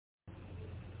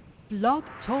Blog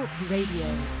Talk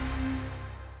Radio.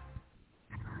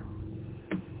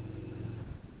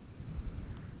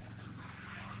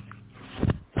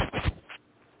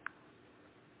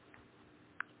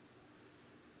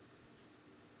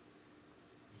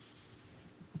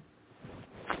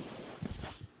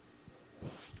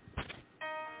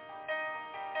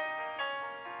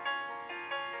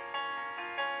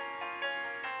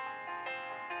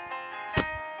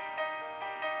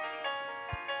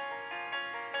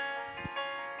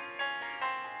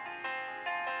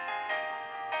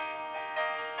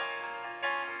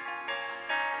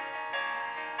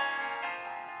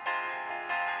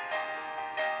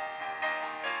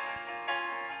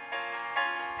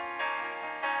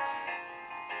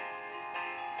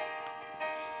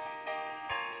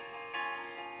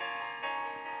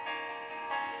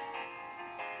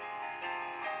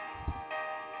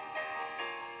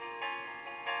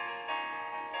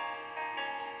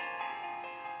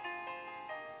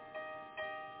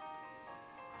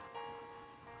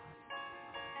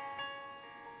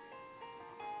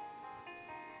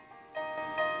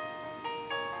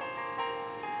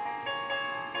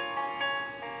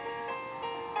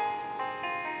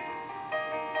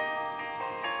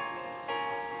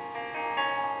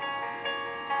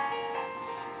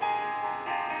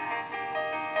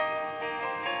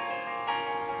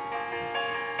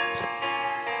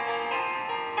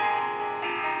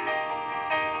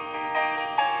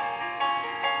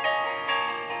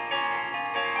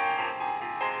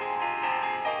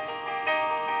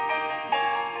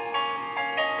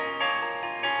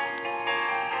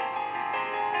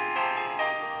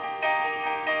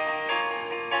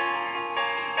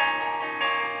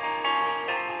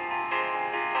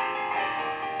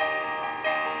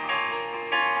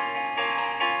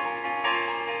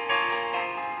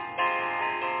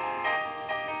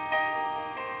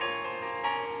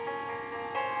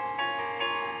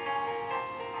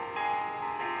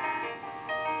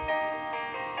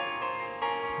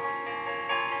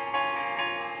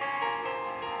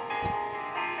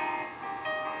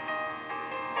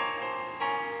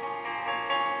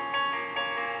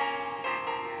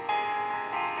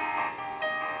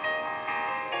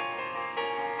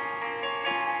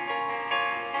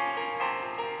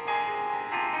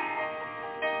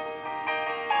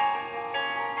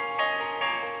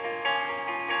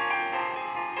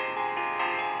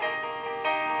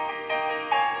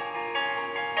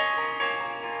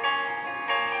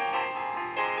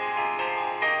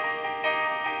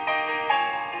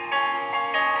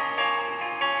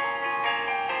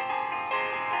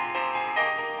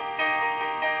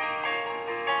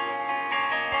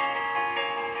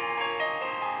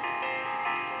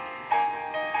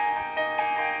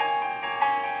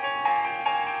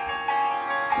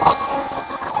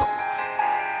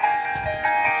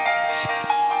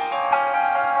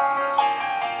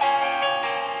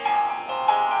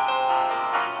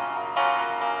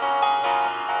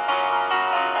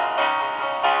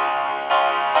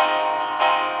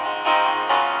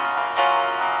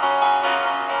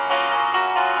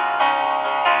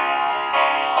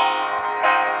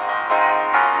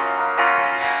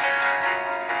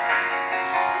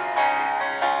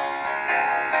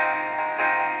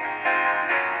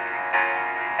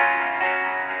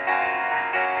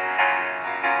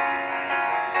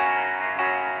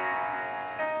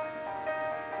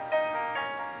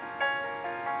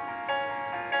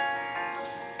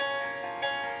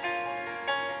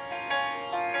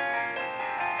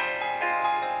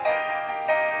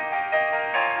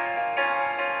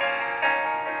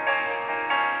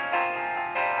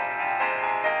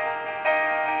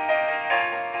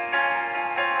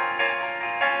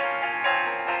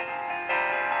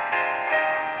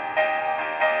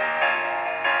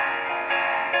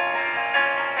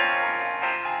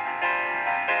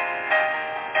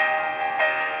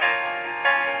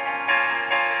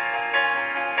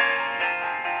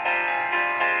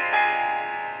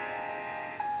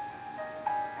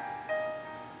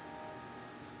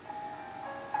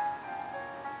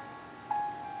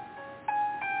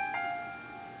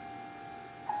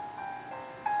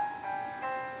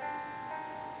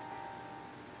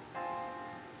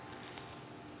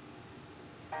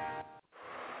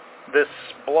 This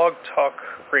Blog Talk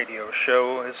Radio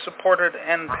show is supported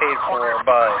and paid for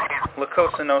by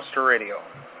Cosa Nostra Radio.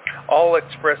 All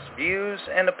expressed views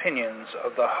and opinions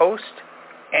of the host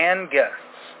and guests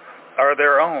are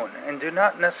their own and do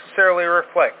not necessarily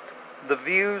reflect the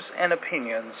views and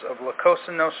opinions of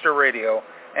Cosa Nostra Radio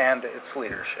and its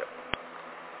leadership.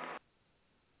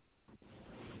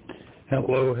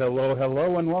 Hello, hello,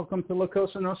 hello, and welcome to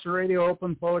Cosa Nostra Radio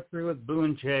Open Poetry with Boo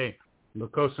and Jay. La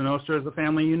Cosa Nostra is a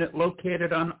family unit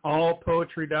located on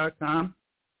allpoetry.com.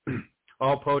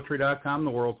 Allpoetry.com,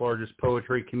 the world's largest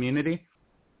poetry community.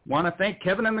 Want to thank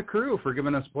Kevin and the crew for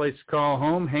giving us a place to call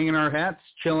home, hanging our hats,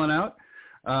 chilling out.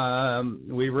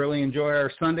 We really enjoy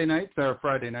our Sunday nights, our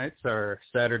Friday nights, our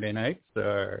Saturday nights,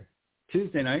 our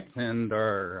Tuesday nights, and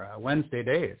our Wednesday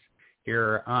days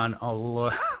here on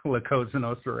La Cosa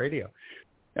Nostra Radio.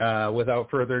 Without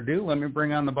further ado, let me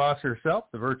bring on the boss herself,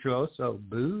 the virtuoso,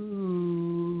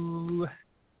 Boo.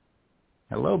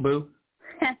 Hello, Boo.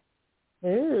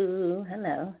 Ooh,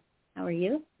 hello. How are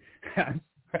you?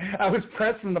 I was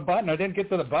pressing the button. I didn't get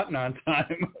to the button on time.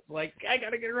 I was like, I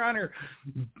got to get her on her.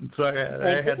 So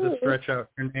I had to stretch out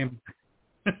her name.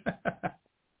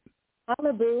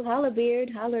 Holla, Boo. Holla, Beard.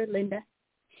 Holla, Linda.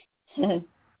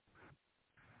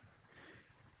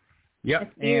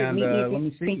 Yep. And let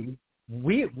me see.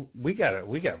 We got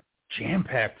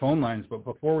jam-packed phone lines, but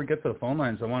before we get to the phone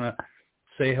lines, I want to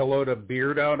say hello to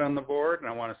Beard out on the board, and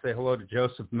I want to say hello to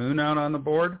Joseph Moon out on the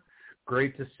board.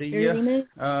 Great to see you.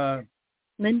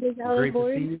 Linda's out on the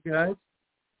board. Great to see you guys.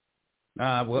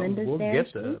 We'll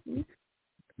get to.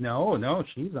 No,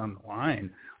 she's on the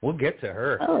line. We'll get to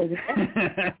her. Oh, is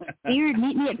it? Beard,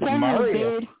 meet me at Fenway,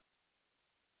 Beard.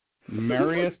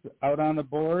 Marius out on the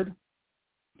board.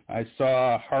 I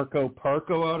saw Harco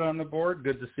Parco out on the board.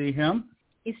 Good to see him.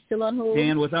 He's still on hold.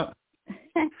 And without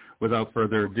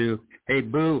further ado, hey,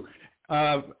 Boo,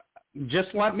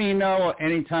 just let me know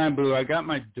anytime, Boo. I got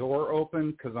my door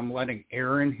open because I'm letting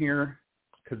air in here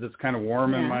because it's kind of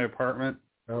warm in my apartment.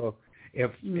 So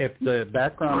if the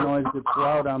background noise gets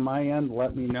loud on my end,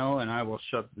 let me know, and I will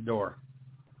shut the door.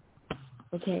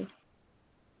 Okay.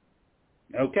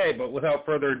 Okay, but without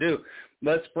further ado,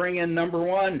 let's bring in number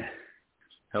one.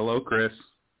 Hello, Chris.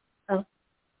 Oh,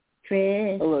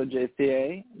 Chris. Hello,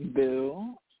 JCA.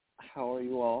 Boo. How are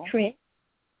you all? Chris.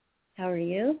 How are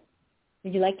you?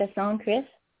 Did you like that song, Chris?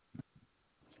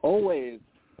 Always.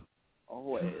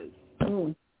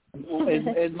 Ooh.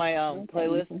 Is my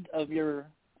playlist of your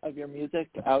music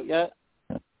out yet?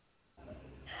 No,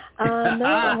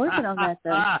 I'm working on that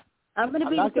though. I'm going to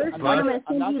be the first one. I'm going to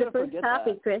send you the first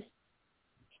copy, Chris.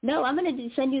 No, I'm going to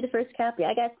send you the first copy.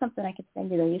 I got something I could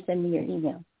send you, though. You send me your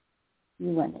email. You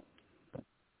want it.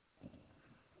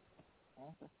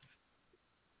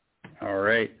 All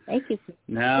right. Thank you.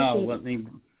 Now,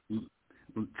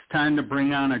 it's time to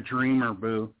bring on a dreamer,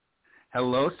 Boo.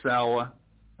 Hello, Salwa.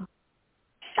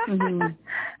 Mm-hmm.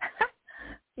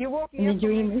 You woke me up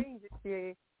from my dreams,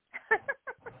 JCA.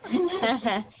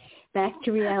 Back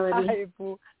to reality. Hi,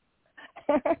 Boo.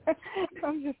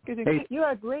 I'm just kidding. Hey. You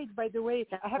are great, by the way.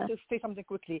 I have to say something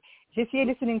quickly. JCA,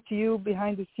 listening to you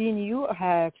behind the scene, you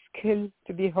have skills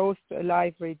to be host a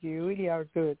live radio. You really are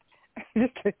good.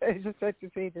 I just had to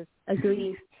say this.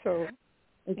 Agreed. So,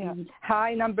 yeah.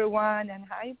 Hi, number one, and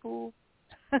hi, Boo.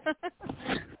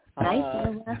 Hi,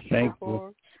 thank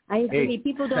you. I agree. Hey,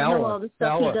 people don't know all the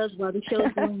stuff he does while the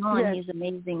show's going on. Yes. He's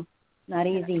amazing. Not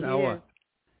easy.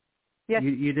 Yes.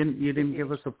 You didn't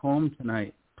give us a poem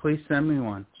tonight. Please send me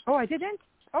one. Oh, I didn't?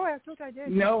 Oh, I thought I did.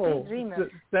 No,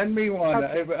 send me one.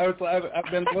 Okay. I've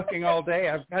been looking all day.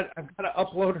 I've got to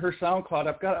upload her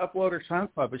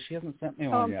SoundCloud. But she hasn't sent me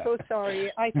one yet. I'm so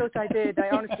sorry. I thought I did.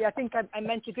 I think I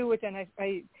meant to do it, and I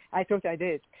thought I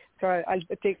did. So I'll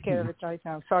take care of it right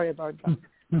now. Sorry about that.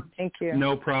 Thank you.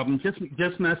 No problem.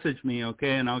 Just message me,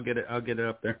 okay, and I'll get it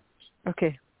up there.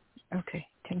 Okay.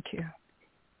 Thank you.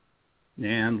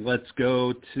 And let's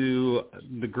go to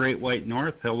the Great White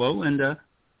North. Hello, Linda.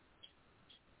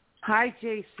 Hi,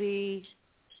 JC.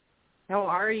 How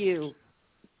are you?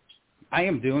 I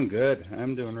am doing good.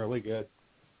 I'm doing really good.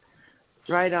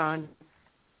 Right on.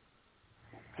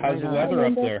 How's the weather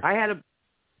up there? I had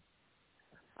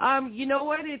you know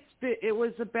what? It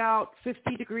was about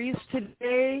 50 degrees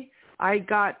today. I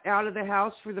got out of the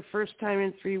house for the first time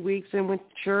in 3 weeks and went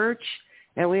to church,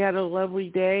 and we had a lovely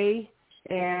day.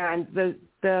 And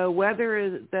the weather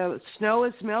is, the snow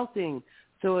is melting,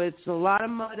 so it's a lot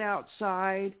of mud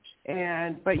outside,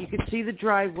 but you can see the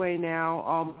driveway now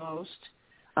almost.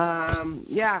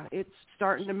 It's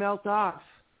starting to melt off.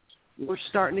 We're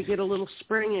starting to get a little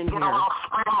spring in here.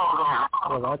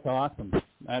 Well, that's awesome.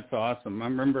 I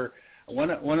remember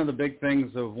one of the big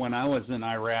things of when I was in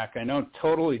Iraq. I know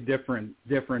totally different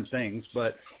things,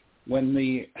 but when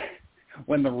the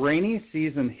rainy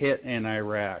season hit in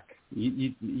Iraq,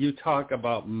 you talk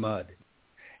about mud,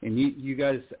 and you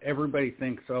guys, everybody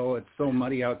thinks, oh, it's so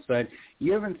muddy outside.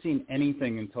 You haven't seen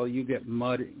anything until you get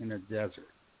mud in a desert.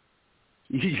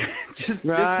 You just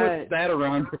put that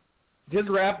around. Just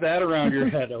wrap that around your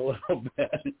head a little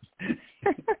bit.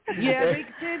 Yeah, they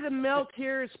say the melt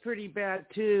here is pretty bad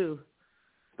too.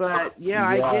 But I get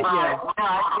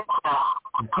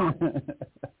you.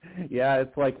 Yeah,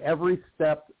 it's like every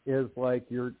step is like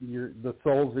the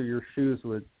soles of your shoes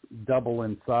would double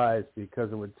in size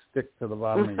because it would stick to the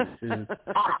bottom of your shoes.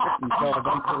 Until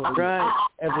eventually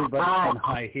everybody's in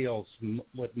high heels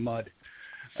with mud.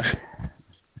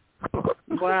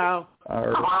 Wow.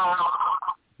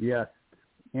 Yes.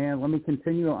 And let me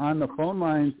continue on the phone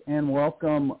lines and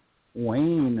welcome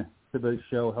Wayne to the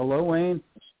show. Hello, Wayne.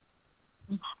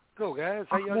 Hello, guys.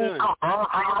 How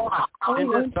y'all doing?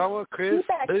 Linda, Sawa, Chris,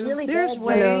 Boo. Really There's bad,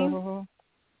 Wayne.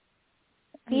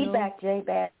 Feedback, Jay,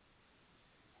 bad.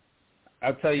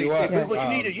 I'll tell you what. Boo, you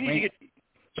need to get.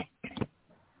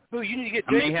 Boo, you need to get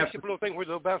Jay to push up a little thing where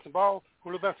the little bouncing ball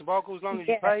goes as long as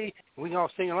you play, and we can all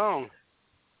sing along.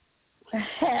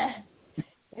 There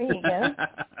you go.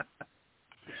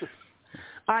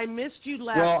 I missed you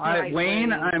last night.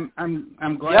 Wayne,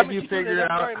 I'm glad you figured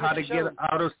out how to get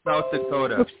out of South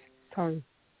Dakota. Sorry.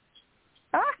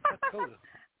 Dakota.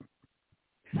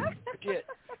 Forget.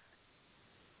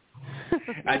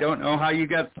 I don't know how you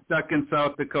got stuck in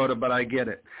South Dakota, but I get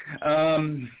it.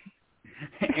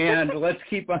 And let's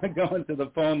keep on going to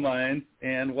the phone lines,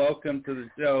 and welcome to the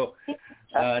show.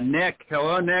 Nick.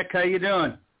 Hello, Nick. How you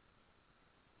doing?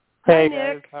 Hey,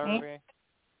 Nick. guys. How are we?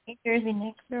 Hey, Jersey,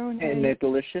 Nick. Hey, Nick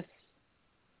Delicious.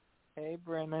 Hey,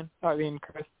 Brennan.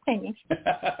 Chris. Hey.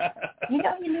 You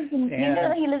know he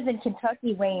lives in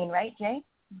Kentucky, Wayne, right, Jay?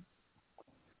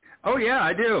 Oh, yeah,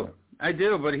 I do,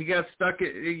 but he got stuck.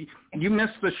 You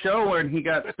missed the show when he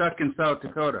got stuck in South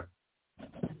Dakota.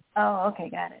 Oh, okay,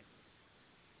 got it.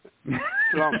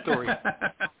 Long story.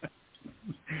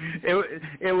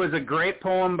 It was a great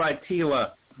poem by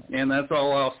Tila, and that's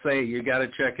all I'll say. You got to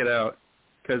check it out,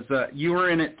 because you were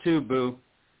in it too, Boo.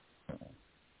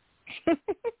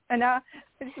 And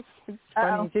it's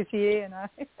funny, JCA and I.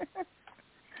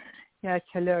 Yeah, it's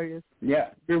hilarious. Yeah,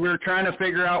 we were trying to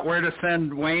figure out where to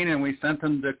send Wayne, and we sent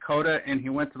him Dakota, and he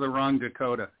went to the wrong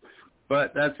Dakota.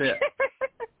 But that's it.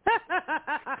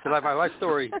 It's like my life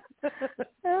story.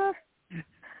 That's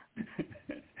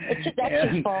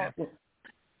your fault.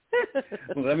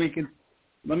 Let me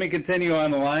continue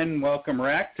on the line. Welcome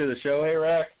Rack to the show. Hey,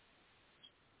 Rack.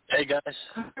 Hey, guys.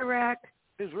 Hi, Rack.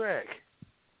 Who's Rack?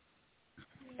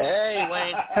 Hey,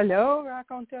 Wayne. Hello,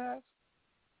 raconteur.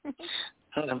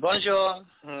 Bonjour.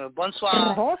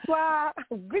 Bonsoir. Bonsoir.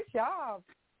 Good job.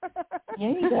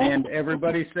 And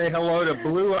everybody say hello to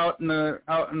Blue out in the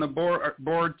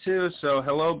board too. So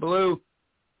hello, Blue.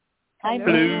 Hi,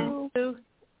 Blue. Blue.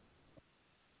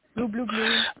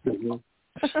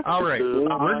 All right,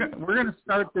 we're going to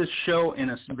start this show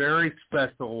in a very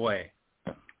special way.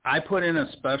 I put in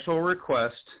a special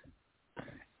request,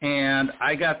 and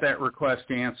I got that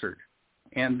request answered.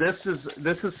 And this is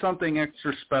something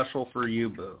extra special for you,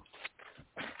 Boo.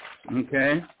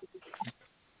 Okay?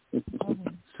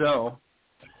 So,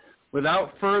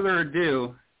 without further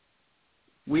ado,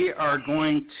 we are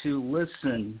going to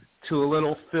listen to a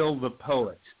little Phil the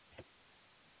Poet.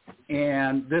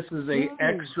 And this is a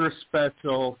extra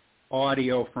special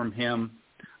audio from him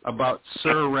about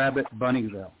Sir Rabbit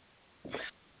Bunnyville.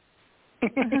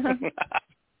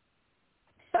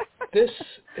 This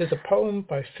is a poem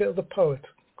by Phil the Poet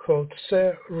called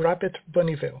Sir Rabbit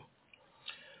Bunnyville.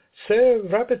 Sir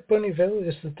Rabbit Bunnyville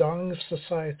is the darling of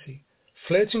society.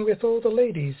 Flirting with all the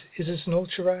ladies is his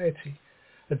notoriety.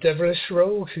 A devilish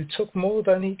rogue who took more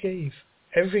than he gave,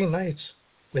 every night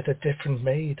with a different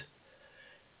maid.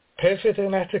 Perfect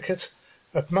in etiquette,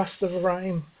 a master of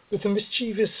rhyme, with a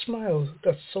mischievous smile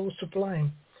that's so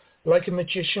sublime, like a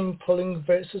magician pulling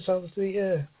verses out of the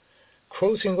air,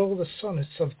 quoting all the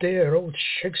sonnets of dear old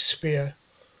Shakespeare.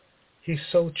 He's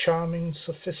so charming,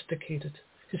 sophisticated,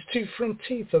 his two front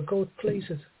teeth are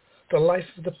gold-plated, the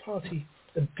life of the party,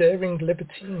 a daring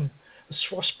libertine, a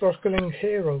swashbuckling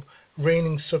hero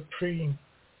reigning supreme.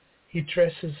 He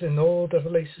dresses in all the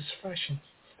latest fashion,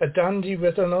 a dandy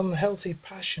with an unhealthy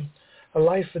passion, a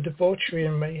life of debauchery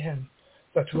and mayhem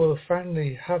that will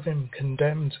finally have him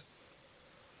condemned.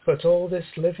 But all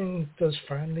this living does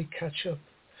finally catch up,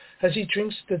 as he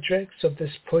drinks the dregs of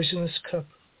this poisonous cup.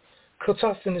 Cut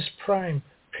off in his prime,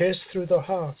 pierced through the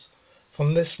heart,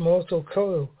 from this mortal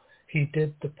coil he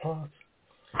did depart.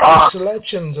 His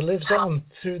legend lives on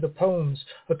through the poems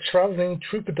of travelling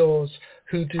troubadours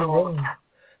who do roam,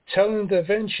 telling the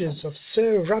adventures of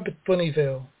Sir Rabbit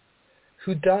Bunnyville,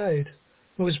 who died,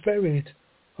 who was buried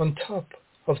on top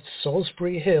of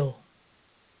Salisbury Hill.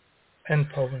 End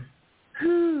poem.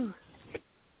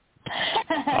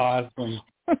 Awesome.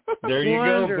 There you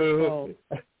go, Boo.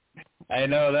 I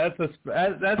know that's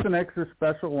an extra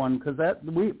special one because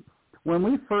when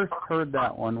we first heard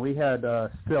that one, we had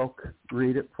Silk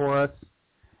read it for us,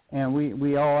 and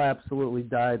we all absolutely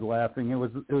died laughing. It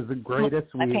was the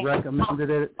greatest. We recommended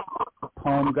it. The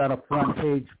poem got a front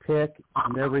page pick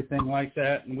and everything like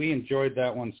that, and we enjoyed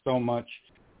that one so much.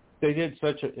 He did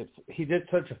such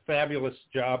a fabulous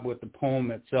job with the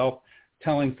poem itself,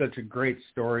 telling such a great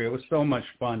story. It was so much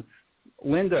fun.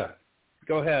 Linda,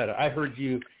 go ahead. I heard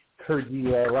you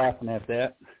laughing at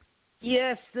that.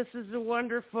 Yes, this is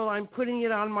wonderful. I'm putting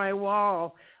it on my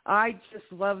wall. I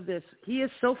just love this. He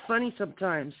is so funny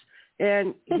sometimes,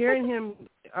 and hearing him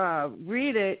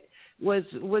read it was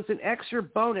an extra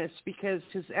bonus because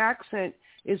his accent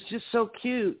is just so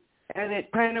cute, and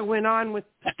it kind of went on with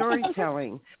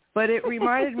storytelling. But it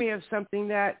reminded me of something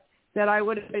that I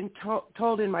would have been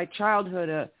told in my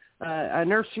childhood, a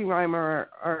nursery rhyme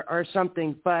or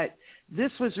something. But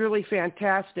this was really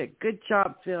fantastic. Good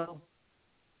job, Phil.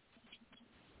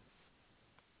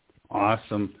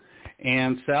 Awesome.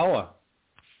 And Sala?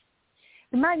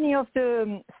 Remind me of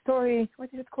the story, what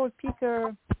is it called,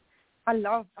 Peter? I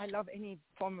love any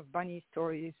form of bunny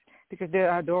stories because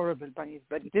they're adorable bunnies,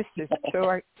 but this is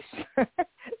so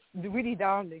really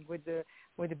darling with the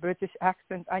British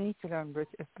accent. I need to learn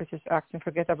British accent,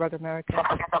 forget about American.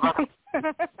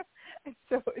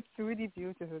 So it's really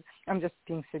beautiful. I'm just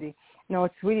being silly. No,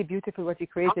 it's really beautiful what he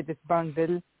created, this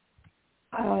Banville.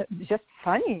 Just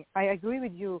funny. I agree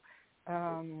with you,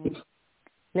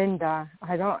 Linda.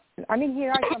 He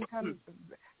writes sometimes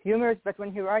humorous, but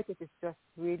when he writes it, it's just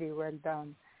really well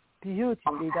done,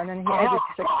 beautifully done, and he added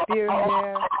Shakespeare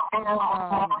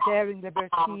there in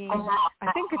Libertine.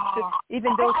 I think it's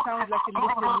even though it sounds like a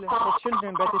little for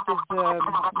children, but it is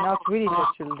not really for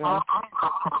children.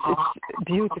 It's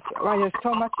beautiful. Well, there's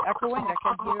so much echoing, I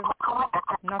can't hear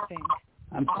nothing.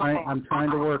 I'm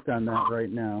trying to work on that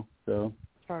right now. So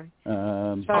sorry.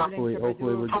 Hopefully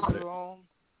we'll get it. Rome,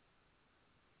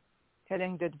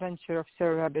 telling the adventure of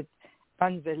Sir Rabbit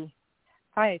Banville.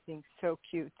 I think so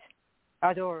cute,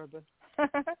 adorable,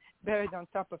 buried on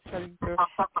top of Silver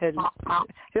Hill,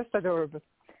 just adorable.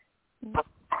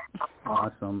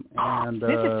 Awesome. And this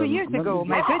is 2 years ago.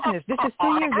 My goodness, this is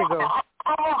 2 years ago.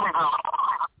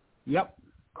 Yep.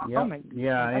 Oh my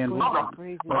yeah, and like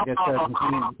I said,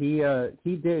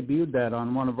 he debuted that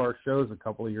on one of our shows a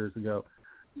couple of years ago.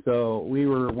 So we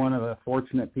were one of the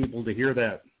fortunate people to hear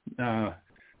that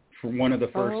for one of the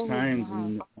first times,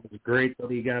 and it was great that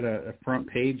he got a front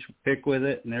page pick with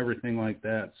it and everything like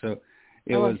that. So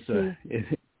it was,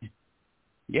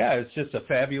 it's just a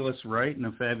fabulous write and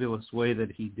a fabulous way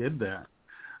that he did that.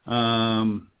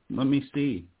 Let me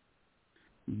see.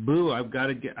 Boo, I've got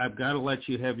to let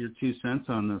you have your 2 cents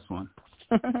on this one.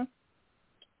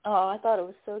 I thought it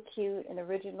was so cute and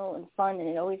original and fun, and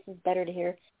it always is better to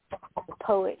hear the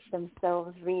poets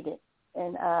themselves read it.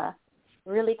 And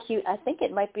really cute. I think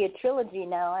it might be a trilogy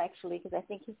now, actually, because I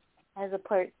think he has a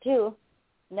part 2.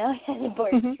 Now he has a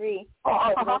part 3.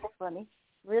 That's funny.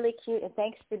 Really cute, and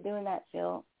thanks for doing that,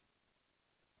 Phil.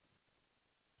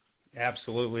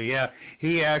 Absolutely, yeah.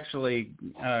 He actually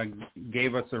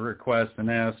gave us a request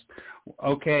and asked,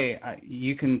 okay,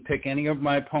 you can pick any of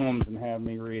my poems and have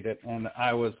me read it. And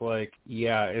I was like,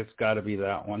 yeah, it's got to be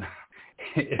that one.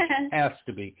 It has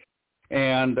to be.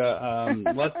 And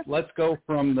let's go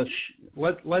from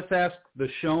let's ask the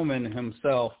showman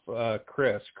himself,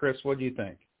 Chris. Chris, what do you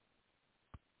think?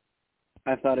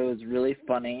 I thought it was really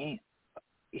funny.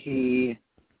 He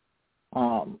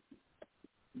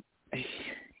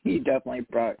definitely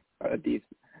brought a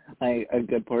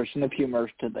good portion of humor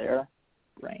to their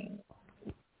brain.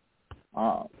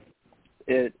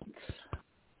 It's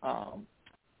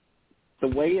the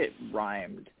way it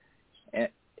rhymed.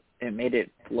 It made it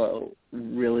flow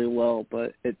really well,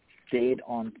 but it stayed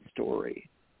on story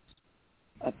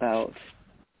about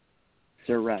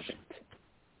Sir Rabbit.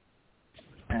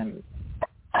 And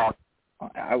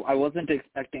I wasn't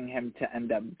expecting him to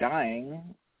end up dying,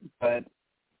 but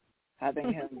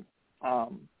having him,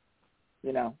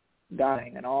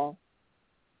 dying and all,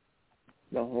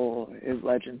 his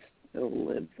legend still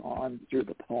lives on through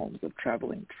the poems of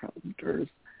traveling travelers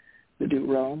who do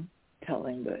roam,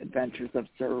 telling the adventures of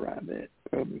Sir Rabbit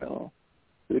Banville,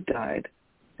 who died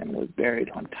and was buried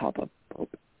on top of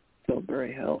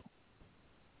Silbury Hill.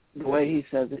 The way he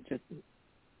says it just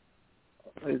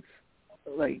is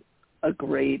like a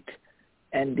great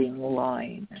ending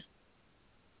line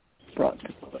brought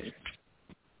to place.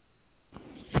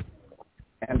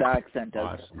 And the accent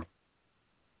does it.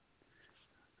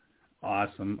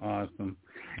 Awesome.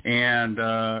 And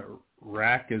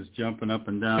Rack is jumping up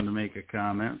and down to make a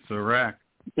comment. So, Rack.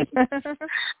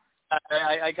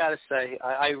 I gotta say,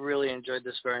 I really enjoyed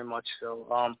this very much, Phil.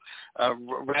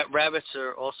 Rabbits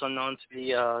are also known to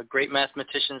be great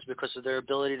mathematicians because of their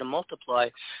ability to multiply,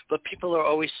 but people are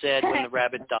always sad when the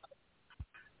rabbit dies.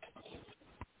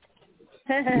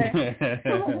 There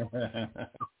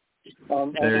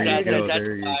you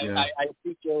go. I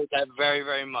appreciate that very,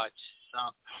 very much. So,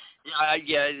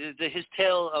 his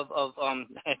tale of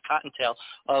Cottontail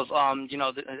of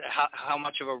how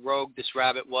much of a rogue this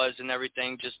rabbit was and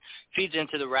everything just feeds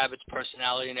into the rabbit's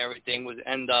personality and everything.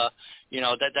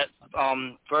 That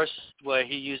verse where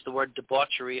he used the word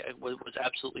debauchery was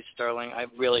absolutely sterling. I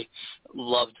really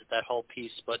loved that whole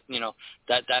piece, but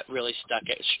that really stuck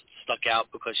out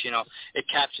because it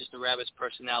captures the rabbit's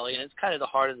personality, and it's kind of the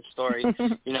heart of the story. It's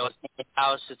not a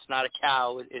house, it's not a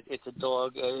cow, it's a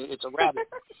dog, it's a rabbit.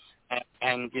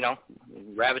 And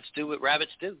rabbits do what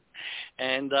rabbits do,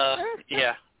 and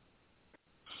yeah.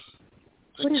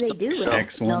 What do they do?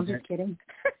 Excellent. No, I'm just kidding.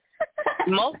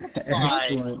 Multiply.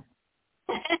 Excellent.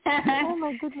 Oh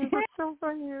my goodness, that's so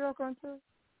funny, Raconteur.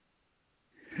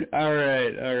 All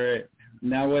right.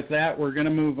 Now with that, we're going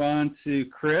to move on to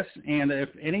Chris, and if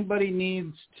anybody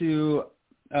needs to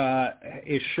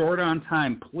is short on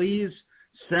time, please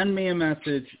send me a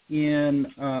message in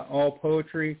All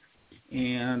Poetry.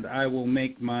 And I will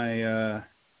make my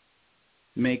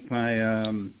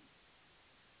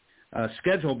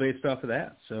schedule based off of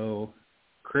that. So,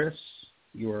 Chris,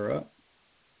 you are up.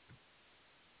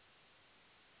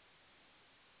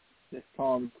 This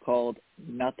poem's called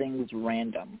Nothing's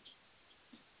Random.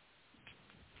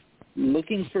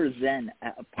 Looking for Zen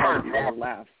at a party where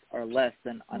laughs are less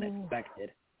than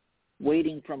unexpected.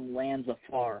 Waiting from lands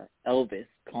afar, Elvis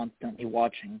constantly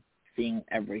watching, seeing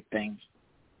everything.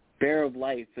 Bear of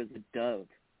life is a dove,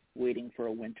 waiting for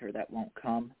a winter that won't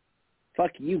come.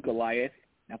 Fuck you, Goliath.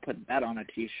 Now put that on a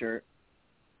t-shirt.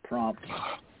 Prompt.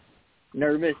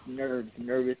 Nervous nerves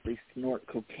nervously snort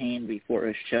cocaine before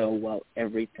a show while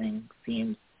everything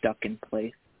seems stuck in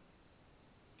place.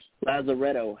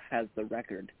 Lazaretto has the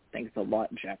record. Thanks a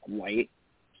lot, Jack White.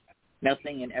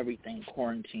 Nothing and everything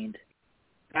quarantined.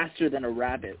 Faster than a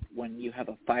rabbit when you have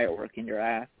a firework in your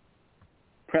ass.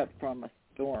 Prep from a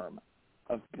storm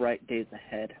of bright days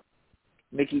ahead.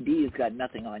 Mickey D's got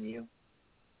nothing on you.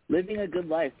 Living a good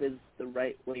life is the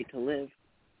right way to live.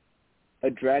 A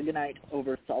dragonite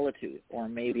over solitude, or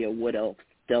maybe a wood elf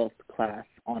stealth class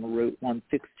on Route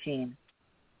 116.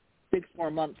 6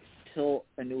 more months till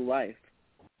a new life.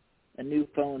 A new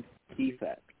phone's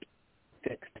defect,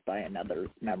 fixed by another's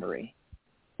memory.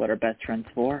 What are best friends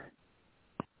for?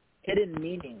 Hidden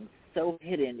meanings, so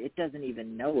hidden it doesn't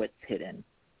even know it's hidden.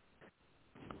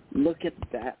 Look at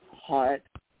that hot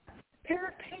pair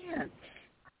of pants.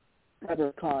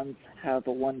 Leprechauns have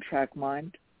a one-track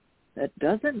mind. That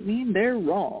doesn't mean they're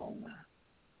wrong.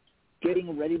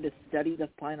 Getting ready to study the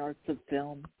fine arts of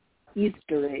film.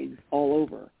 Easter eggs all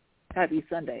over. Happy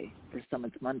Sunday for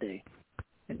Summit's Monday.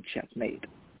 And checkmate.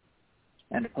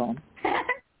 End of poem.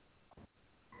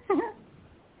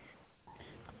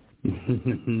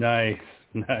 Nice.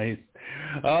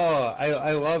 Oh,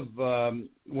 I love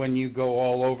when you go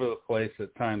all over the place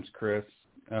at times, Chris,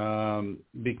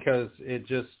 because it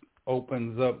just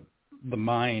opens up the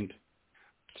mind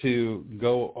to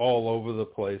go all over the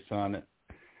place on it.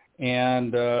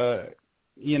 And,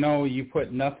 you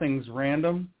put nothing's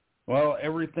random. Well,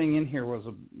 everything in here was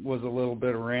a little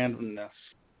bit of randomness.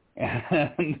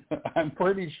 And I'm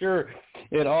pretty sure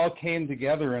it all came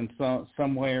together in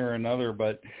some way or another,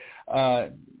 but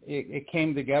it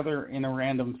came together in a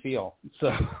random feel.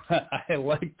 So I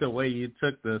like the way you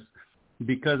took this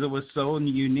because it was so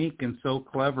unique and so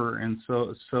clever and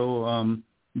so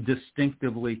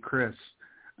distinctively Chris.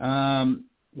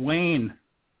 Wayne,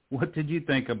 what did you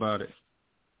think about it?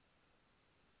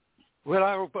 Well,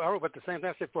 I wrote about the same thing.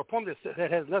 I said for a poem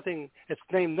that has nothing, it's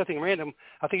named Nothing Random,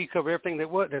 I think you cover everything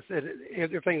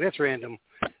everything that's random.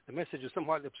 The message is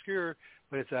somewhat obscure,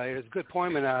 but it's a good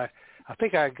poem, and I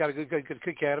think I got a good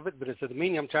kick out of it. But it's the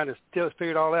meaning. I'm trying to still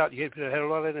figure it all out. You had a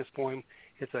lot in this poem.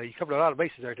 You covered a lot of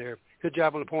bases right there. Good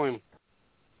job on the poem.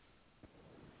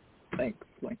 Thanks,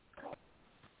 Wayne.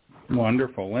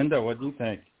 Wonderful, Linda. What do you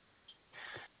think?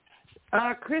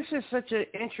 Chris is such an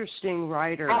interesting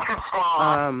writer.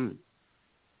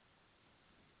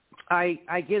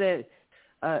 I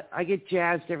get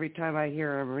jazzed every time I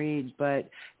hear him read, but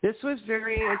this was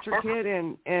very intricate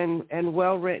and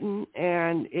well written,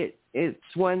 and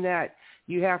it's one that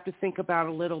you have to think about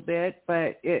a little bit,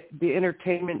 but the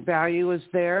entertainment value is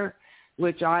there,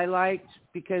 which I liked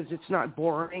because it's not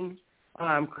boring.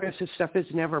 Chris's stuff is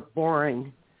never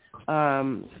boring.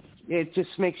 It just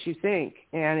makes you think,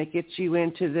 and it gets you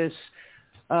into this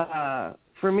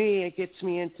for me, it gets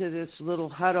me into this little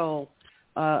huddle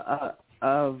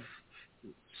of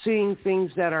seeing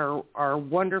things that are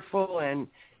wonderful and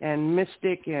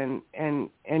mystic and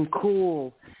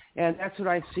cool. And that's what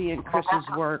I see in Chris's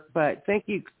work. But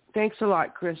thanks a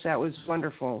lot, Chris. That was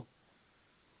wonderful.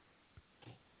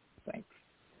 Thanks.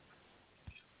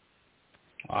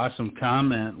 Awesome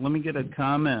comment. Let me get a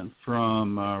comment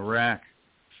from Rack.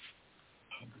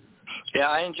 Yeah,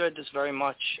 I enjoyed this very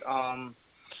much. I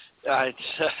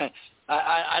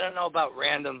don't know about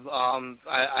random.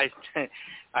 I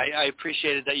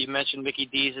appreciated that you mentioned Mickey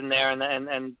D's in there and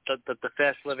the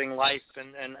fast living life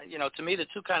and to me the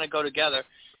two kind of go together.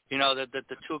 The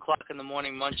 2 o'clock in the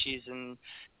morning munchies and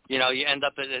you end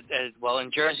up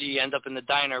in Jersey you end up in the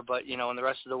diner, but in the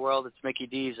rest of the world it's Mickey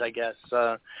D's, I guess.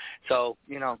 I thought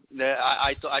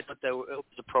that it was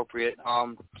appropriate.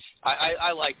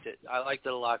 I liked it. I liked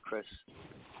it a lot, Chris.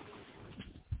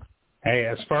 Hey,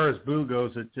 as far as Boo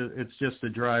goes, it's just a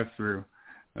drive-through.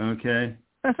 Okay.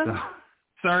 So,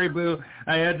 sorry, Boo.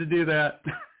 I had to do that.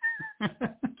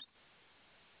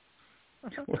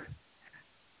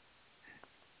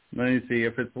 Let me see.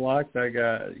 If it's locked, I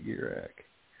got your rack.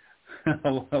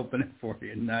 I'll open it for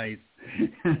you. Nice.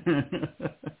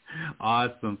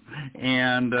 Awesome.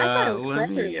 And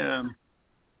let me. It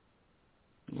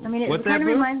kind of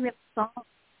reminds me of a song.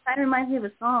 Kind of reminds me of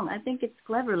a song. I think it's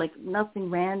clever, like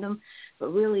nothing random, but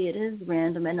really it is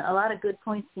random, and a lot of good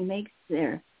points he makes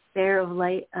there. Fair of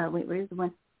Light. Where's the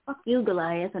one? Fuck you,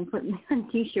 Goliath, and put me on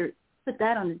a T-shirt. Put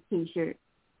that on the T-shirt.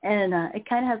 And it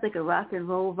kind of has like a rock and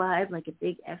roll vibe, like a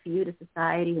big F you to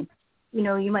society. And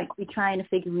you might be trying to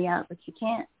figure me out, but you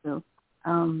can't. So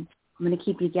I'm going to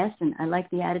keep you guessing. I like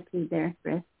the attitude there,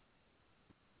 Chris.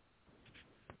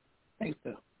 Thanks,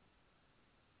 Bill.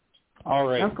 All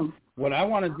right. Welcome. What I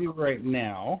want to do right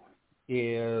now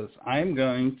is I'm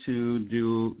going to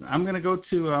go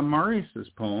to Marius's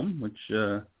poem, which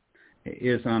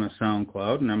is on a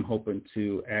SoundCloud, and I'm hoping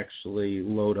to actually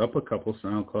load up a couple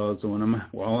SoundClouds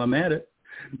while I'm at it.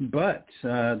 But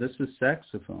this is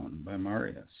Saxophone by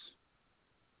Marius.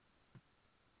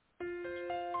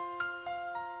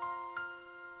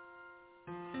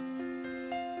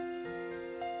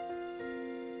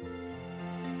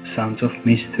 Sounds of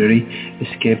mystery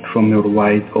escape from your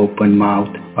wide open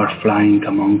mouth are flying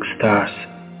among stars,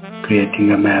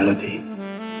 creating a melody.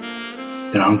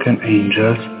 Drunken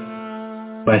angels,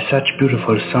 by such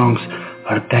beautiful songs,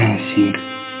 are dancing,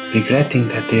 regretting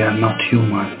that they are not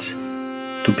humans,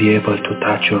 to be able to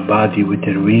touch your body with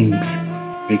their wings,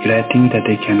 regretting that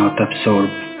they cannot absorb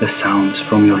the sounds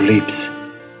from your lips,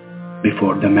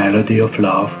 before the melody of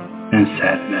love and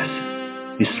sadness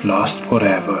is lost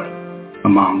forever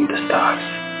among the stars.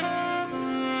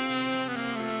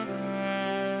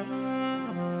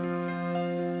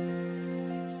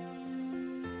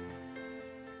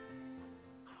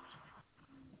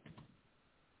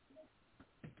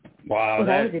 Wow,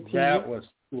 that was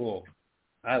cool.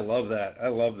 I love that. I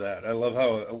love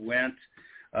how it went,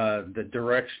 the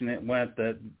direction it went,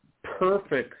 that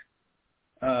perfect,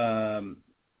 what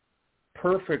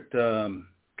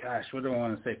do I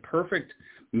want to say? Perfect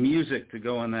music to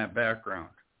go in that background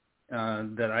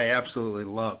that I absolutely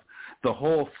love. The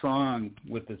whole song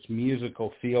with its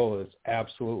musical feel is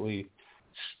absolutely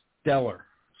stellar,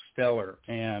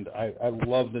 and I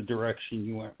love the direction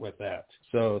you went with that.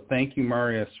 So thank you,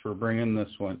 Marius, for bringing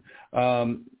this one. Let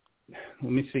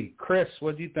me see. Chris,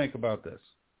 what do you think about this?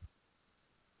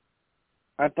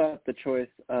 I thought the choice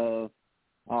of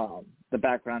the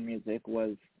background music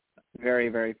was very,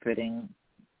 very fitting,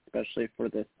 especially for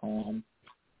this poem.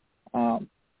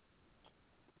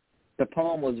 The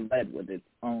poem was read with its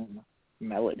own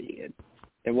melody.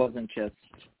 It wasn't just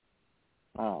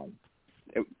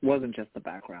the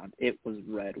background. It was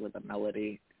read with a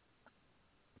melody,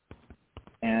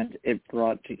 and it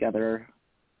brought together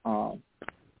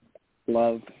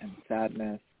love and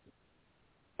sadness,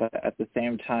 but at the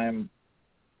same time,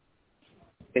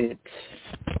 it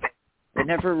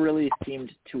never really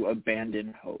seemed to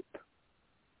abandon hope.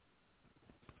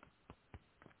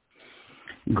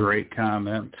 Great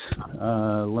comment.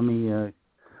 Let me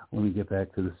get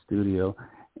back to the studio,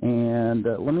 and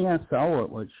let me ask Salwa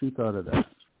what she thought of that.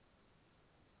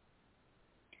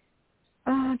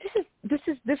 This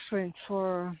is different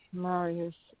for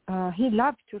Marius. He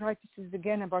loved to write. This is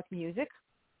again about music.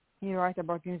 He writes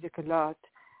about music a lot,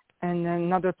 and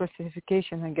another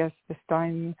personification, I guess. Last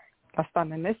time I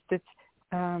missed it.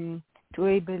 To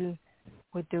able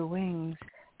with their wings.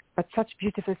 But such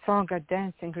beautiful songs are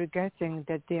dancing, regretting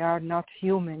that they are not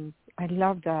humans. I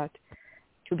love that,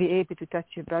 to be able to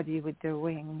touch your body with their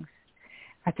wings.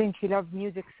 I think he loved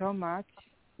music so much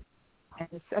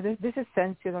And this is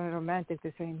sensual and romantic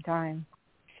at the same time,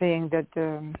 saying that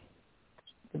the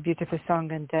beautiful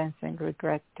song and dancing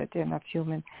regret that they're not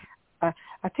human. I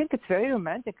think it's very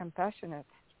romantic and passionate.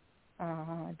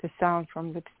 The sound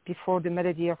from before the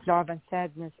melody of love and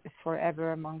sadness is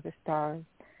forever among the stars.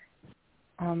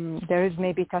 There is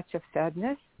maybe a touch of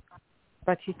sadness,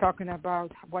 but he's talking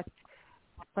about what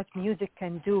music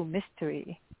can do,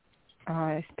 mystery,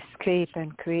 escape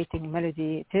and creating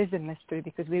melody. It is a mystery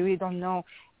because we really don't know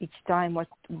each time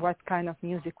what kind of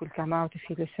music will come out if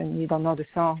you listen. You don't know the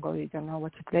song or you don't know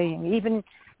what you're playing. Even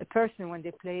the person, when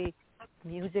they play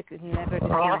music, is never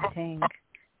the same thing.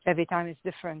 Every time it's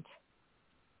different.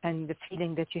 And the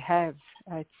feeling that you have,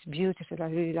 it's beautiful. I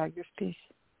really like this piece.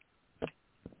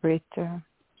 Great.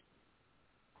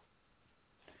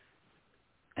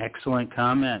 Excellent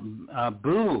comment.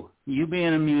 Boo, you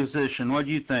being a musician, what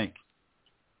do you think?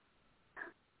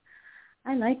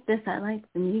 I like this. I like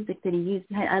the music that he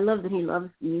used. I love that he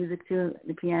loves music too,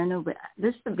 the piano. But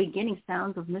this is the beginning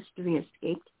sounds of mystery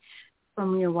escaped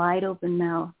from your wide open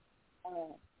mouth.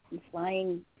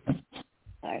 Flying.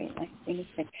 Sorry, my fingers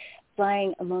sick.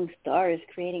 Flying among stars,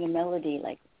 creating a melody.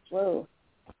 Like, whoa,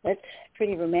 that's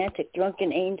pretty romantic.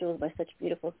 Drunken Angels by such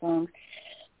beautiful songs.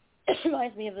 It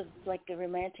reminds me of a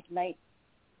romantic night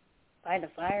by the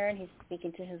fire, and he's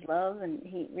speaking to his love, and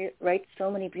he writes so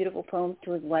many beautiful poems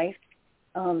to his wife.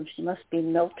 She must be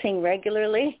melting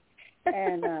regularly,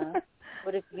 and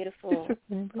what a beautiful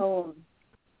poem.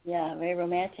 Yeah, very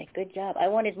romantic. Good job. I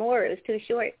wanted more. It was too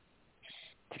short.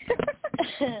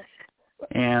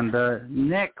 And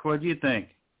Nick, what do you think?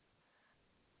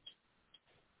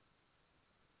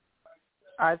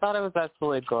 I thought it was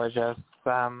absolutely gorgeous.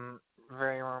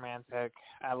 Very romantic.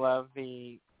 I love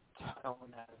the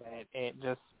tone of it. It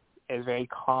just is very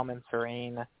calm and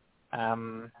serene.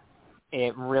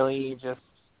 It really just,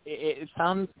 it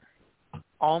sounds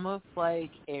almost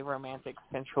like a romantic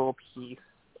sensual piece,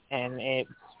 and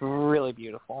it's really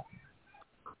beautiful.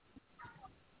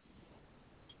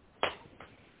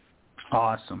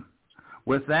 Awesome.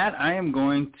 With that, I am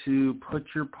going to put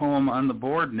your poem on the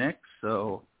board, Nick,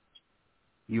 so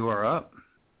you are up.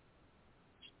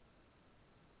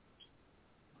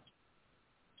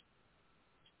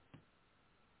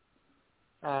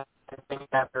 I think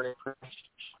that's very fresh.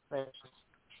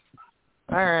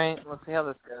 All right, let's see how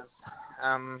this goes.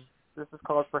 This is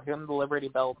called For Whom the Liberty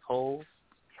Bell Tolls,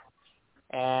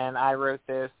 and I wrote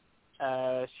this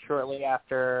shortly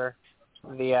after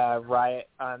the riot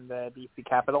on the D.C.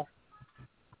 Capitol.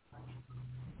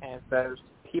 And it says,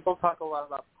 people talk a lot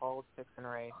about politics and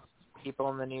race, people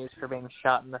in the news for being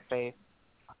shot in the face.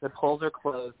 The polls are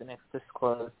closed and it's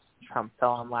disclosed Trump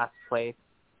fell in last place.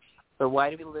 But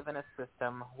why do we live in a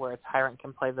system where a tyrant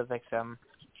can play the victim,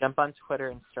 jump on Twitter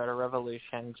and start a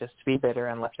revolution just to be bitter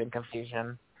and left in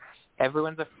confusion?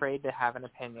 Everyone's afraid to have an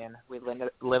opinion. We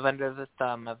live under the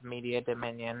thumb of media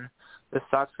dominion. The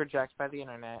stocks were jacked by the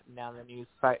internet. Now the news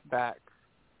fight back.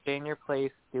 Stay in your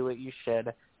place. Do what you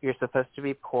should. You're supposed to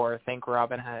be poor. Think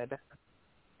Robin Hood.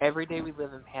 Every day we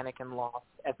live in panic and loss,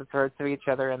 at the throats of each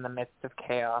other in the midst of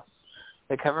chaos.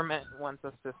 The government wants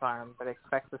us disarmed, but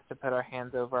expects us to put our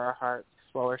hands over our hearts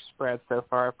while we're spread so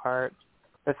far apart.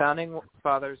 The Founding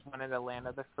Fathers wanted a land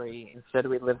of the free. Instead,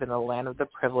 we live in a land of the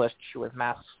privileged with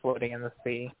masks floating in the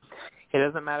sea. It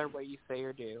doesn't matter what you say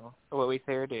or do, or what we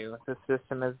say or do. The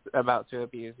system is about to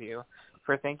abuse you.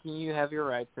 For thinking you have your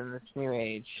rights in this new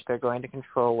age, they're going to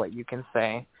control what you can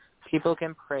say. People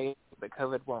can pray, but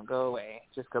COVID won't go away.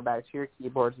 Just go back to your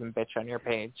keyboards and bitch on your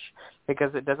page.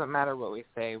 Because it doesn't matter what we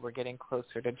say. We're getting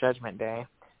closer to Judgment Day.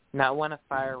 Not one of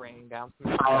fire raining down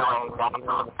from the sky.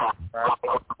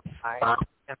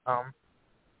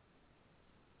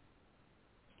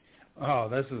 Oh,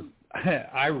 this is,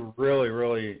 I really,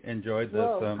 really enjoyed this.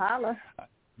 Whoa, holla.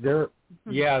 There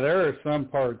are some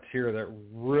parts here that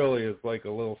really is like a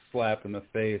little slap in the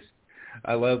face.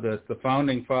 I love this. The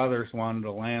Founding Fathers wanted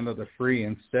a land of the free.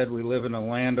 Instead, we live in a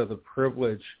land of the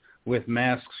privileged with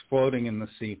masks floating in the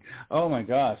sea. Oh, my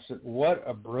gosh. What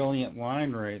a brilliant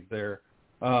line right there.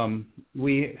 Bottom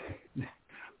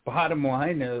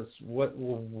line is, what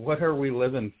are we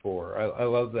living for? I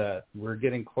love that. We're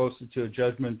getting closer to a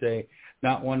judgment day,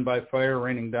 not one by fire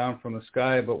raining down from the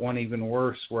sky, but one even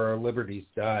worse where our liberties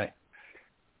die.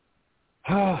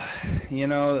 You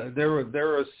know, there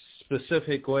were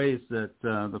specific ways that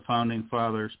the Founding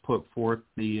Fathers put forth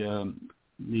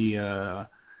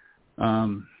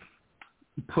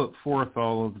put forth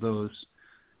all of those,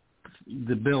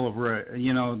 the Bill of Rights,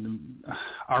 you know,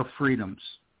 our freedoms.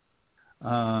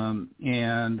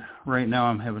 And right now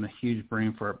I'm having a huge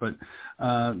brain fart, but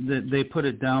they put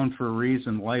it down for a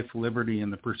reason: life, liberty,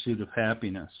 and the pursuit of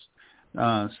happiness.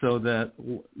 So that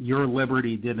your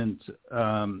liberty didn't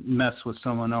mess with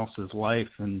someone else's life,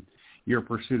 and your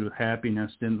pursuit of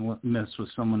happiness didn't mess with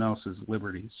someone else's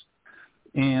liberties.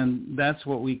 And that's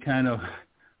what we kind of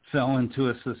fell into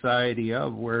a society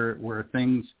of, where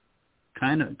things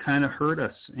kind of hurt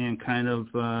us and kind of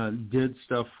did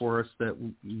stuff for us that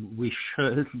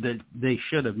they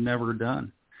should have never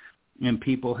done. And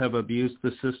people have abused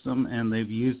the system, and they've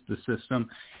used the system.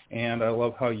 And I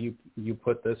love how you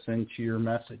put this into your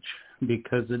message,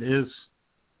 because it is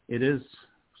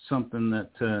something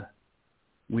that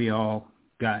we all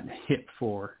got hit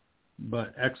for.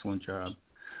 But excellent job.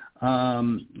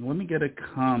 Let me get a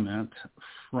comment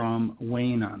from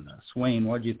Wayne on this. Wayne,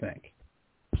 what do you think?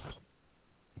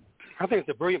 I think it's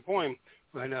a brilliant poem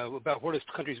about where this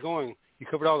country's going. You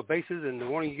covered all the bases, and the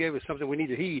warning you gave is something we need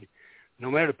to heed. No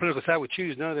matter the political side we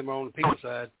choose, none of them are on the people's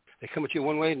side. They come at you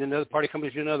one way, and then the other party comes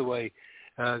at you another way.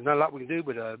 Not a lot we can do,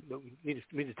 but we need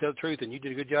to tell the truth, and you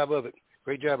did a good job of it.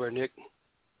 Great job there, Nick.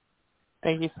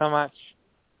 Thank you so much.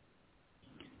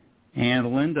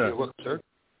 And Linda. You're welcome, sir.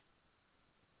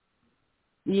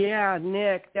 Yeah,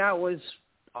 Nick, that was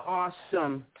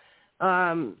awesome.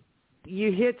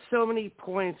 You hit so many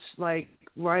points, like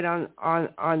right on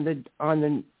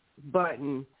the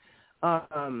button.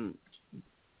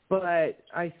 But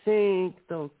I think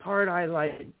the part I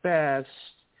like best,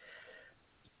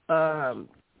 because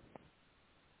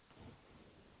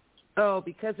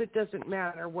it doesn't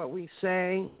matter what we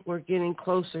say, we're getting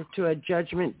closer to a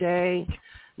judgment day,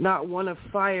 not one of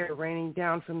fire raining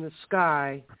down from the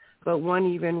sky, but one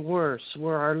even worse,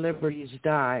 where our liberties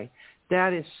die.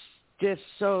 That is just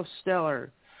so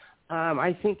stellar.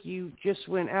 I think you just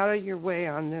went out of your way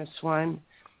on this one.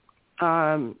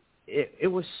 It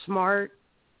was smart.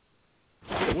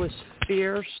 It was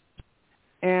fierce,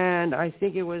 and I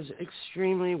think it was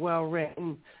extremely well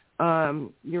written.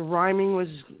 Your rhyming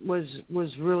was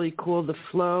really cool. The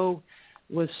flow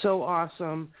was so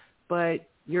awesome, but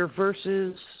your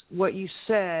verses, what you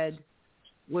said,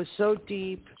 was so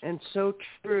deep and so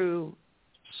true,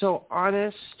 so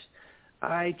honest.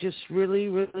 I just really,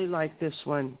 really like this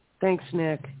one. Thanks,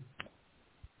 Nick.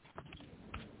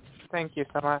 Thank you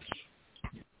so much.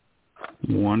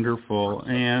 Wonderful.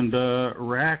 And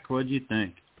Rack, what do you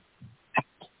think?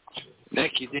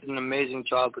 Nick, you did an amazing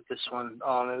job with this one.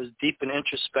 It was deep and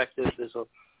introspective. There's a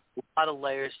lot of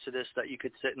layers to this that you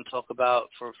could sit and talk about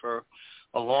for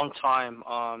a long time.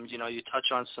 You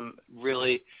touch on some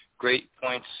really great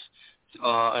points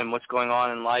and what's going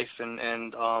on in life,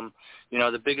 and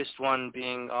the biggest one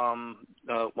being,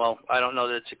 I don't know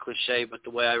that it's a cliche, but the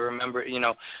way I remember,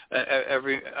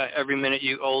 every minute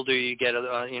you older, you get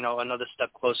another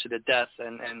step closer to death,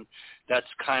 and that's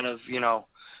kind of,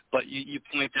 but you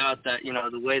point out that,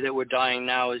 the way that we're dying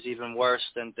now is even worse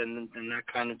than that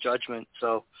kind of judgment.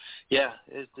 So, yeah,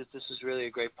 this is really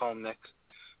a great poem, Nick.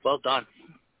 Well done.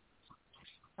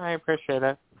 I appreciate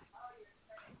it.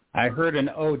 I heard an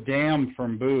 "oh damn"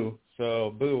 from Boo.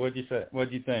 So Boo, what'd you say?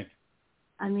 What'd you think?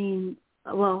 I mean,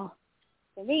 well,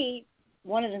 for me,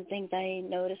 one of the things I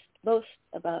noticed most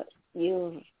about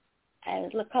you,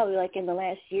 and probably like in the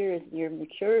last year, is your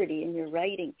maturity in your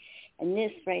writing, and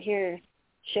this right here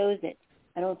shows it.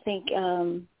 I don't think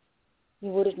you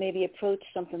would have maybe approached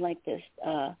something like this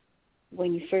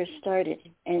when you first started,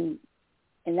 and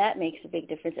that makes a big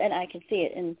difference. And I can see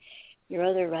it in your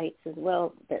other rights as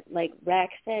well, that, like Rack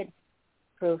said,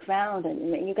 profound,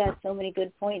 and you got so many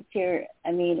good points here.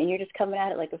 I mean, and you're just coming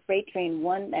at it like a freight train,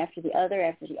 one after the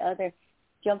other,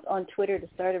 jumped on Twitter to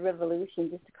start a revolution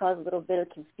just to cause a little bit of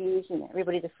confusion.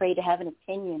 Everybody's afraid to have an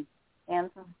opinion, and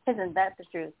isn't that the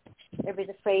truth?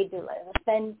 Everybody's afraid to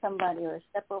offend somebody or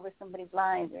step over somebody's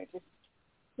lines, or just,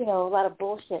 a lot of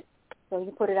bullshit. So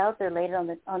you put it out there later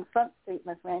on Front Street,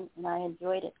 my friend, and I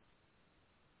enjoyed it.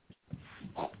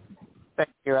 Thank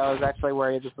you. I was actually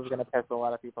worried this was going to piss a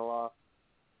lot of people off.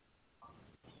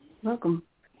 Welcome.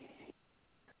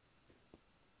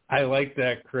 I like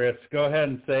that, Chris. Go ahead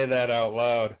and say that out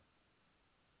loud.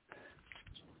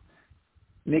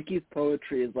 Nikki's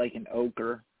poetry is like an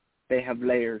ochre. They have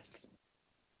layers.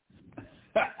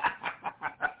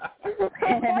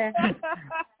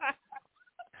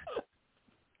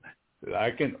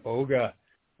 Like an ogre.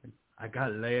 I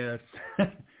got layers.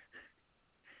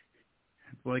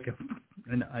 Like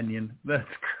an onion. That's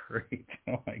great.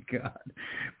 Oh, my God.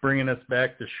 Bringing us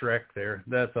back to Shrek there.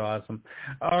 That's awesome.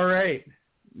 All right.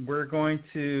 We're going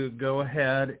to go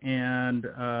ahead and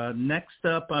next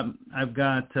up, I've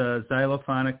got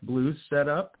Xylophonic Blues set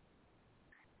up.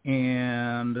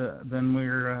 and then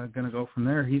we're going to go from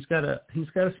there. He's got a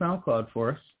SoundCloud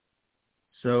for us,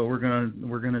 so we're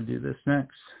gonna do this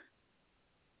next.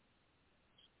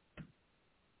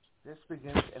 This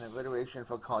begins an alliteration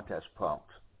for contest prompt.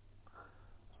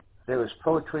 There is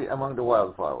poetry among the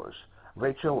wildflowers.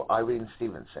 Rachel Irene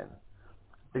Stevenson.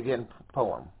 Begin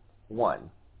poem. 1.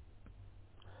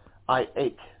 I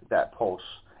ache that pulse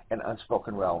in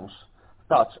unspoken realms,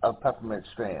 thoughts of peppermint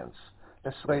strands,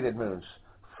 the slated moons,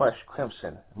 fresh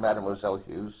crimson, mademoiselle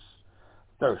hues,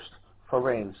 thirst for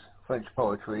rain's French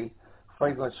poetry,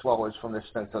 fragrant swallows from the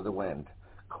strength of the wind,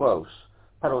 close,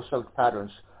 petal-soaked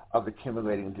patterns of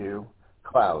accumulating dew,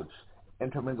 clouds,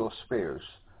 intermingled spears,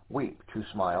 weep to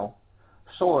smile,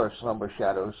 solar slumber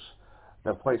shadows,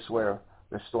 the place where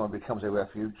the storm becomes a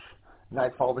refuge,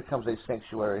 nightfall becomes a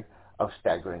sanctuary of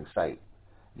staggering sight.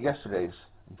 Yesterday's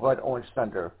blood orange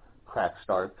thunder cracks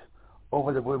dark.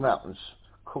 Over the blue mountains,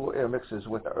 cool air mixes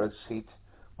with the earth's heat,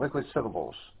 liquid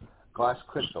syllables, glass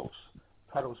crystals,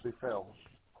 petals befill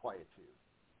quietude.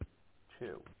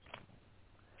 2.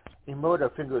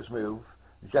 Emotive fingers move,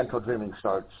 gentle dreaming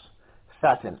starts,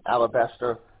 satin,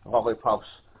 alabaster, lollipops,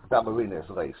 ballerinas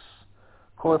lace.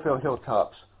 Chlorophyll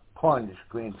hilltops, plunge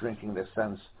green drinking the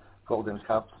sun's golden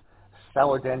cup,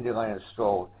 sour dandelions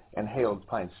stroll, inhaled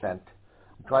pine scent,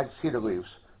 dried cedar leaves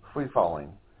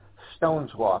free-falling, stones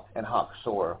walk and hawks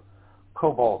soar,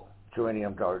 cobalt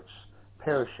geranium darts,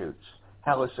 parachutes,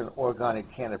 halcyon organic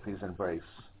canopies embrace,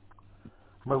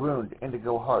 marooned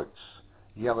indigo hearts,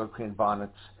 yellow green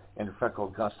bonnets in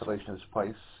freckled constellations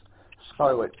place,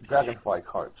 scarlet dragonfly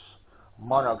carts,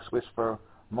 monarchs whisper,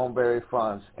 mulberry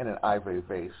fronds in an ivory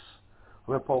vase,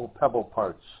 ripple pebble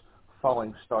parts,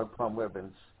 falling star plum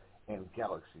ribbons in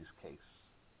galaxy's case.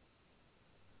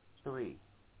 3.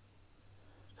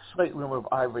 Slate room of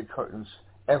ivory curtains,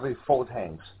 every fold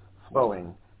hangs,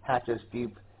 flowing, hatches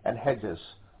deep and hedges,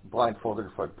 blindfolded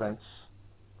footprints.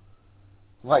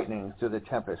 Lightning through the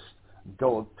tempest,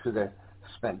 dulled to the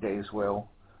spent day's will.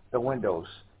 The windows,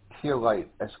 tear light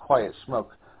as quiet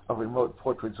smoke of remote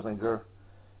portraits linger.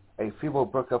 A feeble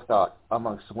brook of thought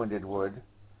amongst winded wood.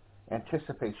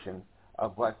 Anticipation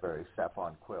of blackberry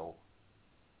saffron quill.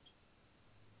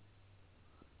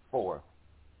 4.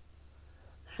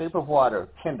 Shape of water,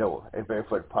 kindle a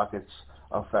barefoot pockets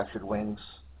of fractured wings.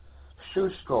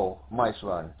 Shoes stroll, mice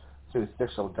run through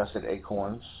thistle-dusted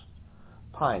acorns.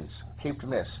 Pines, caped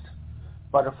mist,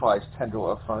 butterflies tendril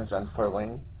of ferns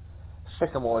unfurling.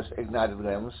 Sycamores, ignited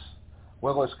limbs.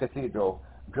 Willow's cathedral,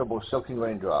 dribble soaking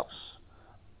raindrops.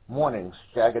 Morning's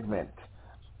jagged mint.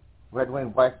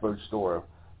 Red-winged blackbird's door,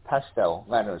 pastel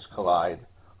lanterns collide.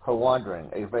 Her wandering,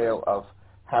 a veil of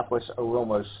hapless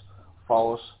aromas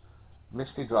falls,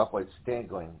 misty droplets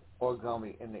dangling,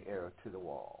 origami in the air to the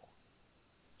wall.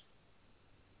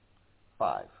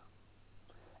 5.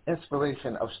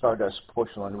 Inspiration of stardust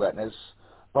porcelain retinas,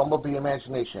 bumblebee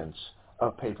imaginations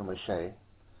of papier-mâché.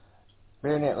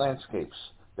 Marionette landscapes,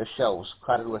 the shelves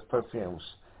crowded with perfumes,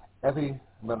 every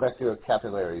molecular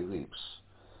capillary leaps.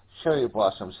 Cherry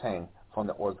blossoms hang from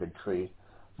the orchid tree,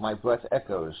 my breath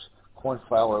echoes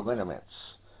cornflower lineaments,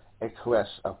 a caress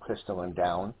of crystalline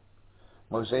down.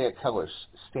 Mosaic colors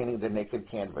staining the naked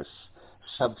canvas,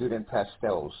 subdued in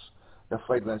pastels, the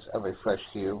fragrance of a fresh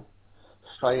hue.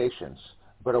 Striations,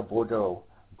 brittle Bordeaux,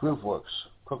 grooveworks,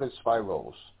 crooked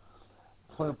spirals,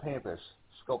 plume pampas,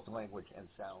 sculpt language and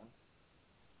sound.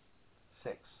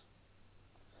 6.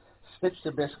 Stitched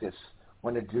hibiscus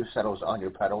when the dew settles on your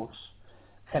petals,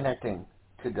 connecting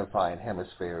to defiant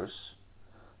hemispheres.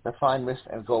 The fine mist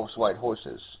engulfs white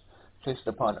horses, chased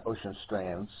upon ocean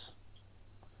strands.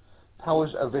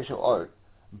 Powers of visual art,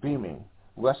 beaming,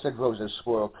 rusted roses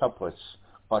swirl couplets,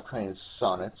 quatrains,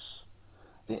 sonnets.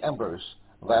 The embers,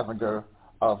 lavender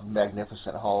of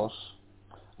magnificent halls.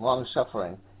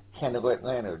 Long-suffering, candlelit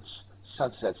lanterns,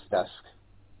 sunset's dusk.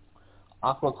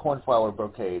 Aqua cornflower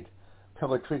brocade,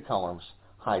 pillar tree columns,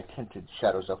 high-tinted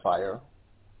shadows of fire.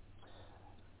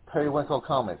 Periwinkle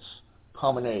comets,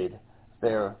 promenade,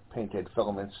 their painted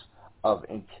filaments of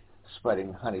ink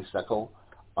spreading honeysuckle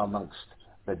amongst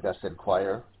the dusted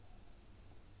choir.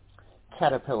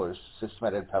 Caterpillars,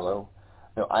 suspended pillow,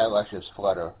 their eyelashes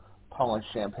flutter, pollen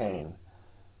champagne,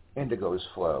 indigos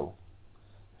flow.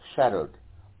 Shadowed,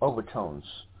 overtones,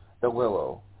 the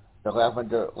willow, the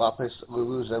lavender lapis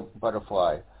lazuli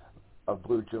butterfly of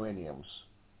blue geraniums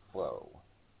flow.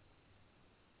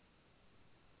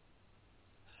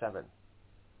 7.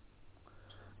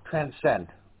 Transcend.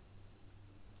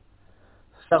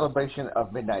 Celebration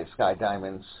of midnight sky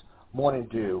diamonds, morning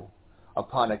dew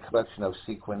upon a collection of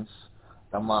sequins,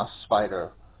 the moss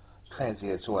spider,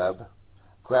 transient's web,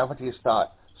 gravity's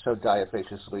thought so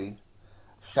diaphasiously.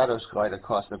 Shadows glide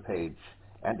across the page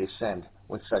and descend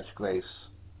with such grace.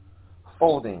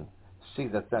 Folding, see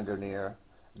the thunder near.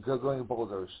 Gurgling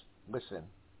boulders, listen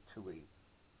to read.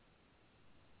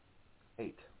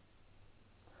 8.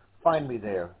 Find me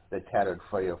there, the tattered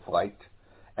fray of flight,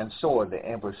 and soar the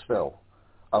amber spill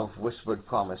of whispered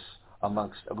promise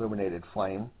amongst illuminated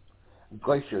flame.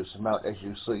 Glaciers mount as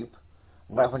you sleep.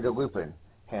 Lavender lupin,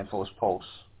 handfuls pulse,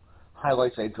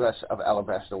 highlights a dress of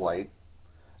alabaster white.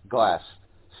 Glass,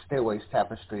 stairways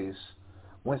tapestries,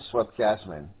 windswept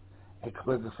jasmine, a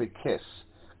calligraphy kiss,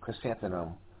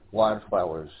 chrysanthemum,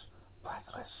 wildflowers,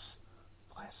 breathless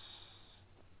bliss.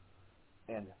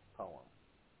 End poem.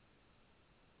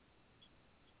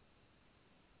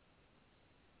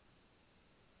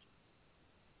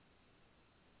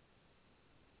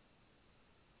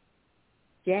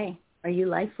 Jay, are you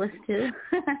lifeless too?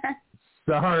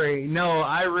 Sorry, no,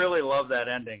 I really love that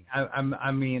ending.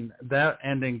 I mean, that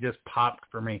ending just popped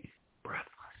for me. Breathless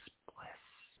bliss.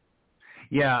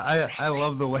 Yeah, I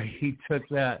love the way he took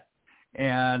that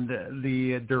and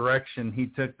the direction he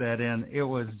took that in. It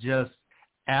was just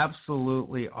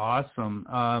absolutely awesome.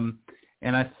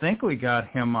 And I think we got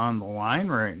him on the line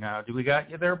right now. Do we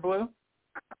got you there, Blue?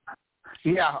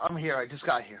 Yeah, I'm here. I just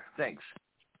got here. Thanks.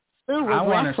 Ooh, I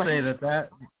want to say that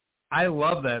I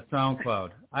love that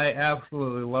SoundCloud. I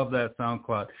absolutely love that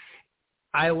SoundCloud.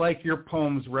 I like your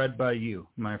poems read by you,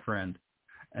 my friend.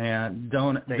 And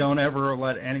don't ever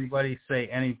let anybody say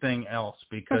anything else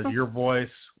because your voice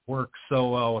works so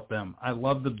well with them. I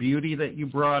love the beauty that you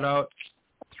brought out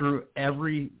through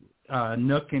every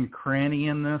nook and cranny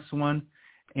in this one,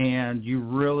 and you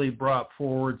really brought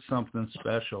forward something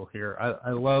special here.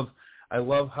 I love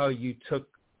how you took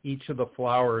each of the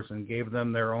flowers and gave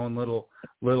them their own little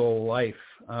life.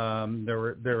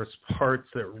 There was parts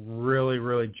that really,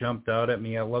 really jumped out at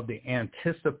me. I love the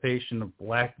anticipation of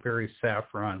blackberry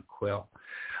saffron quill.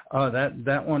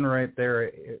 That one right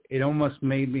there, it almost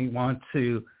made me want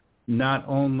to not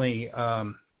only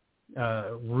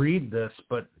read this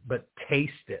but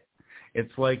taste it.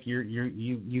 It's like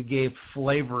you gave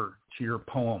flavor to your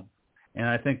poem. And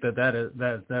I think that's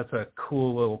a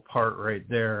cool little part right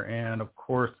there. And of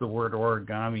course, the word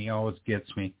origami always gets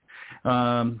me.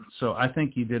 So I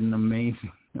think you did an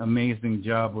amazing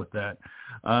job with that.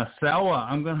 Salwa,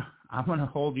 I'm gonna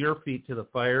hold your feet to the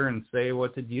fire and say,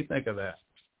 what did you think of that?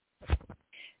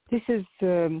 This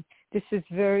is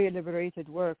very elaborated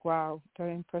work. Wow,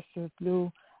 very impressive, Blue.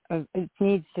 It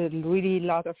needs a really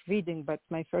lot of reading, but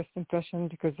my first impression,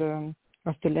 because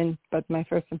of the length, but my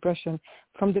first impression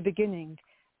from the beginning,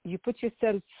 you put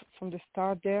yourself from the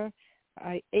start there.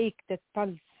 I ached that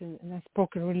pulse, and I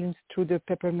spoke really through the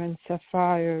peppermint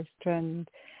sapphire strand,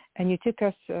 and you took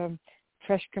us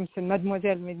fresh crimson.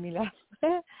 Mademoiselle made me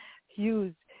laugh.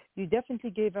 You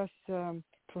definitely gave us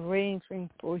rain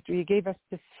poetry. You gave us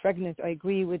this fragrance. I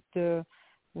agree with you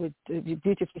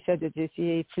beautifully said the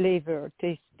JCA flavor,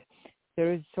 taste.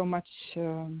 There is so much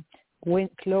wind,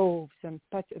 cloves and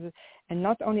petals, and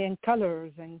not only in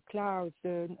colors and clouds.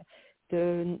 The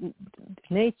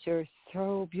nature is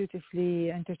so beautifully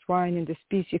intertwined in this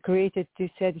piece. You created, you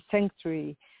said, a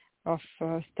sanctuary of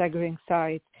staggering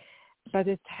sight. But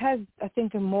it has, I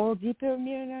think, a more deeper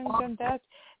meaning than that.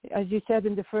 As you said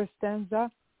in the first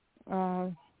stanza,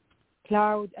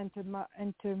 cloud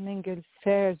intermingled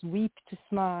fares, weep to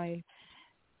smile.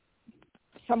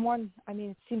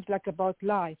 It seems like about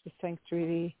life, the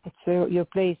sanctuary. It's your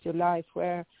place, your life,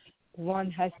 where one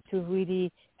has to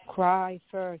really cry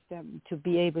first to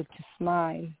be able to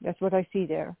smile. That's what I see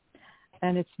there.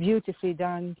 And it's beautifully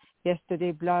done.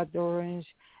 Yesterday, blood orange.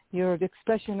 The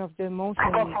expression of the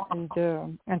emotion and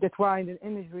the twine and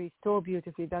imagery is so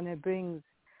beautifully done. It brings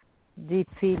deep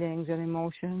feelings and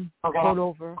emotion all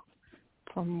over,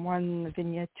 from one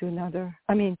vignette to another.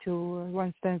 To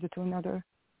one stanza to another.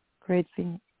 Great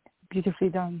thing, beautifully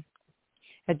done.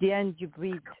 At the end, you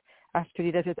breathe after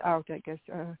you let it out, I guess.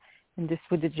 And this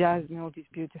with the jazz and all this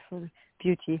beautiful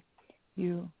beauty,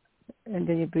 and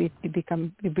then you breathe.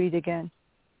 You breathe again.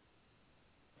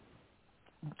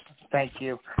 Thank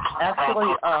you.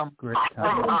 Actually,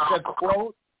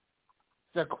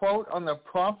 the quote on the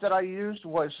prompt that I used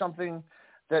was something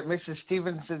that Mrs.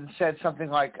 Stevenson said, something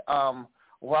like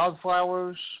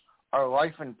wildflowers are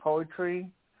life and poetry,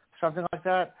 something like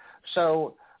that.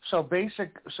 So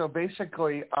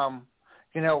basically,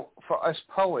 for us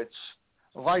poets,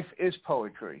 life is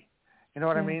poetry. You know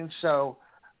what I mean? So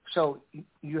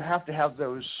you have to have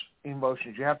those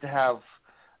emotions. You have to have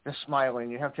the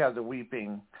smiling. You have to have the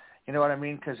weeping. You know what I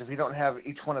mean? Because if you don't have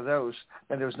each one of those,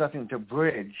 then there's nothing to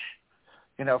bridge,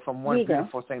 from one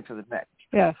beautiful thing to the next.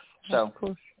 Yes. So, of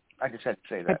course. I just had to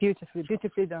say that.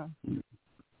 Beautifully done.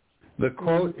 The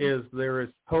quote is, "There is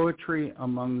poetry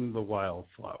among the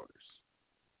wildflowers."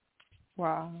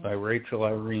 Wow. By Rachel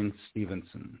Irene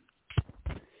Stevenson.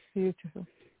 Beautiful.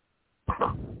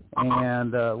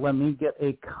 And let me get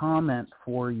a comment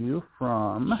for you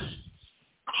from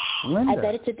Linda. I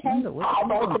bet it's a 10. Linda, I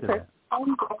bet it's a perfect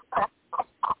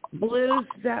 10. Blues,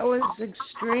 that was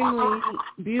extremely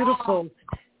beautiful.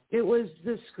 It was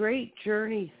this great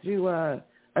journey through a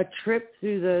trip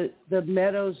through the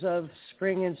meadows of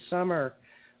spring and summer.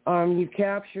 You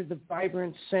captured the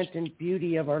vibrant scent and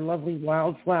beauty of our lovely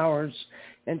wildflowers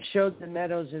and showed the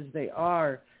meadows as they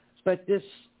are. But this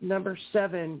number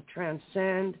 7,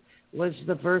 Transcend, was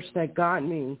the verse that got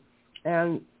me.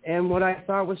 And what I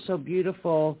thought was so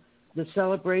beautiful, the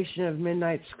celebration of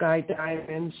midnight sky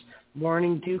diamonds,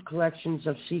 morning dew collections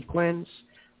of sequins,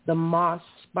 the moss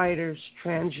spider's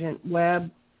transient web,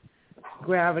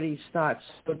 gravity's thoughts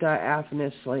so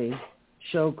diaphanously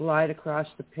show glide across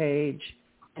the page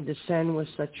and descend with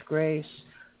such grace,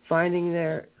 finding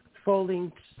their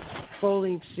folding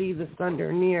see the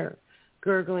thunder near,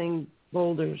 gurgling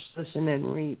boulders listen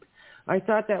and reap. I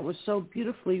thought that was so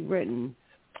beautifully written.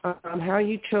 How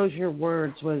you chose your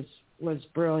words was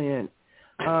brilliant.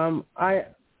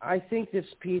 I think this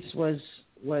piece was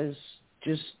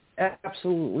just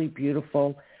absolutely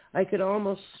beautiful. I could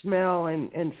almost smell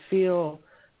and feel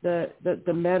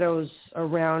the meadows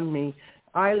around me.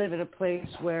 I live in a place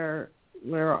where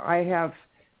I have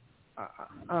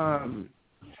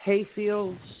hay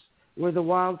fields where the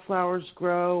wildflowers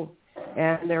grow,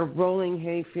 and they're rolling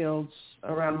hay fields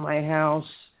around my house.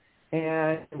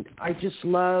 And I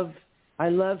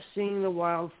love seeing the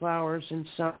wildflowers in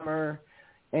summer.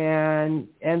 And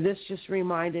this just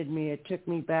reminded me, it took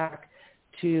me back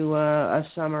to a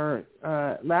summer,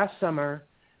 last summer,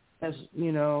 as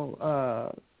you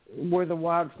know, where the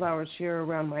wildflowers here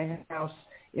around my house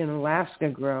in Alaska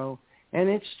grow. And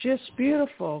it's just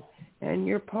beautiful. And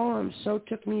your poem so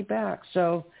took me back.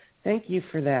 So thank you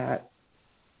for that.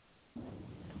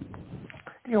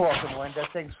 You're welcome, Linda.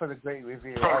 Thanks for the great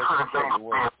review. I appreciate your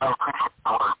work.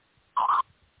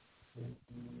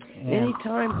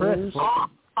 Anytime, Chris,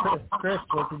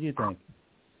 what did you think?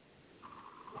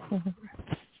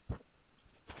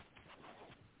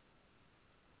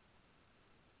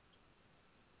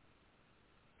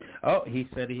 Oh, he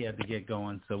said he had to get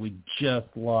going, so we just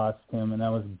lost him, and I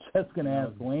was just going to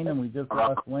ask Wayne, and we just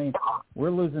lost Wayne. We're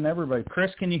losing everybody.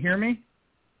 Chris, can you hear me?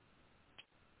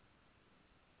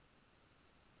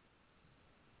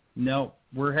 No,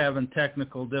 we're having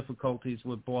technical difficulties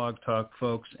with Blog Talk,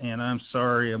 folks, and I'm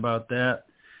sorry about that.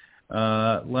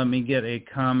 Let me get a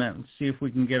comment. Let's see if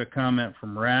we can get a comment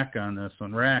from Rack on this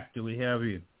one. Rack, do we have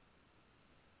you?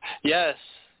 Yes.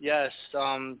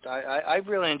 I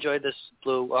really enjoyed this,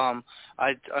 Blue.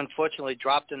 I unfortunately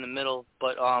dropped in the middle,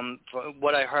 but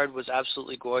what I heard was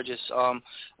absolutely gorgeous.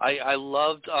 I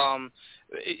loved.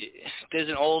 There's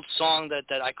an old song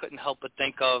that I couldn't help but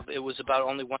think of. It was about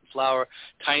only one flower.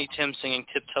 Tiny Tim singing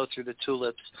 "Tiptoe Through the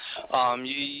Tulips."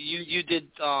 You did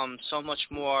so much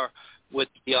more with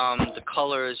the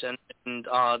colors and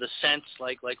the scents,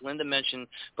 like Linda mentioned,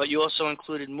 but you also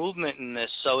included movement in this.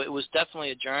 So it was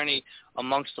definitely a journey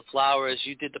amongst the flowers.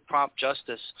 You did the prompt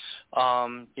justice.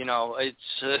 It's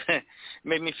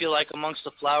made me feel like amongst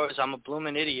the flowers, I'm a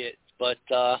blooming idiot. But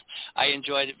I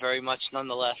enjoyed it very much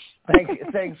nonetheless. Thank you.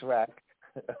 Thanks, Rack.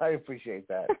 I appreciate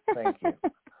that. Thank you.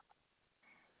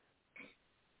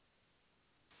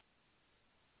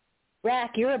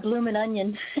 Rack, you're a blooming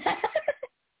onion.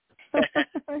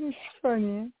 It's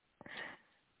funny.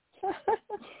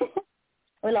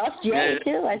 We lost Jay,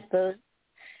 too, I suppose.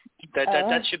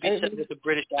 That should be said with a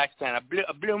British accent.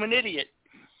 A blooming idiot.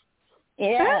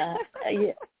 Yeah.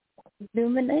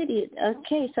 Blooming idiot.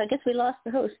 Okay, so I guess we lost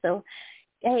the host. So,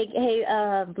 hey,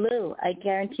 Blue, I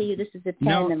guarantee you this is a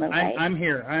 10, am I right? I'm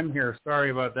here.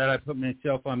 Sorry about that. I put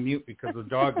myself on mute because the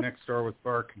dog next door was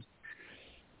barking.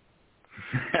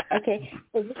 Okay,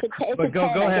 it's a but 10, go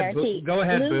I ahead, guarantee. Go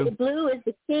ahead, Boo. Blue is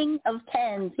the king of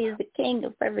 10s. He's the king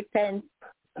of perfect 10s.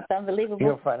 It's unbelievable.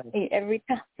 You're funny. Every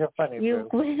time. You're funny, Blue. You're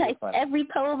funny. Every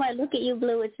poem I look at you,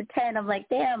 Blue, it's a 10. I'm like,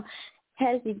 damn,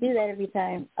 how does he do that every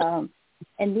time?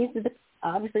 And these are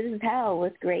obviously this is how,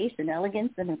 with grace and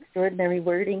elegance and extraordinary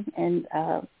wording and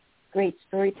great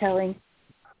storytelling.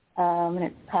 I'm going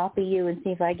to copy you and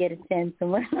see if I get a 10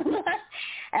 somewhere.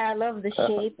 And I love the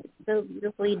shape. It's so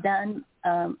beautifully done.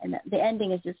 And the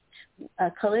ending is just a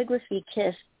calligraphy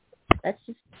kiss. That's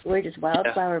just gorgeous.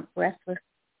 Wildflower, breathless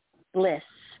bliss.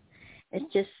 It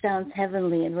just sounds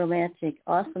heavenly and romantic.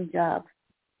 Awesome job.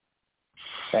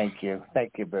 Thank you,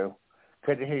 Boo.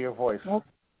 Good to hear your voice. Well,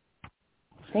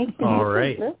 thank you. All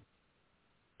right.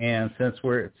 And since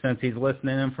he's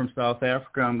listening in from South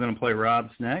Africa, I'm going to play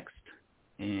Rob's next.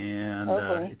 And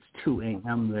it's 2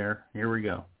 a.m. there. Here we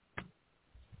go.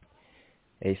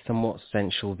 A somewhat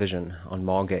sensual vision on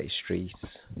Margate Street,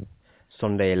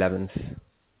 Sunday 11th.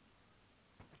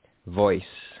 Voice.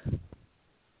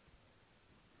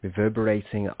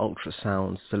 Reverberating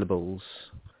ultrasound syllables,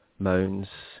 moans,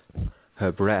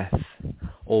 her breath,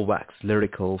 all waxed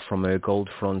lyrical from her gold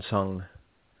frond tongue,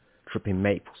 dripping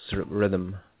maple syrup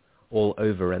rhythm all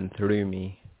over and through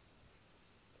me.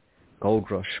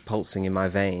 Gold rush pulsing in my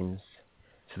veins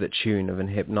to the tune of an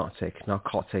hypnotic,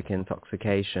 narcotic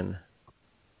intoxication.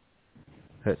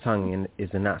 Her tongue is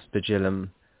an aspergillum,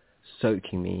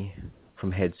 soaking me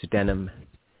from head to denim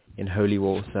in holy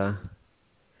water,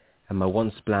 and my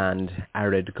once bland,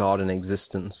 arid garden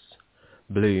existence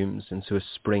blooms into a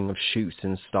spring of shoot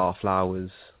and star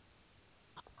flowers.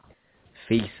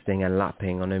 Feasting and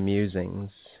lapping on her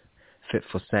musings, fit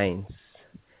for saints,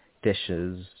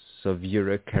 dishes of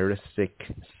Eucharistic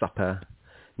supper,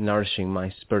 nourishing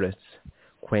my spirit,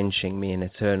 quenching me in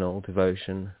eternal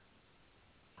devotion.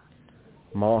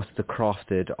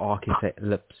 Master-crafted architect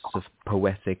lips of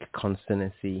poetic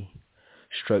consonancy,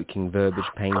 stroking verbiage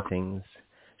paintings,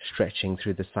 stretching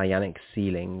through the cyanic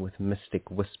ceiling with mystic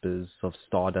whispers of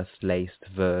stardust-laced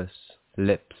verse,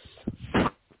 lips.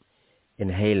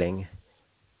 Inhaling,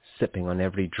 sipping on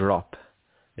every drop,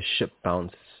 a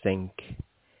ship-bound sink,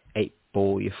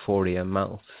 8-ball euphoria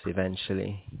melts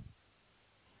eventually.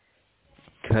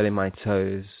 Curling my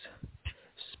toes,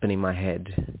 spinning my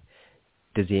head,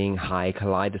 dizzying high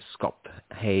kaleidoscope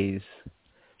haze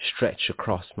stretch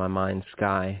across my mind's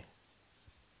sky.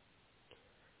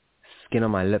 Skin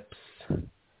on my lips,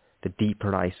 the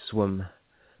deeper I swim,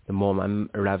 the more my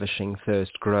ravishing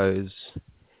thirst grows.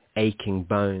 Aching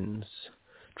bones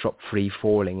drop free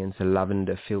falling into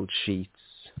lavender-filled sheets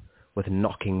with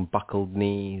knocking buckled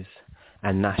knees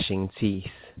and gnashing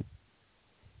teeth.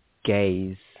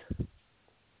 Gaze.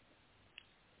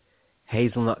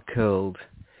 Hazelnut curled,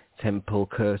 temple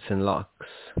curtain locks,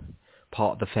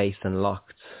 part the face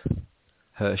unlocked.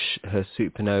 Her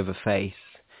supernova face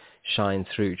shine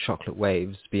through chocolate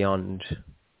waves beyond.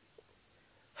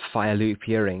 Fire loop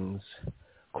earrings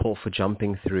call for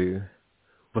jumping through,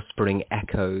 whispering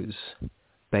echoes,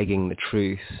 begging the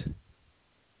truth.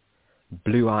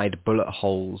 Blue-eyed bullet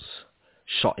holes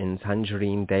shot in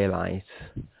tangerine daylight,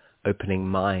 opening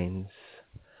minds.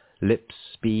 Lips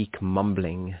speak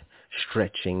mumbling,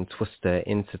 stretching, twister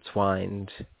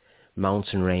intertwined,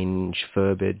 mountain range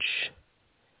verbiage.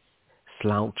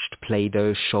 Slouched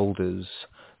Play-Doh shoulders,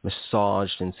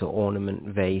 massaged into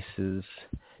ornament vases,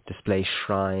 display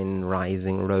shrine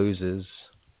rising roses.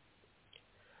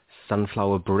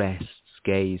 Sunflower breasts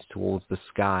gaze towards the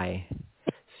sky,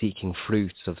 seeking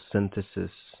fruits of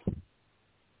synthesis.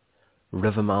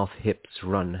 Rivermouth hips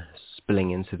run,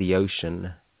 spilling into the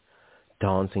ocean,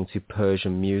 dancing to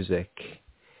Persian music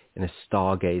in a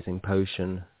stargazing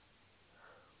potion.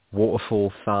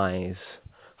 Waterfall thighs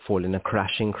fall in a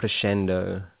crashing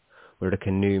crescendo where the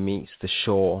canoe meets the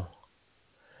shore.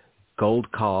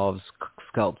 Gold calves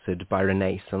sculpted by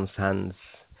Renaissance hands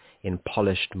in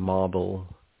polished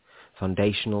marble.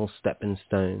 Foundational stepping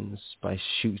stones by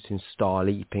shooting star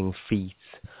leaping feet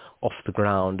off the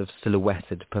ground of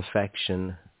silhouetted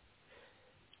perfection.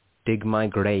 Dig my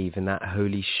grave in that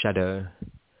holy shadow.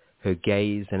 Her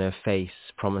gaze and her face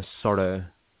promise sorrow,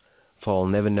 for I'll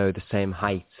never know the same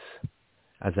heights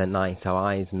as that night our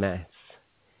eyes met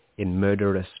in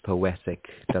murderous poetic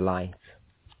delight.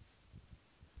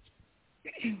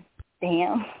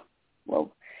 Damn.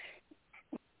 Whoa.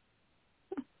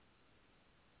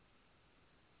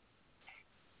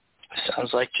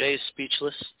 Sounds like Jay's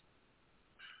speechless.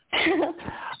 I'm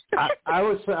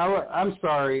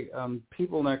sorry.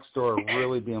 People next door are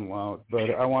really being loud, but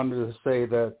I wanted to say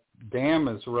that damn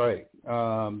is right.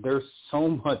 There's so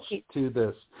much to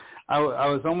this. I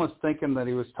was almost thinking that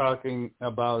he was talking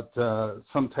about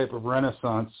some type of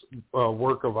Renaissance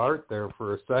work of art there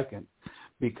for a second,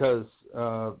 because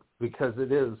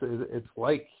it's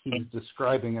like he's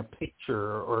describing a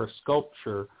picture or a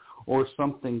sculpture or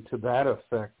something to that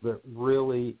effect that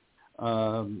really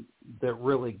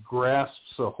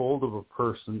grasps a hold of a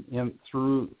person in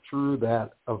through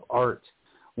that of art.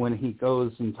 When he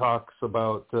goes and talks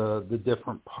about the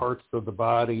different parts of the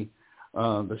body,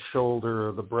 the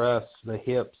shoulder, the breasts, the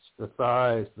hips, the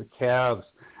thighs, the calves,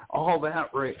 all that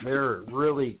right there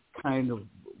really kind of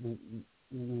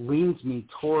leans me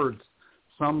towards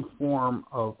some form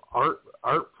of art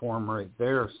form right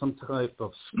there, some type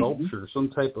of sculpture, some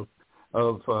type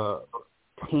of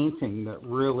painting that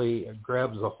really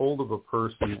grabs a hold of a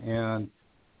person,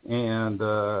 and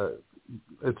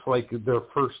it's like their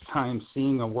first time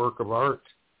seeing a work of art,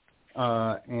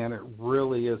 and it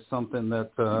really is something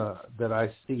that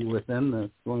I see within this.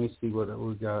 Let me see what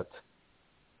we got.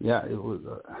 Yeah, it was.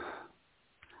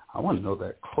 I want to know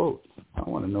that quote. I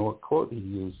want to know what quote he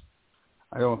used.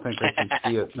 I don't think I can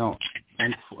see it. No,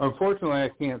 unfortunately, I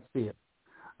can't see it.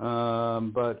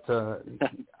 But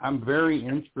I'm very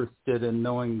interested in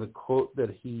knowing the quote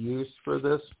that he used for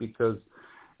this, because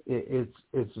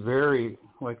it's very,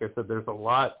 like I said, there's a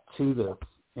lot to this,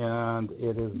 and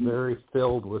it is very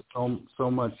filled with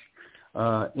so much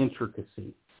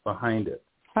intricacy behind it.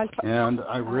 And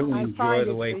I really enjoy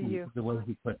the way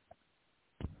he put it.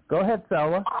 Go ahead,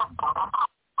 Sala.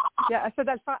 Yeah, I said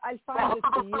I'll find it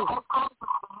for you.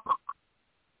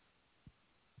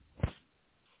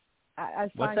 I'll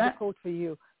find the quote for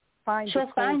you.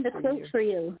 She'll find the quote for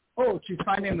you. Oh, she's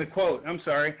finding the quote. I'm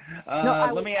sorry.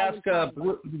 Let me ask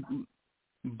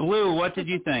Blue, what did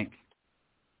you think?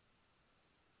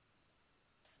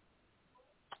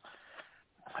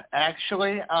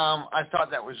 Actually, I thought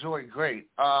that was really great.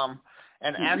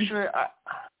 And actually,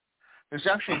 there's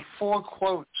actually 4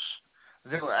 quotes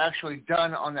that were actually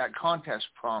done on that contest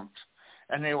prompt,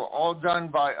 and they were all done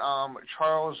by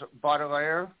Charles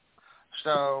Baudelaire.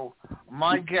 So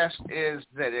my guess is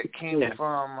that it came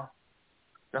from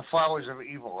The Flowers of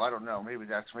Evil. I don't know. Maybe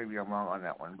I'm wrong on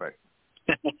that one, but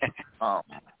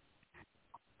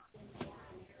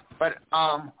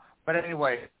but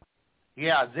anyway,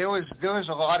 yeah, there was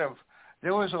a lot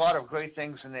of great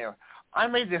things in there. I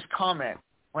made this comment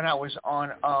when I was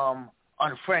on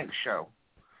Frank's show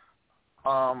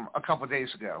a couple of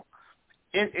days ago.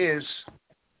 It is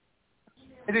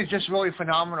just really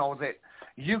phenomenal that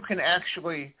you can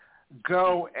actually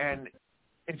go, and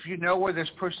if you know where this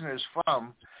person is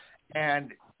from,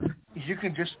 and you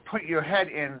can just put your head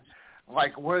in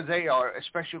like where they are,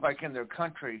 especially like in their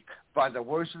country, by the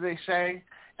words that they say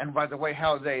and by the way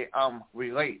how they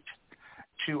relate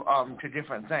to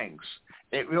different things.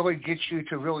 It really gets you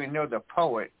to really know the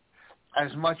poet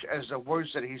as much as the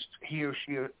words that he or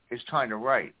she is trying to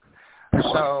write.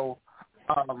 So,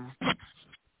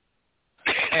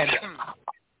 and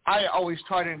I always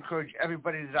try to encourage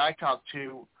everybody that I talk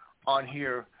to on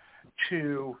here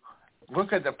to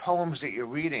look at the poems that you're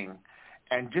reading,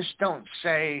 and just don't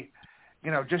say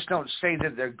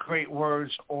that they're great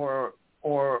words or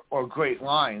great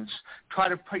lines. Try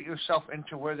to put yourself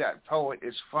into where that poet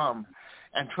is from,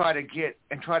 and try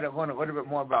to learn a little bit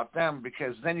more about them,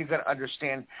 because then you're going to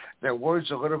understand their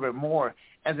words a little bit more,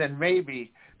 and then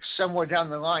maybe somewhere down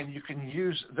the line you can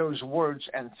use those words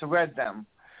and thread them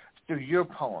through your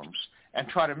poems and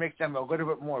try to make them a little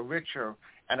bit more richer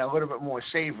and a little bit more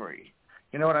savory.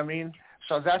 You know what I mean?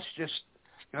 So that's just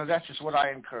what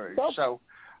I encourage. So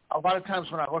a lot of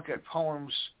times when I look at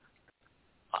poems,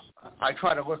 I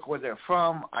try to look where they're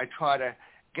from. I try to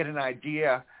get an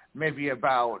idea maybe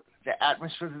about the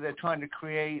atmosphere that they're trying to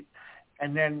create,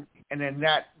 and then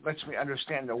that lets me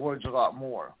understand the words a lot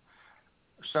more.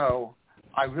 So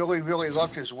I really, really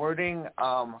loved his wording.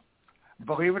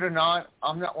 Believe it or not,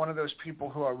 I'm not one of those people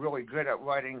who are really good at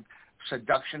writing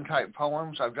seduction-type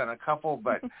poems. I've done a couple,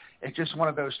 but it's just one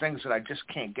of those things that I just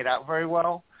can't get out very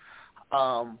well.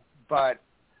 But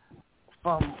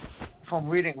from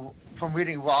reading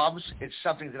Rob's, it's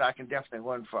something that I can definitely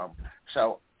learn from.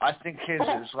 So I think his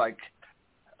is like,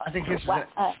 I think it's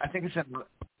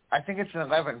an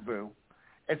 11, Boo.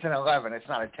 It's an 11. It's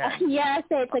not a 10. Yeah, I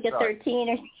say it's like a 13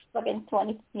 or fucking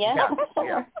 20. Yeah.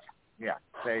 Yeah.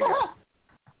 There you go.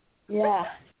 Yeah.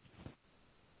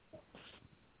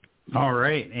 All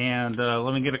right, and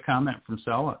let me get a comment from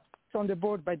Sala. It's on the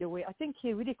board, by the way. I think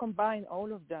he really combined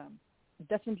all of them.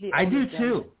 Definitely. I do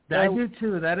too. I do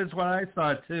too. That is what I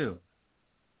thought too.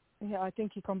 Yeah, I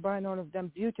think he combined all of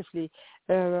them beautifully.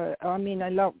 I mean, I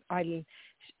love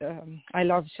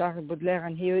Charles Baudelaire,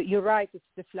 and you're right. It's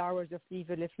the flowers of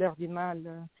evil, les fleurs du mal.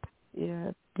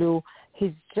 Blue.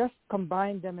 He's just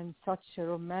combined them in such a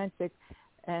romantic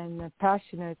and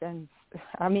passionate, and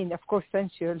I mean, of course,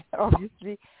 sensual,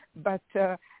 obviously, but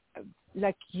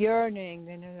like yearning.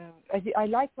 And I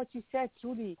like what you said.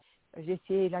 Truly,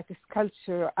 JCA, like a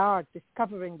sculpture, art,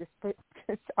 discovering this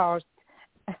art.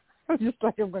 Just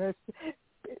like I'm going to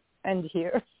end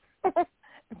here.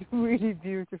 Really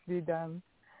beautifully done.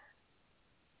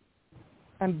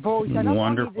 And voice.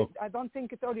 Wonderful. I don't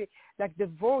think it's only like the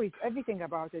voice, everything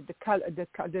about it,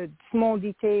 the small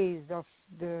details of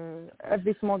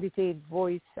every small detail,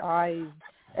 voice, eyes,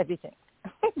 everything.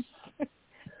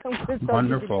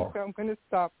 Wonderful. So I'm going to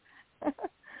stop.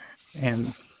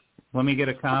 And Let me get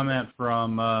a comment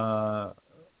from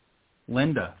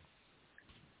Linda.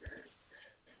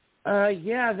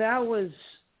 Yeah, that was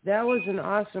an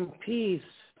awesome piece.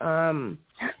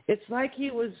 It's like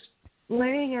he was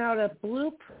laying out a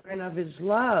blueprint of his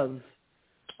love,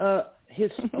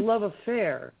 his love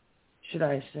affair, should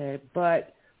I say.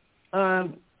 But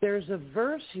there's a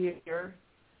verse here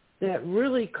that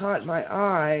really caught my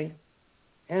eye,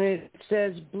 and it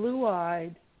says,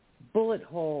 blue-eyed, bullet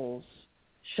holes,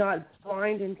 shot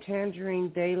blind in tangerine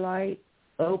daylight,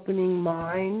 opening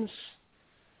minds.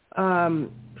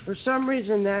 For some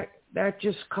reason, that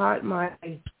just caught my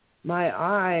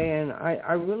eye, and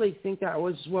I really think that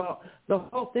was the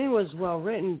whole thing was well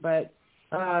written, but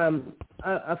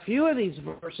a few of these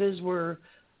verses were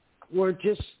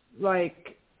just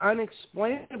like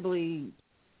unexplainably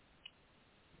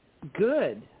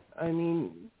good. I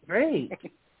mean, great.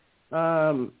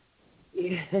 Yeah.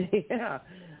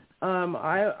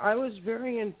 I was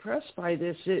very impressed by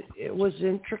this. It was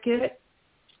intricate.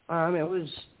 It was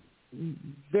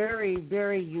very,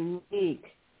 very unique.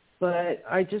 But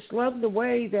I just love the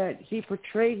way that he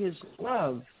portrayed his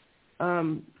love.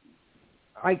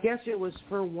 I guess it was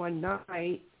for one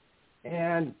night,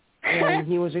 and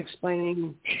he was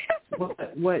explaining what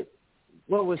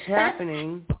was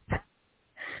happening.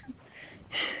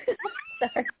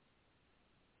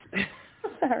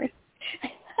 Sorry.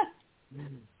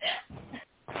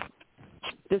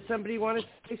 Does somebody want to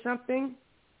say something?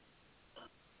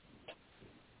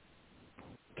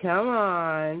 Come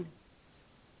on.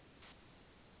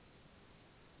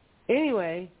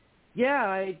 Anyway, yeah,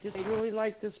 I just really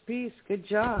like this piece. Good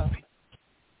job.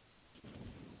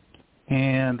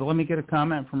 And let me get a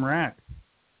comment from Rack.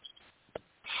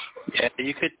 Yeah,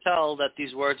 you could tell that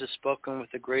these words are spoken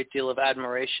with a great deal of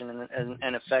admiration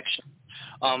and affection.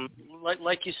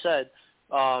 Like you said,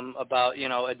 about,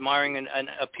 admiring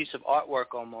a piece of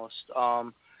artwork almost.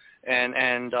 You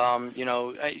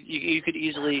could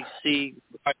easily see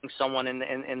someone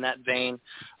in that vein,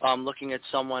 looking at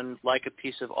someone like a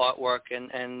piece of artwork,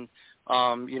 and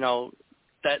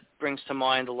that brings to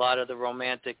mind a lot of the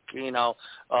romantic,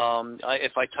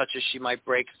 if I touch her, she might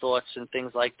break thoughts and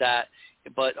things like that.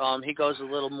 But he goes a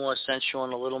little more sensual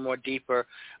and a little more deeper,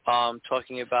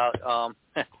 talking about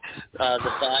the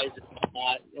thighs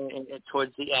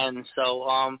towards the end.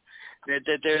 So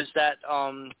there's that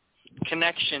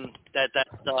connection that's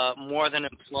more than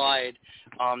implied,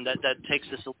 that takes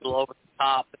this a little over the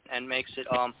top and makes it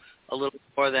a little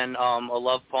more than a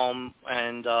love poem,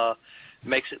 and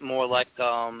makes it more like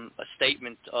a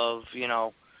statement of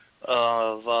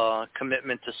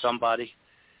commitment to somebody.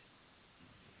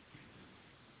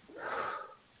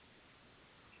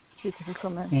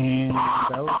 And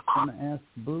I was going to ask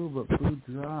Boo, but Boo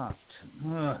dropped.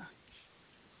 Ugh.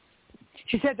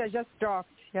 She said I just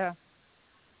dropped, yeah.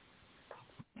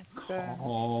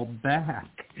 Call back.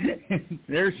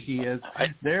 There she is.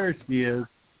 There she is.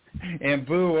 And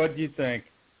Boo, what do you think?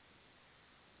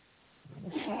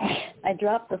 I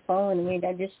dropped the phone.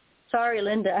 Sorry,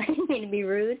 Linda. I didn't mean to be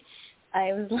rude.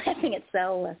 I was laughing at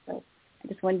Selma, so I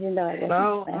just wanted you to know I wasn't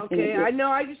laughing okay. at you. I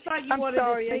know. I just thought you wanted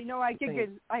to say I know. I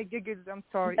giggled. I'm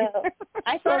sorry. So,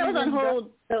 I thought it was on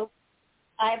hold, so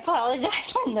I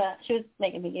apologize, Linda. She was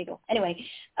making me giggle. Anyway,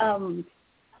 I don't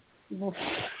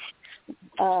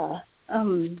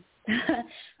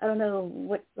know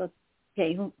what.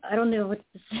 Okay, I don't know what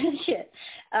to say. Shit.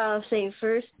 I'll say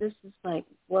first, this is like,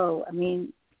 whoa. I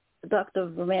mean,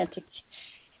 seductive, romantic,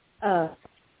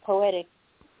 poetic.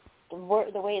 The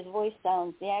way his voice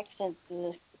sounds, the accent,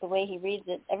 the way he reads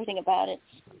it, everything about it,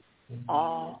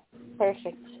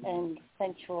 perfect and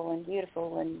sensual and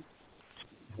beautiful, and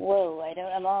whoa,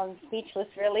 I'm all speechless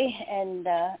really, and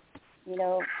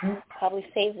probably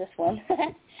save this one.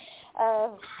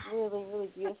 Really, really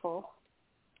beautiful.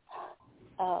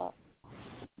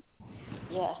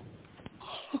 Yeah.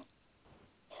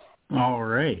 All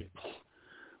right.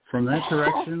 From that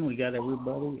direction, we got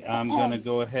everybody. I'm going to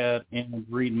go ahead and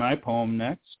read my poem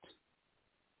next.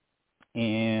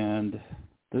 And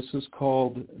this is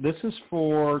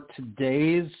for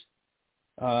today's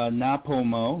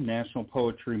NaPoMo, National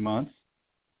Poetry Month.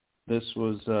 This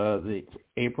was the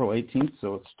April 18th,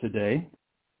 so it's today.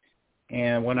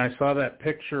 And when I saw that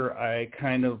picture, I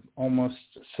kind of almost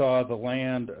saw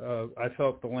I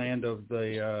felt the land of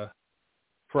the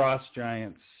frost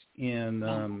giants in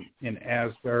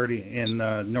Asgard, in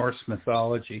Norse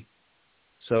mythology.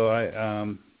 So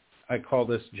I call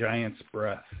this Giant's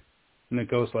Breath, and it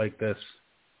goes like this.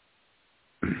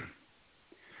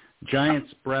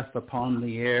 Giant's breath upon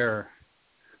the air,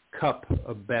 cup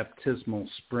of baptismal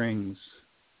springs,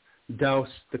 douse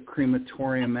the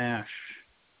crematorium ash,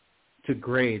 to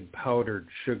grade powdered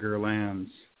sugar lands.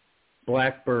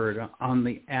 Blackbird on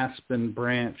the aspen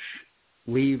branch,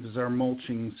 leaves our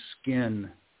mulching skin.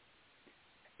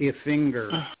 A finger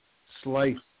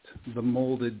sliced the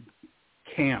molded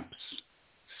camps,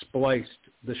 spliced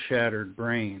the shattered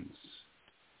brains.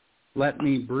 Let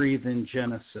me breathe in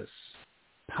Genesis,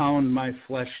 pound my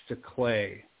flesh to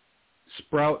clay,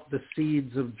 sprout the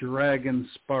seeds of dragon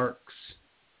sparks,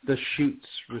 the shoots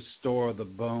restore the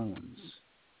bones.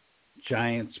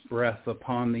 Giant's breath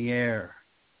upon the air,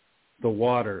 the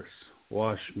waters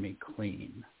wash me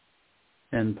clean.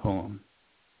 End poem.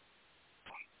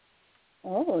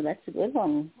 Oh, that's a good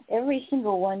one. Every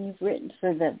single one you've written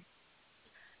for the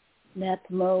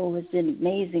NAPMO has been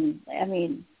amazing. I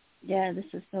mean, yeah, this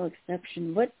is no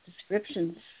exception. What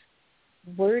descriptions,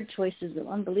 word choices are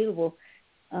unbelievable.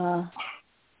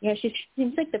 Yeah, she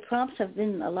seems like the prompts have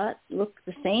been look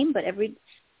the same, but every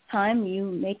time you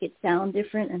make it sound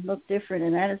different and look different,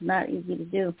 and that is not easy to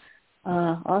do.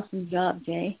 Awesome job,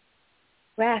 Jay.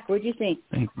 Rack, what do you think?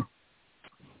 Thank you.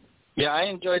 Yeah, I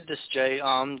enjoyed this, Jay.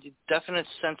 Definite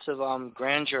sense of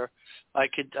grandeur. I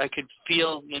could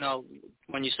feel,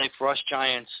 when you say frost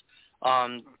giants,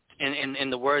 in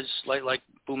the words like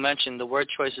Boo mentioned, the word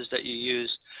choices that you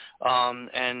used,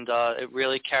 and it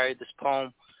really carried this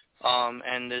poem.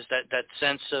 And there's that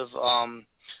sense of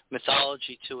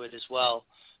mythology to it as well,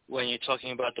 when you're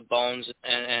talking about the bones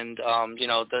and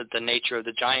the nature of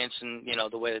the giants and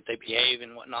the way that they behave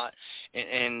and whatnot,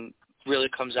 and really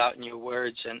comes out in your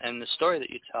words and the story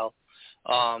that you tell.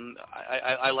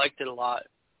 I liked it a lot.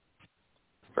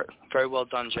 Very well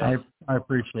done, Jay. I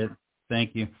appreciate it.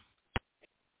 Thank you.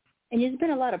 And there's been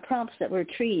a lot of prompts that were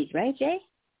trees, right, Jay?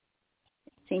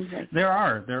 Seems like there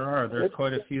are. There's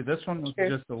quite a few. This one was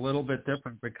just a little bit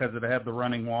different because it had the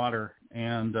running water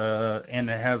and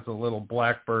it has a little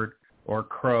blackbird or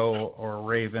crow or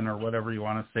raven or whatever you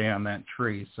want to say on that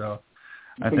tree. So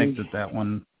I think that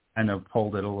one kind of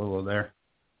pulled it a little there.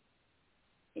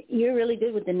 You're really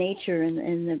good with the nature and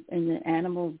the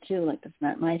animal too. Like, that's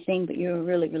not my thing, but you're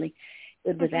really, really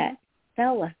good with that.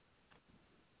 Stella.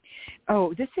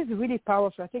 Oh, this is really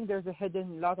powerful. I think there's a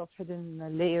lot of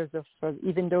hidden layers of,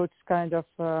 even though it's kind of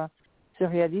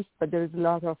surrealist, but there's a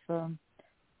lot of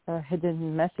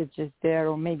hidden messages there,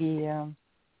 or maybe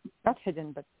not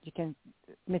hidden, but you can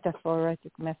metaphoric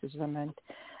messages. I meant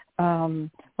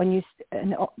when you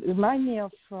remind me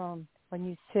of when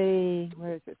you say,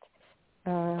 where is it?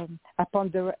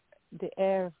 Upon the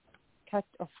air cut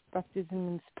of baptism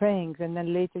in springs, and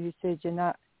then later you say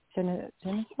genocide.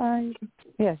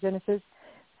 Yes, Genesis.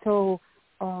 So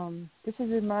this is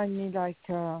remind me like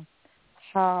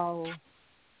how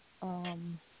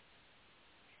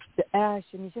the ash,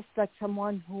 and it's just like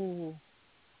someone who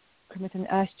commit an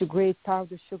ash to great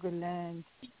powder sugar land.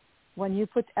 When you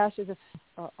put ashes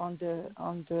on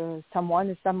the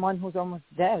someone who's almost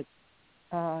dead,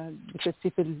 because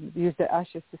people use the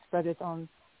ashes to spread it on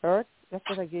earth. That's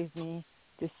what gave me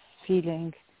this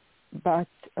feeling. But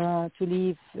to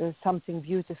leave something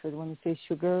beautiful, when you say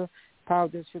sugar,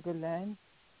 powder, sugar land,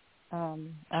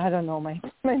 I don't know, my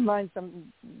mind,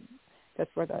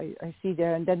 that's what I see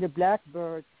there. And then the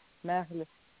blackbird,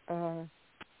 Mrslilboo,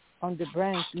 on the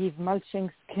branch, leave mulching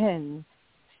skin,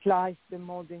 slice the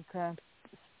molding cramps,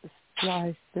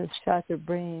 slice the shattered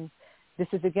brains. This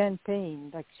is again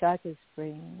pain, like shattered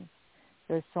brains.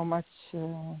 There's so much,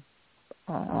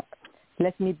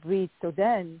 let me breathe. So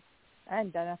then,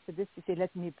 and then after this, you say,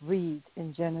 let me breathe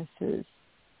in Genesis.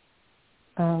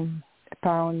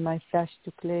 Pound my flesh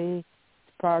to clay,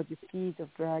 sprout the seed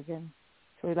of dragon.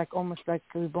 So like almost like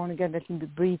reborn again, let me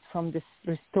breathe from this,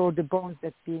 restore the bones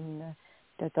that been,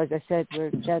 that as I said, were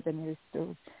dead and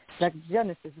restored. Like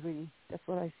Genesis, really. That's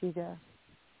what I see there.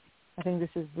 I think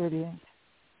this is brilliant.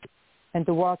 And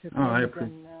the water comes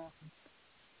and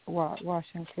wash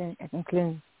and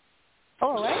clean.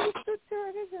 Oh, I understood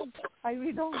terrorism. I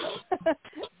really don't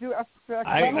do abstract.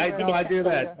 I do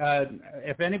that.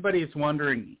 If anybody's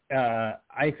wondering,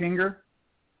 Eifinger,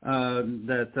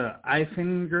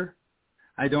 Eifinger,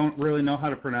 I don't really know how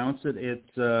to pronounce it.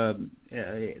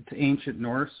 It's ancient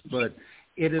Norse, but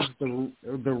it is the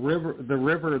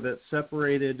river that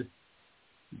separated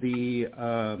the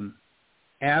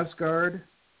Asgard,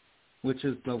 which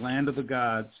is the land of the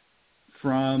gods,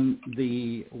 from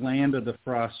the land of the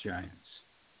frost giants.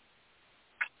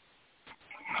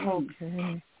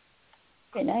 Okay.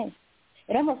 Okay, nice.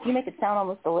 You make it sound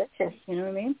almost delicious, you know what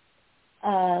I mean?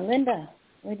 Linda,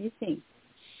 what do you think?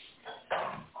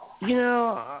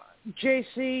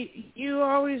 JC, you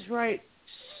always write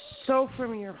so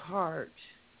from your heart,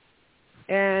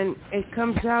 and it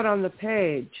comes out on the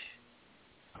page.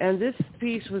 and this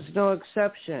piece was no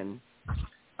exception.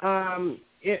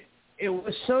 It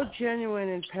was so genuine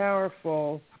and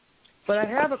powerful, but I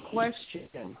have a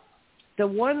question. The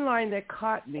one line that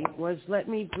caught me was, "Let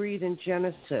me breathe in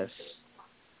Genesis,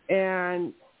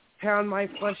 and pound my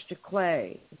flesh to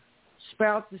clay,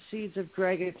 sprout the seeds of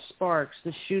dragon sparks,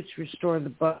 the shoots restore the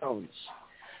bones."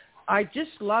 I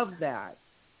just love that,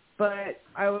 but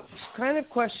I was kind of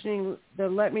questioning the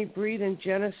 "let me breathe in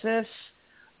Genesis,"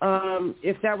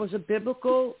 if that was a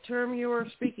biblical term you were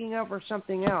speaking of or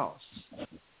something else.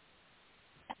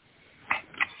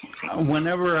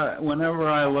 Whenever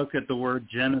I look at the word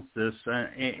Genesis,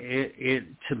 it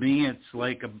to me it's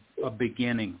like a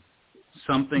beginning,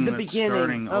 something that's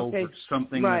starting over,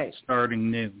 something that's starting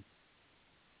new.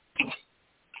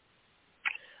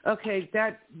 Okay,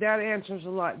 that answers a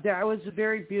lot. That was a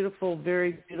very beautiful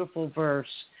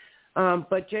verse.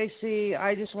 But JC,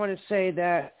 I just want to say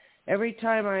that every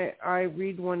time I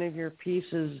read one of your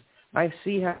pieces, I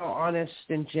see how honest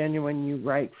and genuine you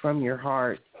write from your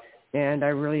heart. And I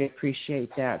really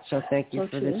appreciate that. So thank you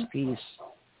for this piece.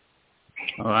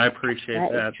 Oh, I appreciate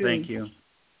that. Thank you.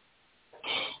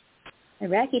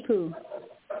 Iraqi Poo.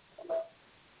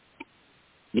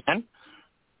 Again?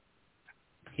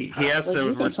 He has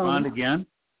to respond again.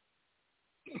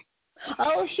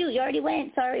 Oh, shoot. You already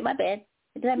went. Sorry, my bad.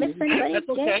 Did I miss anybody? That's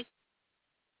okay.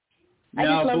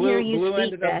 No, Blue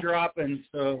ended up dropping,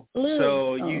 so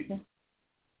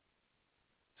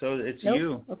it's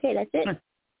you. Okay, that's it.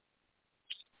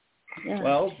 Yeah.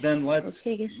 Well, then let's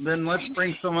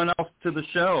bring someone else to the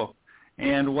show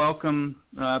and welcome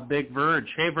Big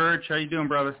Verge. Hey, Verge, how you doing,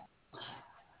 brother?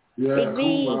 Yeah, Big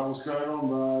cool, man. What's going on,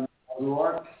 man? All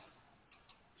right?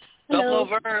 Hello,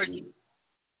 Verge.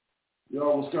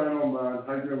 Yo, what's going on, man?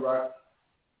 How you doing, right?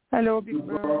 Hello, Big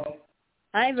Verge.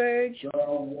 Hi, Verge.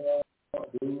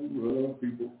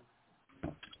 People.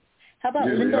 How about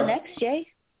Linda next, Jay?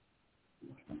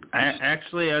 I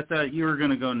thought you were going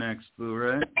to go next, Boo,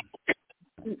 right?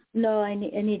 No, I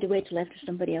need to wait till after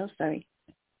somebody else. Sorry.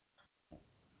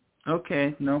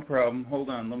 Okay, no problem.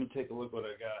 Hold on. Let me take a look what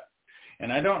I got.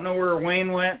 And I don't know where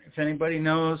Wayne went. If anybody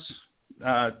knows,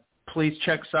 please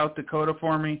check South Dakota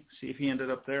for me. See if he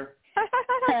ended up there.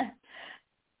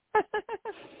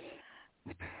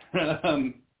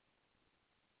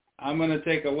 I'm going to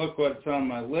take a look what's on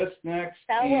my list next.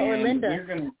 Salwa or Linda?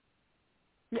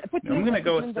 I'm going to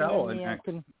go with Salwa next.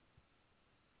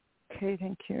 Okay,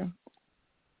 thank you.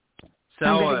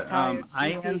 Salwa,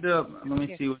 let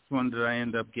me see which one did I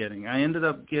end up getting. I ended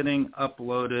up getting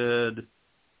uploaded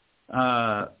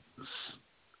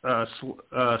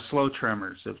Slow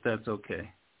Tremors, if that's okay.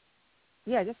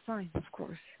 Yeah, that's fine, of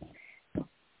course.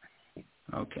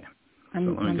 Okay. So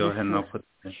let me go ahead and I'll put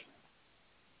this.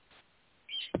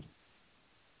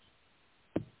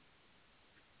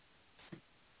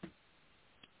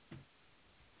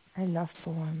 I love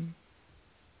poem.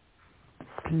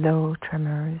 Slow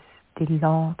tremors, des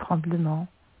longs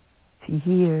tremblements, for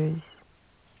years,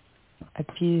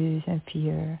 abuse and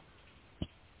fear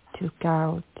took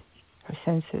out her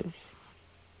senses.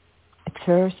 At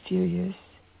first furious,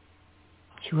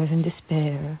 she was in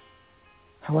despair.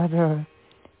 However,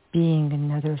 being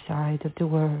another side of the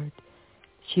world,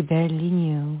 she barely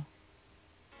knew.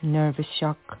 Nervous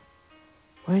shock.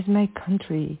 Where is my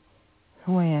country?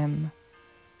 Who I am?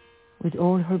 With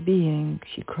all her being,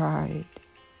 she cried.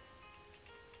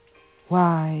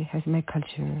 Why has my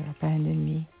culture abandoned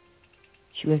me?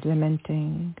 She was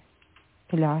lamenting.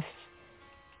 Alas,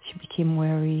 she became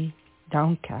weary,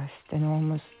 downcast, and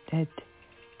almost dead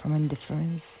from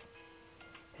indifference.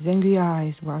 His angry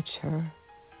eyes watched her.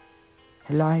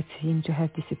 Her life seemed to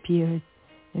have disappeared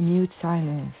in mute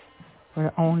silence,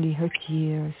 where only her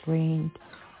tears rained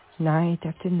night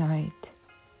after night,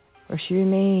 where she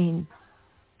remained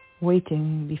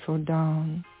waiting before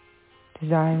dawn,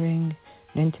 desiring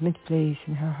an intimate place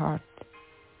in her heart,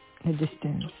 in a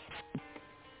distance.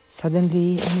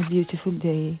 Suddenly, on a beautiful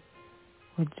day,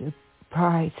 with the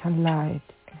bright sunlight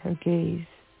in her gaze,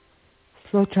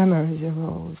 slow tremors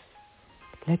arose,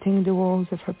 letting the walls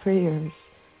of her prayers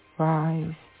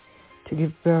rise to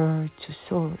give birth to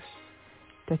source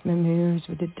that murmurs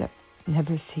with a depth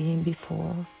never seen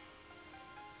before.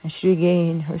 And she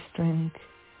regained her strength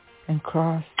and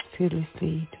crossed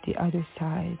fearlessly to the other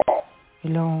side,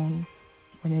 alone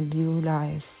when a new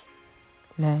life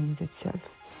lends itself.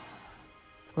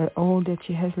 Where all that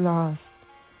she has lost,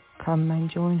 come and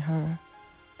join her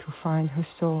to find her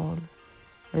soul,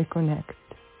 reconnect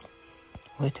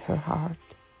with her heart.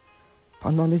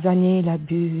 Pendant des années,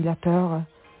 l'abus et la peur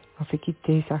ont fait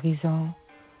quitter sa raison.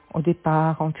 Au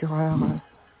départ, en fureur,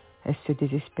 elle se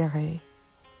désespérait.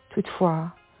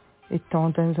 Toutefois, étant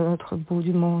dans un autre bout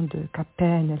du monde qu'à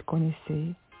peine elle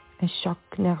connaissait. Un choc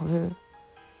nerveux.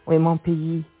 Où est mon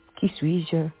pays? Qui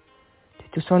suis-je? De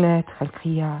tout son être, elle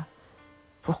cria.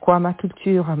 Pourquoi ma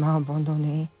culture m'a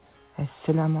abandonnée? Elle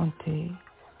se lamentait.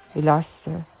 Hélas,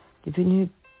 devenue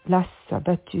lasse,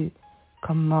 abattue,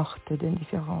 comme morte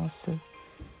d'indifférence.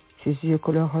 Ses yeux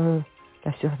coloreux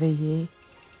la surveillaient.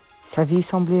 Sa vie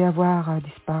semblait avoir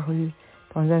disparu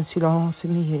dans un silence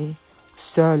muet.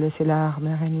 Seules ses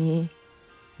larmes régnaient,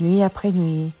 nuit après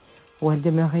nuit, où elle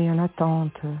demeurait en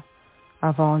attente,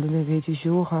 avant le lever du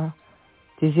jour,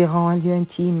 désirant un lieu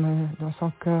intime dans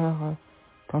son cœur,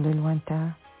 dans le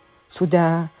lointain.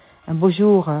 Soudain, un beau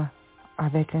jour,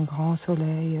 avec un grand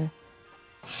soleil,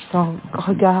 son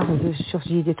regard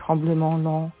surgit des tremblements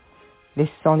longs,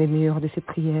 laissant les murs de ses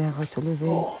prières se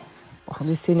lever, pour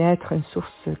laisser naître une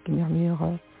source qui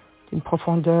murmure d'une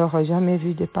profondeur jamais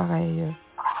vue de pareille.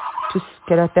 Tout ce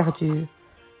qu'elle a perdu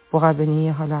pourra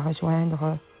venir la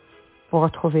rejoindre, pour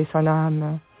retrouver son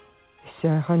âme et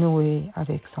se renouer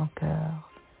avec son cœur.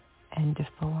 End of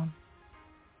poem.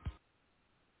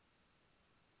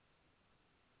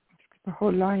 The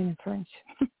whole line in French.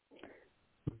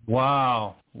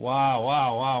 Wow.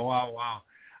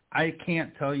 I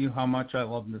can't tell you how much I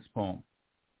love this poem.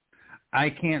 I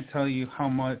can't tell you how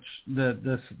much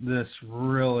this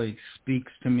really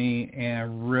speaks to me,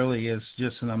 and really is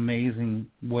just an amazing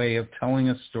way of telling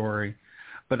a story,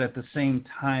 but at the same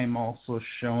time also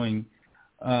showing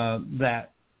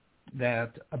that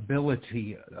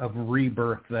ability of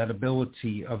rebirth, that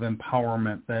ability of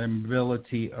empowerment, that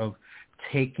ability of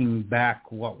taking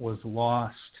back what was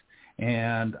lost.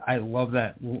 And I love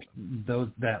that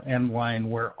end line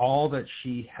where all that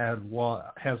she has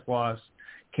lost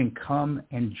can come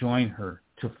and join her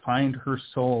to find her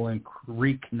soul and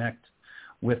reconnect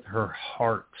with her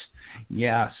heart.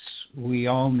 Yes, we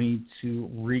all need to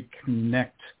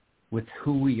reconnect with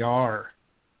who we are,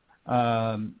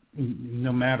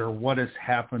 no matter what has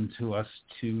happened to us,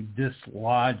 to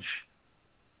dislodge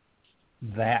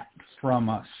that from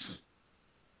us.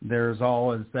 There's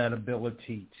always that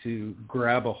ability to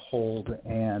grab a hold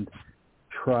and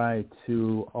try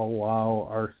to allow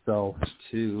ourselves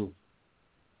to,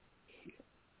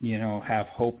 have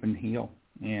hope and heal.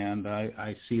 And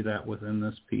I see that within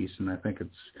this piece, and I think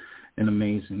it's an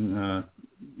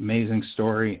amazing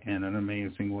story and an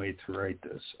amazing way to write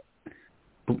this.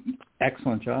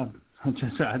 Excellent job.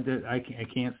 I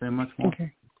can't say much more.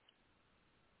 Okay.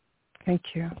 Thank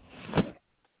you.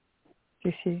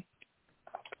 JCA.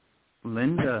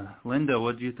 Linda,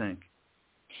 what do you think?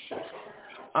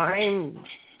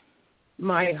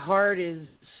 My heart is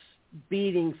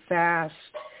beating fast.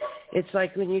 It's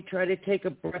like when you try to take a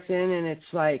breath in and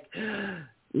it's like,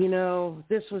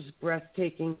 this was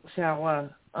breathtaking, Sawa.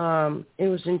 It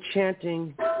was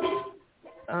enchanting.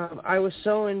 I was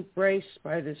so embraced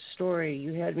by this story.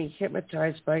 You had me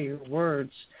hypnotized by your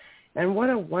words. And what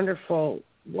a wonderful,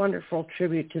 wonderful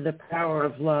tribute to the power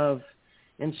of love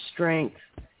and strength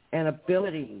and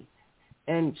ability.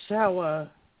 And Sawa,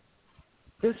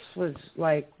 this was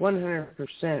like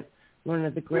 100% one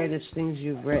of the greatest things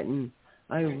you've written.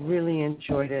 I really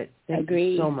enjoyed it. Thank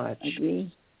you so much.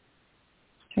 Agree.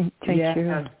 Thank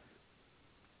you.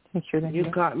 Thank you. You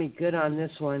got me good on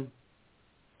this one.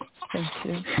 Thank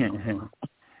you.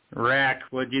 Rack,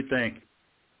 what do you think?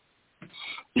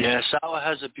 Yeah, Sawa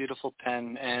has a beautiful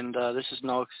pen, and this is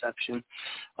no exception.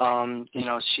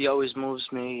 She always moves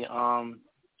me.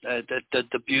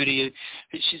 The beauty,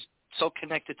 she's so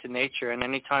connected to nature, and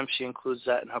anytime she includes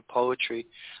that in her poetry,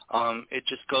 it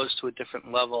just goes to a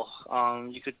different level.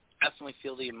 You could definitely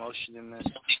feel the emotion in this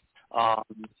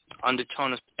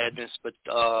undertone of sadness, but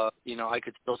I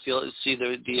could still see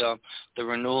the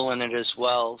renewal in it as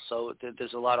well. So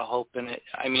there's a lot of hope in it.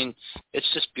 I mean,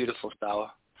 it's just beautiful,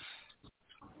 Sawa.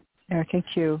 Yeah, thank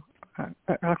you.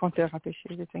 Raconteur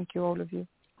apprécié. Thank you, all of you.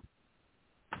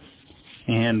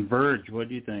 And Verge, what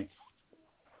do you think?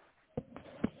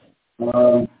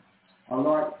 I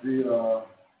like the.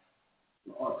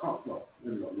 I can't. Well,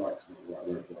 maybe not like is not the right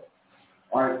word, but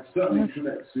I certainly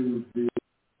connect to the.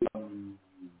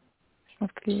 It's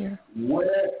not clear.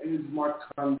 Where is my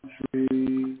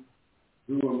country?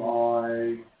 Who am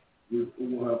I? With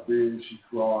all her being, she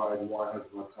cried. Why has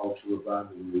my culture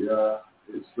abandoned the earth?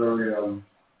 It's very.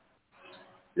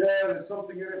 There's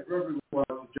something in it for everyone. I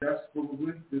suggest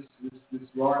probably this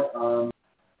right.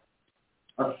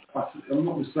 I'm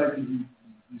not mistaken.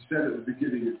 You said at the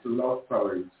beginning it's a love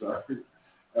poem. So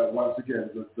once again,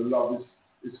 the love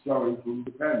is flowing from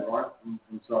the pen, right? From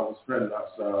Salva's pen.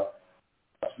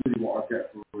 That's really what I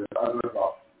get from it. I don't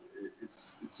know,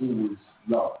 it's always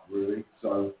love, really.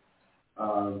 So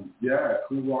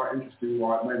cool write, interesting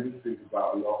write, made me think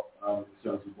about a lot in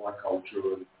terms of my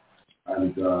culture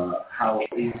and how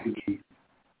easily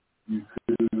you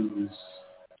could lose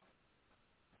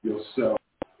yourself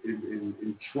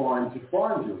in trying to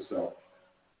find yourself.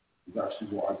 Is actually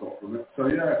what I got from it. So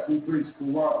cool piece,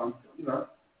 cool write.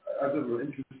 As ever,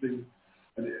 an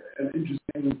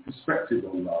interesting perspective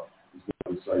on love is what I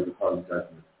would say the poem gave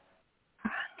me.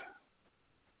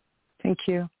 Thank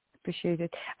you. Appreciate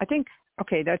it. I think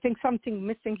something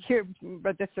missing here,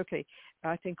 but that's okay.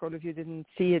 I think all of you didn't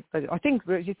see it, but I think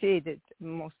JCA did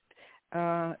most.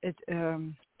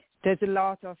 There's a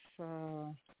lot of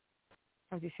how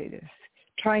do you say this?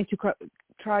 Trying to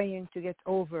get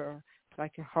over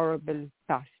like a horrible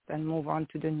past and move on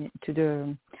to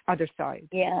the other side.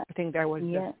 Yeah. I think that was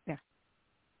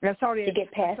I'm sorry. To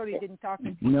get past sorry, didn't talk.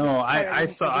 No,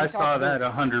 I saw that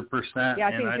 100%. Yeah,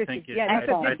 I think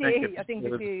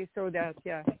JCA saw that.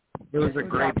 Yeah. It was a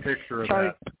great picture of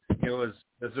that. It was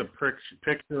a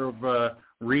picture of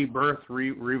rebirth,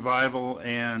 revival,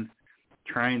 and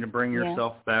trying to bring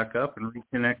yourself back up and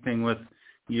reconnecting with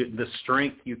the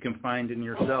strength you can find in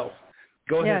yourself.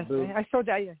 Go ahead, Boo. I saw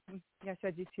that. Yes,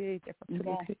 I did see it.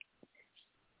 Absolutely.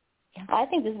 I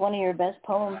think this is one of your best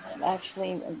poems.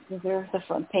 Actually, deserves the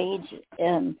front page.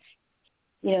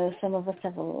 Some of us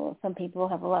some people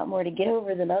have a lot more to get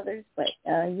over than others, but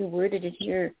you worded it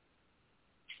here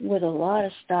with a lot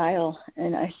of style,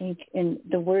 and I think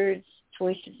the words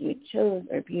choices you chose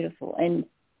are beautiful. And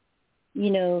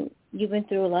you've been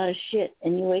through a lot of shit,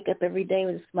 and you wake up every day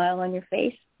with a smile on your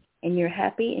face, and you're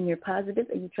happy and you're positive,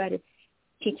 and you try to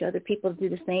teach other people to do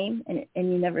the same, and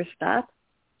you never stop.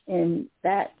 And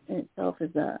that in itself is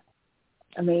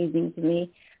amazing to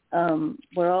me.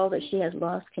 Where all that she has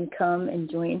lost can come and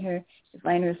join her to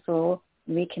find her soul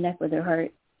and reconnect with her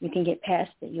heart. You can get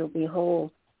past it. You'll be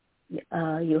whole,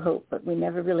 you hope, but we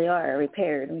never really are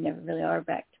repaired. We never really are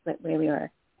back to where we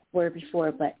were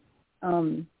before. But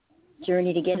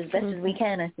journey to get as best as we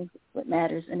can, I think, is what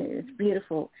matters. And it's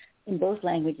beautiful in both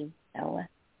languages, Salwa.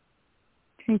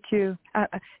 Thank you.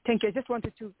 Thank you. I just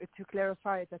wanted to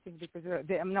clarify it, I think, because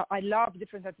I love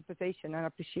different interpretation and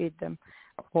appreciate them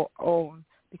all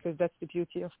because that's the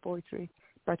beauty of poetry.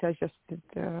 But I just did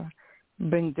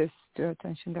bring this to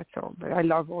attention, that's all. But I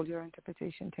love all your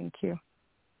interpretation. Thank you.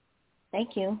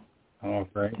 Thank you. All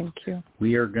right. Thank you.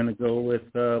 We are going to go with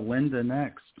Linda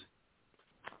next.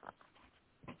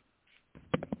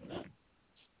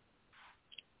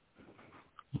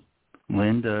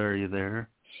 Linda, are you there?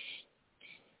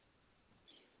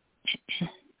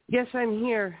 Yes, I'm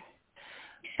here.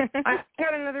 I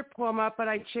got another poem up, but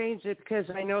I changed it because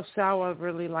I know Salwa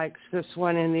really likes this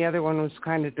one, and the other one was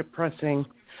kind of depressing.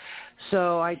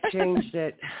 So I changed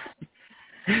it.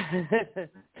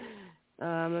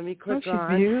 Let me click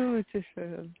on. She's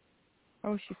beautiful.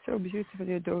 Oh, she's so beautiful,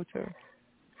 your daughter.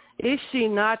 Is she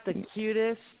not the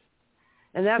cutest?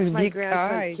 And that's my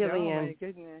grandson, Killian. Oh, my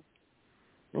goodness.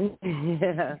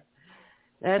 Yeah.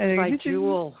 That's my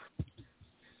jewel.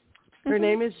 Her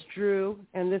name is Drew,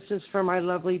 and this is for my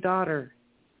lovely daughter.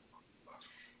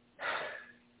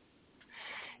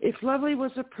 If lovely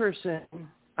was a person,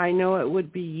 I know it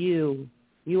would be you.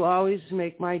 You always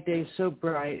make my day so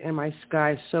bright and my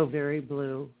sky so very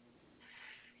blue.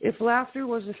 If laughter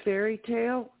was a fairy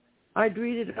tale, I'd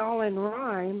read it all in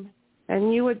rhyme,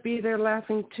 and you would be there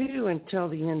laughing too until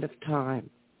the end of time.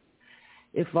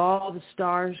 If all the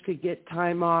stars could get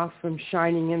time off from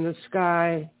shining in the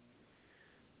sky,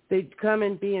 they'd come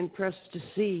and be impressed to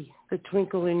see the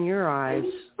twinkle in your eyes.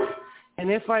 And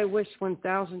if I wished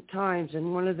 1,000 times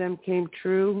and one of them came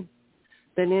true,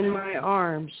 then in my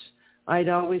arms I'd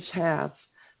always have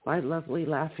my lovely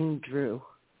laughing Drew.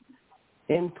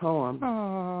 End poem.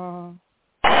 Aww.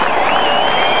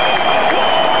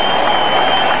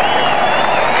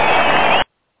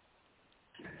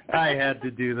 I had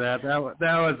to do that. That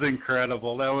was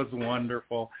incredible. That was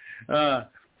wonderful.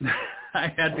 I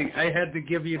had to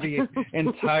give you the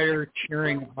entire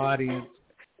cheering audience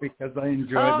because I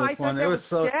enjoyed this one. It was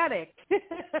so static.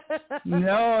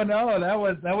 No, that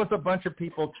was a bunch of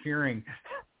people cheering.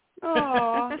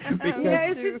 Oh,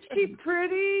 yeah, isn't she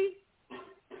pretty?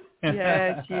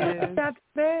 Yeah, she is. That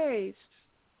face.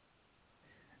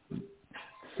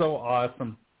 So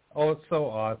awesome. Oh, it's so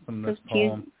awesome, this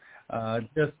poem.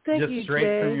 Just straight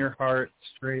Jay. from your heart,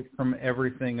 straight from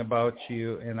everything about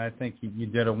you, and I think you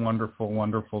did a wonderful,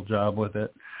 wonderful job with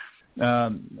it.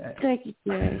 Thank you,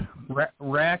 Jay.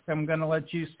 Rack, I'm going to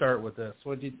let you start with this.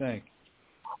 What do you think?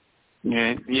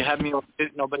 Yeah, you had me.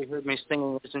 Nobody heard me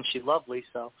singing "Isn't She Lovely?"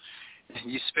 So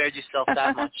you spared yourself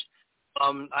that much.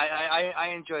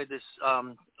 I enjoyed this.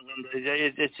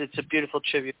 It's a beautiful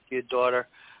tribute to your daughter.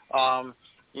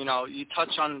 You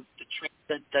touch on the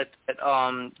traits that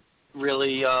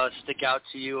really stick out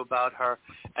to you about her,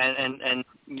 and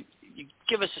you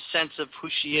give us a sense of who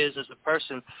she is as a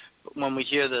person when we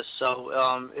hear this. So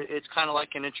it's kind of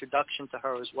like an introduction to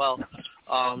her as well.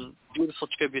 Beautiful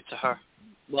tribute to her.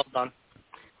 Well done.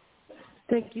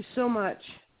 Thank you so much.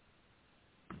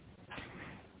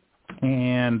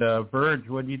 And Verge,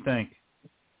 what do you think?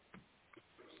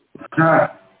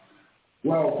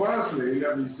 Well, firstly,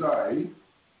 let me say,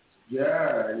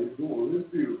 yeah, your daughter is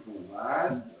beautiful,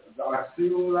 man. I see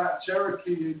all that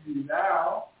Cherokee in you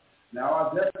now. Now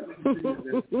I definitely see that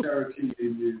there's Cherokee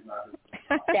in you, madam.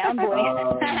 Down boy.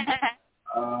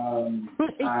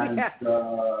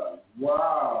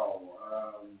 Wow.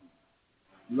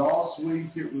 Last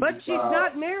week it was. But she's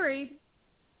not married.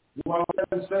 Well,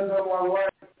 then send her my way.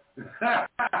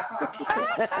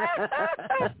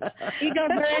 You go,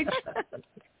 Bird.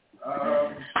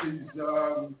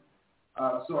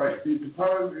 Sorry, the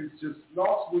poem is just,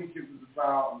 last week it was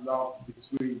about love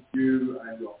between you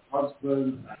and your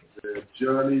husband and the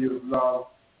journey of love.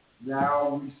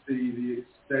 Now we see the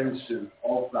extension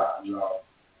of that love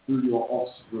through your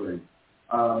offspring.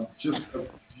 Just a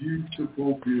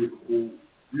beautiful, beautiful,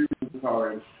 beautiful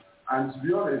poem. And to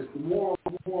be honest, the more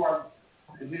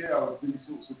I hear of these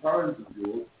sorts of poems of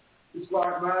yours, it's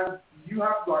like, man, you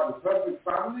have like the perfect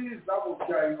family. Is that what's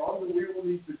going on? And we all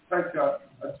need to take a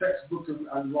textbook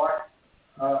and write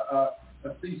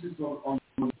a thesis on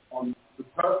the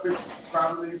perfect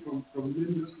family from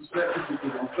Linda's perspective,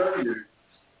 because I'm telling you,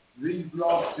 these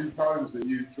last two poems that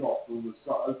you dropped on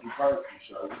the Open Poetry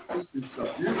Show, it's just been so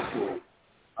beautiful.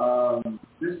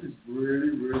 This is really,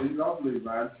 really lovely,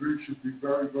 man. Drew should be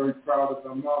very, very proud of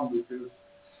her mum, because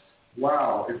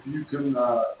wow, if you can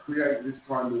create this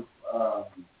kind of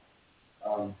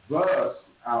verse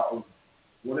out of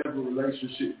whatever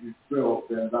relationship you've built,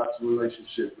 then that's a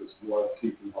relationship that's worth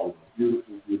keeping hold of.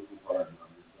 Beautiful, beautiful poem.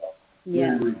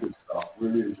 Yeah. Really, really good stuff.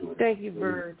 Really enjoyed it. Thank you,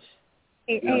 Verge.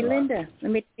 Hey, Linda,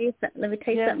 let me tell you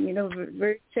something. You know,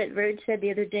 Verge said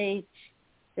the other day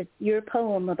that your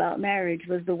poem about marriage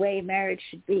was the way marriage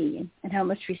should be, and how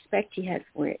much respect you had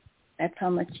for it. That's how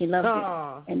much he loved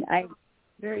it. And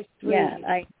very sweet. Yeah,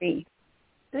 I agree.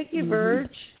 Thank you, Verge.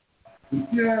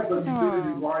 Yeah, but you did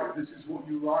it right. This is what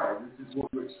you write. This is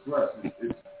what you express.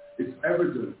 It's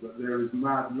evident that there is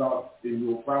mad love in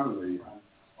your family. And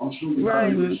I'm sure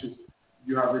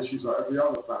you have issues like every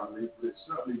other family, but it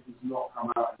certainly does not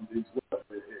come out in these words.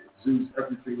 It exudes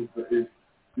everything that is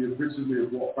the epitome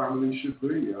of what family should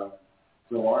be.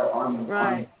 So I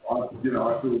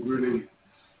feel really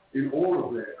in awe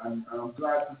of it, and I'm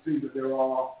glad to see that there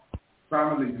are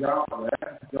families out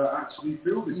there that actually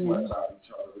feel this way about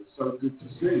each other. It's so good to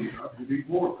see. We need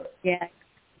more of it. Yeah.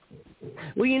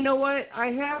 Well, you know what? I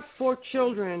have 4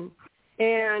 children,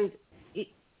 and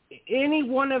any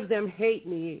one of them hate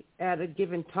me at a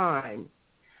given time.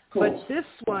 But this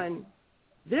one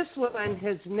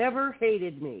has never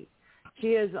hated me.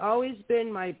 She has always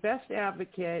been my best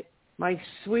advocate, my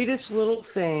sweetest little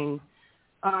thing.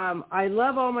 I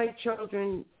love all my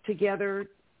children together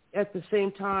at the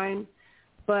same time,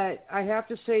 but I have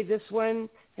to say this one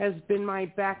has been my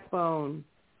backbone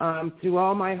through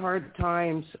all my hard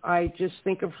times. I just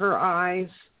think of her eyes,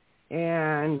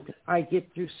 and I get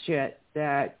through shit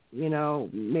that,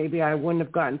 maybe I wouldn't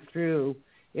have gotten through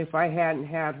if I hadn't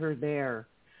had her there.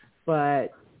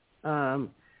 But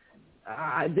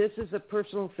this is a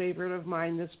personal favorite of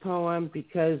mine, this poem,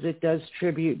 because it does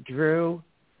tribute Drew,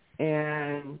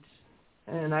 and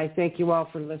I thank you all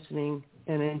for listening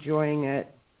and enjoying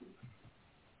it.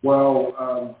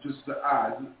 Well, just to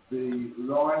add, the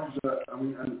lines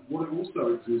and what it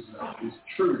also is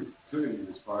truth, clearly, in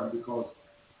this poem, because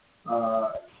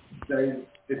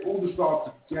if all the stars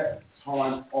to get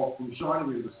time off from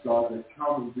shining in the sky, they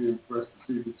come and be impressed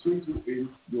to see the twinkle in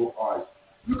your eyes.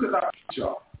 Look at that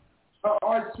picture. Her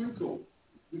eyes twinkle.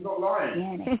 You're not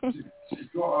lying. She's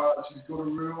got a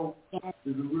real,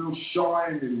 there's a real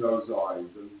shine in those eyes,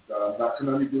 and that can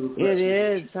only be reflected.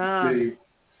 It is, huh?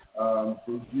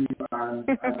 From you and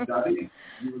Daddy.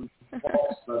 You've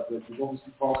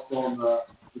obviously passed on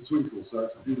the twinkle, so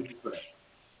it's a beautiful thing.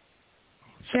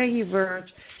 Thank you,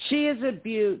 Verge. She is a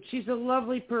beaut. She's a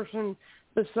lovely person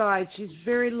besides. She's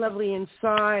very lovely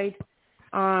inside.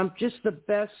 Just the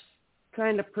best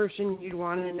kind of person you'd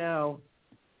want to know.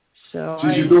 So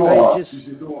She's your daughter. She's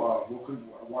your daughter.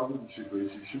 Why wouldn't she be?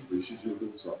 She should be. She's your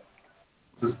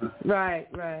daughter. Right.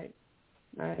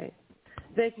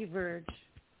 Thank you, Verge.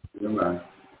 Yeah, man.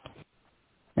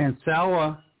 And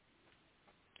Salwa.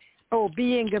 Oh,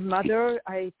 being a mother,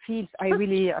 I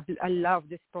love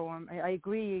this poem. I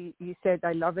agree. You said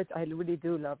I love it. I really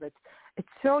do love it. It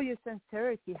shows your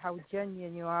sincerity, how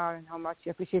genuine you are, and how much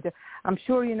you appreciate it. I'm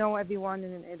sure you know everyone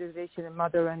in a relation, a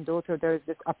mother and daughter, there's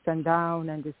this ups and down,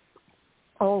 and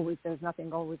there's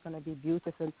nothing always going to be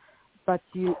beautiful. But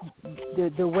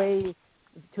the way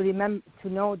to remember, to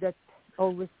know that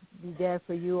always be there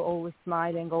for you, always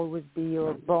smiling, always be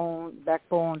your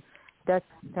backbone. That's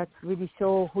really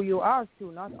show who you are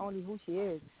too, not only who she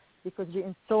is, because we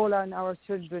install in our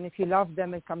children. If you love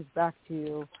them, it comes back to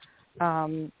you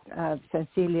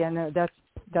sincerely, and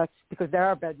that's because there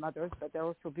are bad mothers, but there are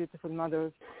also beautiful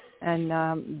mothers, and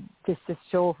just to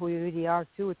show who you really are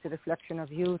too. It's a reflection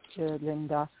of you,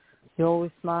 Linda. You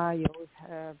always smile. You always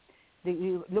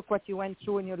you look what you went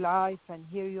through in your life, and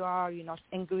here you are. You're not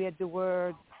angry at the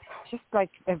world. Just like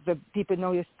if the people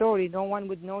know your story, no one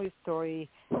would know your story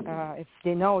if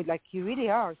they know it like you really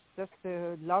are. Just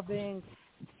loving,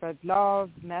 spread love,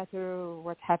 matter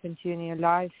what happened to you in your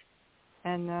life.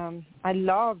 And I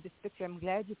love this picture. I'm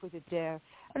glad you put it there.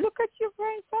 And look at your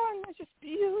grandson. It's just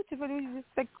beautiful. It's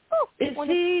just like, is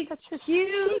she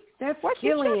cute? That's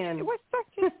Gillian. What's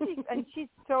such a cheek? And she's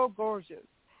so gorgeous.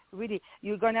 Really,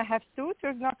 you're going to have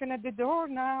suitors knocking at the door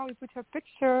now. You put her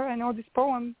picture and all this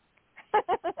poem.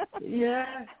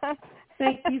 Yeah.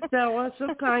 Thank you so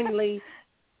kindly.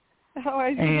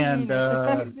 And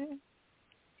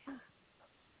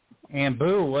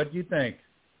Boo, what do you think?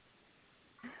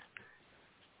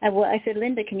 Well, I said,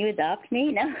 Linda, can you adopt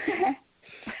me? No.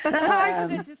 I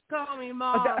should just call me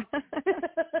Mom.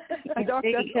 Adopt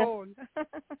us all.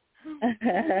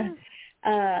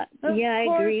 Yeah, I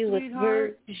agree with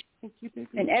Verge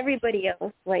and everybody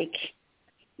else. Like,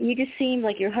 you just seem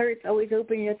like your heart's always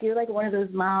open. You're like one of those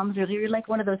moms, or you're like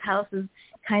one of those houses,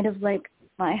 kind of like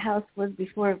my house was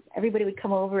before. Everybody would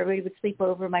come over, everybody would sleep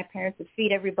over. My parents would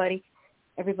feed everybody.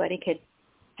 Everybody could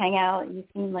hang out. You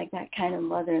seem like that kind of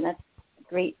mother, and that's a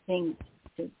great thing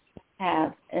to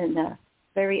have. And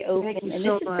very open. Thank you and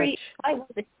so this is much. pretty, one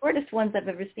of the shortest ones I've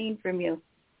ever seen from you,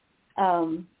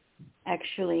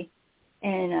 actually.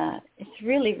 And it's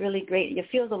really, really great. You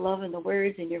feel the love in the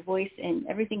words and your voice, and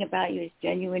everything about you is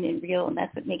genuine and real, and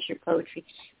that's what makes your poetry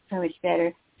so much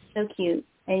better. So cute.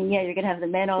 And, yeah, you're going to have the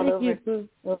men all over.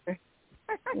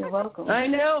 You're welcome. I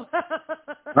know.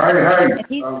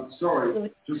 Hey, sorry, Boo.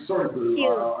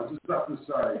 I just have to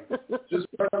say, just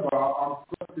remember, I'm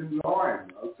first in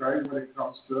line, okay, when it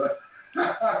comes to...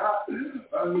 That's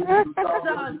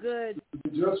all good.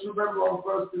 Just remember I'm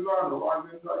first in line, all right,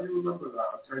 Linda? You remember that,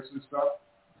 okay, sister?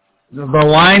 The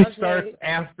line starts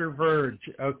after Verge,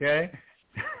 okay?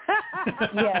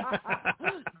 Yeah.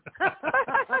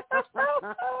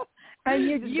 And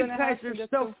you guys are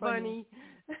so funny.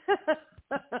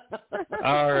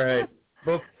 All right.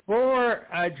 Before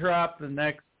I drop the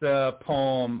next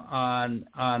poem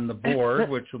on the board,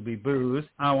 which will be Boo's,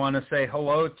 I want to say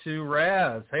hello to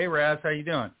Raz. Hey, Raz, how you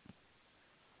doing?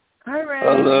 Hi, Raz.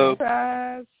 Hello.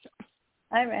 Raz.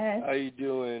 Hi, Raz. How you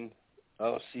doing?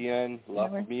 LCN, La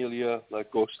Familia, La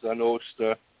Cosa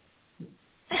Nostra.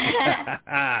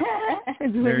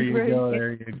 There you go.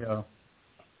 There you go.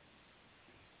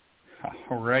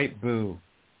 All right, Boo.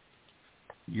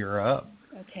 You're up.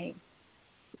 Okay.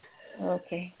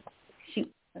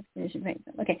 Shoot. Let's finish it right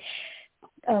now. Okay.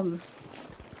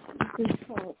 This is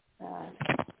called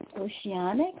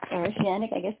Oceanic,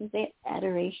 I guess is the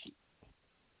adoration.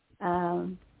 I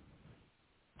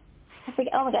think,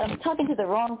 oh my God, I'm talking to the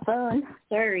wrong phone.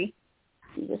 Sorry.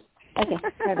 Okay,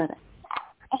 sorry about that.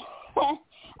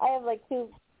 I have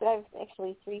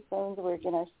actually 3 phones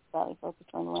working. I should probably focus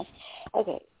on one.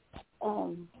 Okay.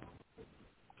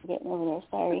 Getting over there,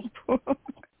 sorry. Okay,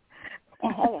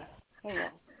 here we go.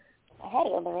 I had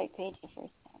it on the right page the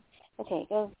first time. Okay, it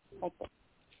goes like this.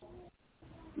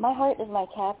 My heart is my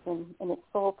captain, and its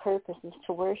sole purpose is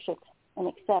to worship and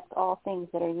accept all things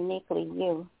that are uniquely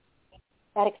you.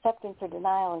 That acceptance or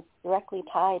denial is directly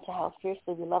tied to how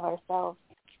fiercely we love ourselves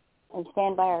and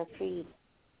stand by our creed.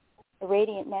 The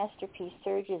radiant masterpiece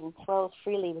surges and swells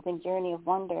freely within journey of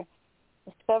wonder.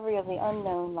 Discovery of the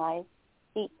unknown lies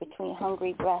deep between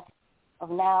hungry breaths of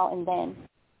now and then,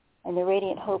 and the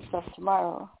radiant hopes of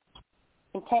tomorrow.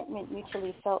 Contentment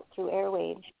mutually felt through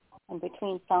airwaves and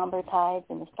between somber tides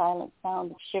and the silent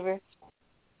sound of shiver,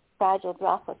 fragile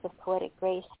droplets of poetic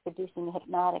grace producing a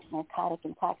hypnotic, narcotic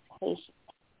intoxication.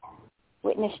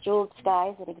 Witness jeweled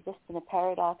skies that exist in a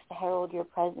paradox to herald your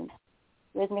presence,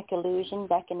 rhythmic illusion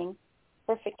beckoning,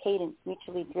 perfect cadence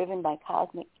mutually driven by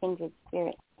cosmic kindred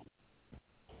spirits.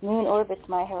 Moon orbits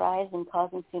my horizon,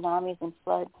 causing tsunamis and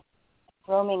floods,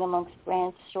 roaming amongst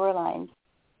grand shorelines,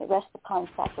 that rest upon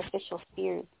sacrificial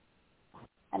spears.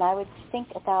 And I would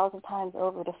think 1,000 times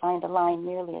over to find a line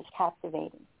nearly as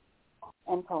captivating.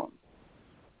 End poem.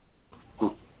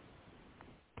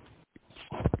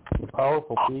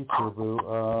 Powerful piece,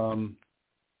 Mrslilboo.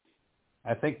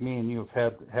 I think me and you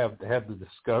have had the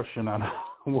discussion on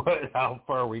how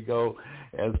far we go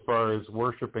as far as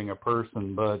worshiping a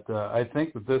person, but I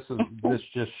think that this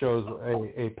just shows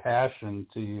a passion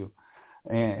to you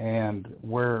and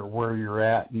where you're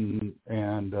at and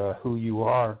who you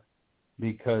are,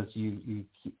 because you're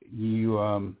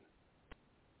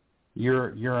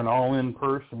an all-in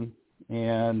person,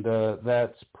 and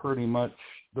that's pretty much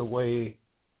the way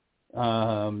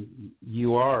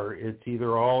you are. It's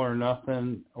either all or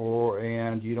nothing,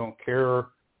 and you don't care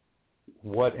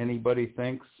what anybody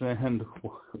thinks and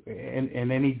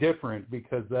any different,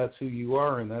 because that's who you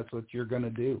are and that's what you're going to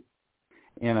do.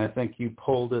 And I think you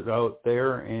pulled it out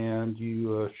there and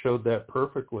you showed that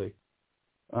perfectly,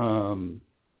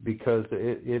 because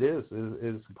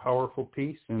it's a powerful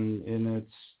piece and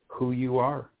it's who you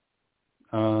are.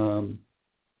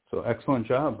 So excellent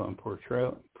job on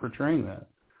portraying that.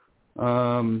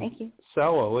 Thank you.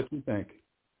 Salwa, what do you think?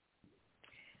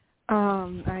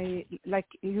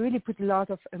 You really put a lot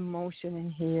of emotion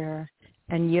in here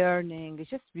and yearning. It's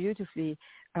just beautifully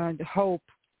the hope,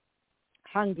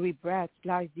 hungry breaths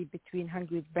lies deep between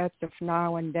hungry breaths of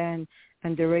now and then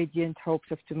and the radiant hopes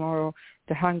of tomorrow.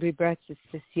 The hungry breaths is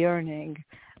this yearning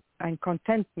and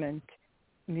contentment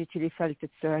mutually felt.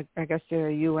 It's I guess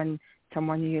you and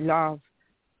someone you love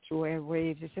through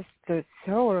airwaves. It's just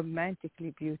so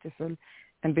romantically beautiful,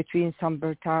 and between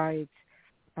somber tides.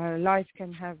 Life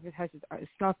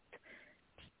it's not,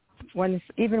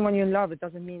 even when you love, it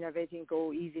doesn't mean everything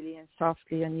go easily and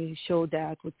softly, and you show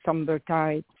that with somber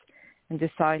tides and the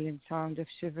silent sound of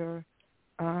shiver,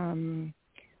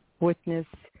 witness,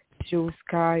 blue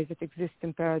skies that exist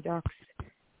in paradox.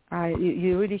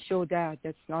 You really show that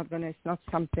it's not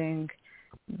something,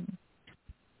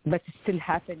 but it's still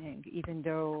happening, even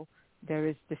though there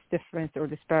is this difference or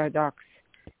this paradox.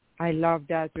 I love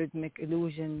that rhythmic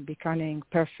illusion becoming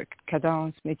perfect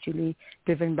cadence mutually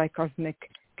driven by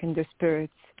cosmic kinder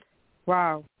spirits.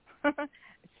 Wow.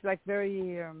 It's like very,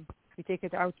 you take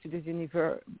it out to the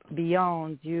universe,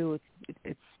 beyond you.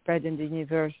 It's spread in the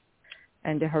universe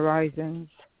and the horizons.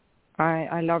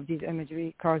 I love these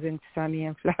imagery, causing tsunami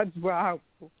and floods. Wow.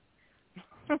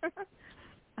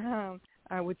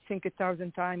 I would think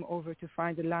 1,000 times over to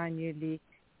find a line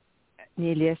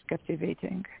nearly as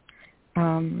captivating.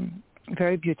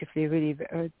 Very beautifully, really,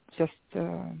 just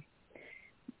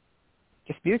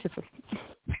beautiful.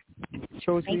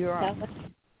 Shows who you are.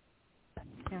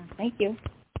 Yeah. Thank you.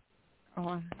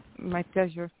 Oh, my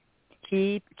pleasure.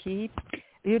 Keep.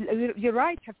 Your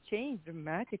rights have changed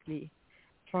dramatically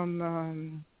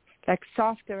from like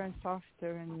softer and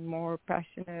softer and more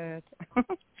passionate.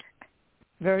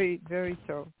 Very, very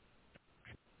so.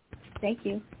 Thank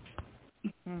you.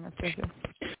 My pleasure.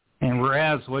 And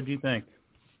Raz, what do you think?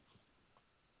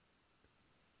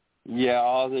 Yeah,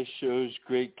 all this shows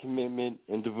great commitment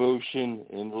and devotion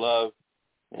and love,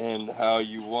 and how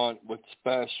you want what's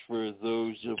best for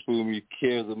those of whom you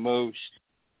care the most.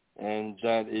 And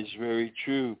that is very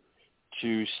true,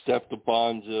 to step the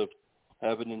bonds of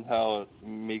heaven and hell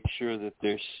and make sure that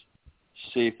they're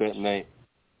safe at night.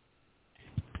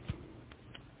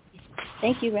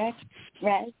 Thank you, Raz.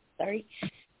 Raz.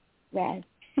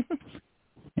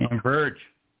 And Verge.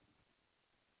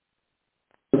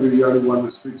 The only one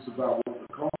that speaks about what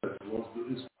the concept was that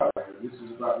inspired. This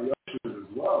is about the ocean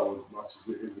as well, as much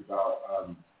as it is about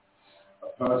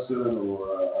a person or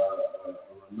a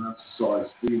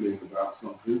romanticized feeling about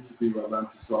something. To be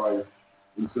romanticized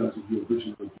in terms of your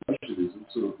vision of the ocean is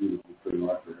also a beautiful thing,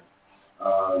 I think.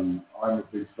 I'm a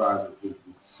big fan of the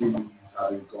seas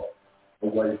having got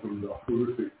away from the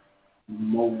horrific,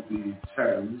 mouldy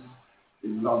Thames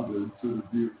in London to the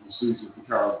beautiful seas of the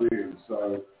Caribbean.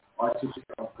 So I took it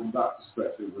up from that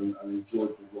perspective and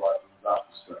enjoyed the ride from that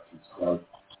perspective. So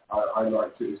I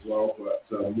liked it as well, but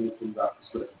more from that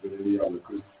perspective than any other,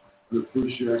 because the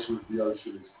appreciation of the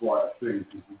ocean is quite a thing,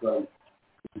 because we don't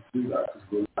do that because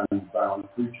we're land-bound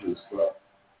creatures, but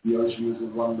the ocean is a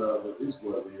wonder that is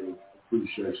worthy of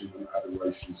appreciation and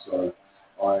adoration. So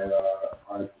I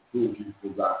applaud you for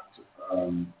that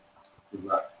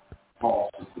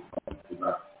part of the poem, for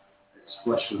that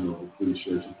expression of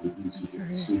appreciation for the beauty of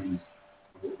the seas and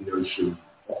what the ocean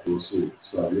offers us all.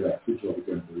 So yeah, good job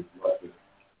again, Ruth. Like it.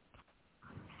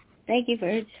 Thank you,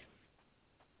 Verge.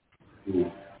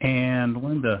 Cool. And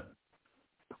Linda.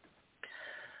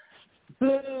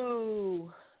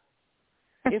 Boo!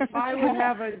 If I would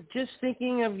have a just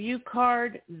thinking of you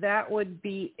card, that would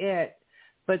be it.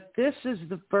 But this is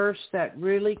the verse that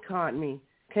really caught me.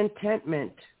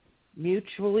 Contentment,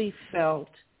 mutually felt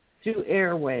through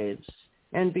airwaves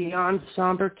and beyond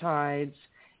somber tides,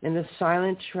 in the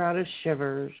silent shroud of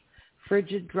shivers,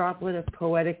 frigid droplet of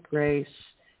poetic grace,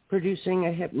 producing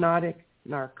a hypnotic,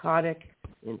 narcotic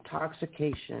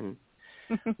intoxication.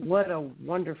 What a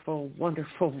wonderful,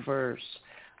 wonderful verse.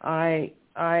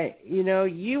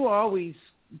 You always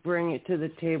bring it to the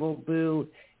table, Boo,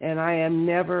 and I am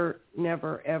never,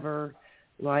 never, ever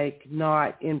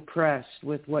not impressed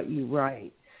with what you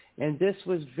write. And this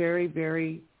was very,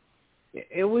 very,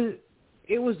 it was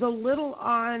a little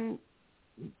on,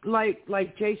 like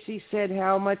JC said,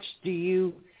 how much do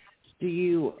you,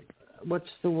 what's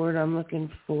the word I'm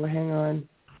looking for? Hang on.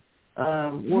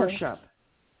 Worship.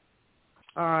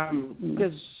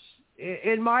 Because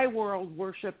in my world,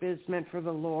 worship is meant for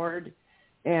the Lord,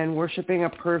 and worshiping a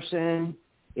person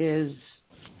is,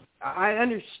 I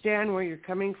understand where you're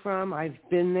coming from. I've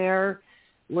been there,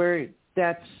 where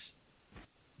that's,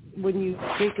 when you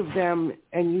think of them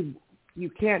and you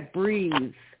can't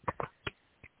breathe,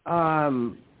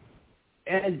 and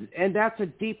that's a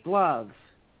deep love.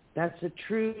 That's a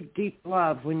true deep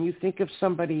love when you think of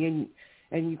somebody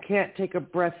and you can't take a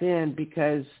breath in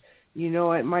because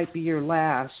it might be your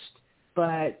last.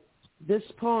 But this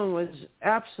poem was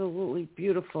absolutely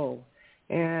beautiful,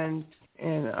 and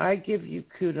I give you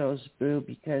kudos, Boo,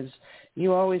 because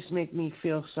you always make me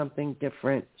feel something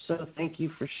different. So thank you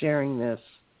for sharing this.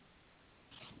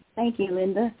 Thank you,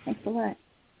 Linda. Thanks a lot.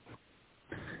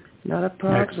 Not a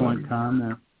problem. Excellent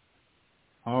comment.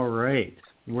 All right.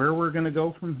 Where we're going to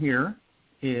go from here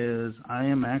is I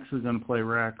am actually going to play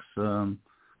Rack's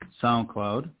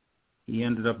SoundCloud. He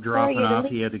ended up dropping off.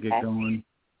 He had to get going.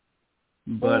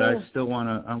 But I still want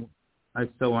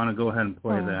to go ahead and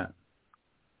play that.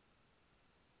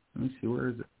 Let me see, where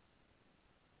is it?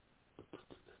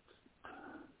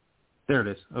 There it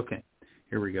is. Okay,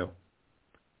 here we go.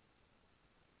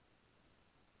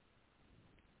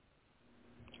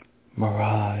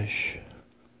 Mirage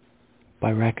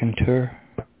by Raconteur.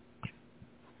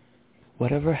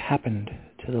 Whatever happened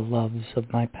to the loves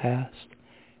of my past,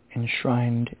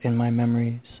 enshrined in my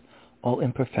memories, all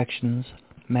imperfections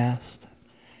masked,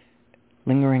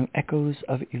 lingering echoes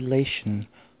of elation,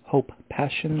 hope,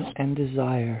 passion, and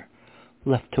desire,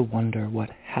 left to wonder what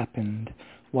happened,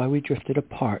 why we drifted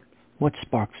apart, what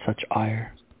sparked such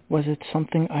ire. Was it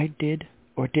something I did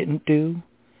or didn't do?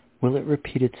 Will it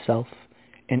repeat itself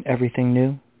in everything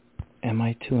new? Am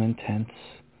I too intense,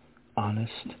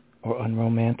 honest, or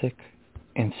unromantic,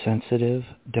 insensitive,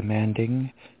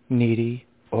 demanding, needy,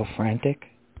 or frantic?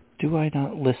 Do I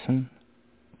not listen?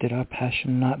 Did our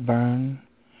passion not burn?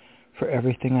 For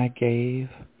everything I gave,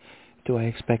 do I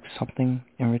expect something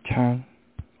in return?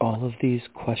 All of these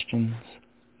questions,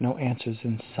 no answers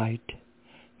in sight.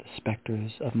 The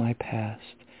specters of my past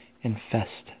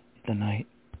infest the night.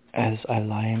 As I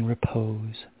lie in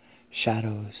repose,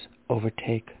 shadows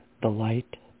overtake the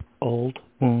light. Old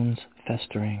wounds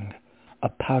festering, a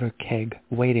powder keg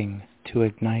waiting to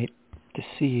ignite.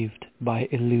 Deceived by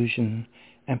illusion,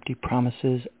 empty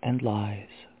promises and lies.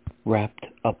 Wrapped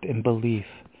up in belief,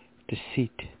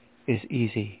 deceit is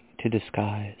easy to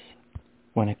disguise.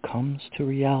 When it comes to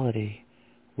reality,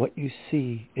 what you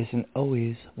see isn't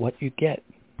always what you get.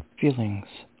 Feelings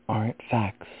aren't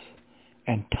facts,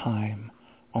 and time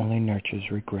only nurtures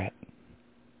regret.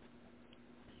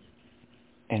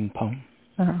 End poem.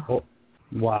 Oh,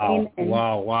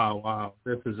 wow.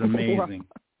 This is amazing.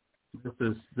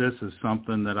 This is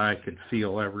something that I could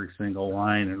feel every single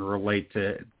line and relate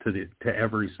to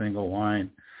every single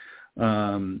line.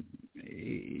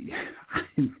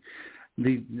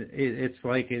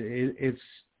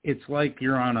 It's like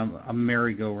you're on a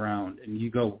merry-go-round and you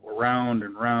go round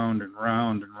and round and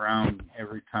round and round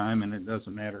every time, and it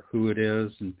doesn't matter who it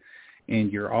is, and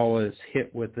you're always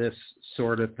hit with this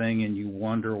sort of thing, and you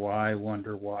wonder why,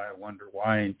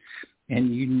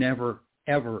 and you never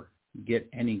ever get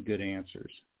any good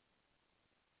answers.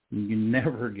 You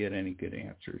never get any good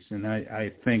answers. And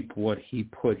I think what he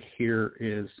put here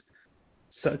is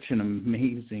such an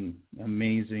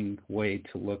amazing way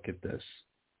to look at this.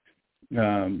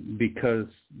 Because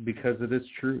it is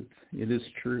truth. It is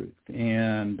truth.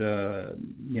 And,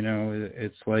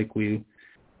 it's like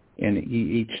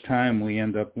each time we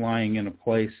end up lying in a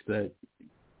place that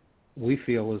we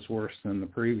feel is worse than the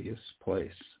previous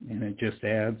place, and it just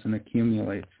adds and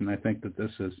accumulates. And I think that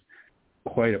this is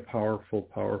quite a powerful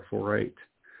write.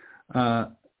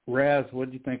 Raz, what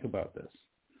do you think about this?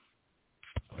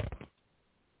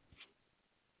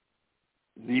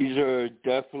 these are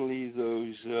definitely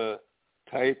those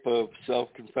type of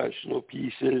self-confessional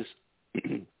pieces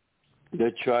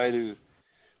that try to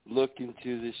look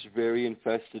into this very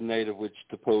infested night of which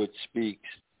the poet speaks.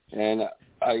 And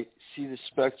I see the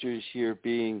specters here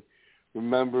being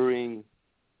remembering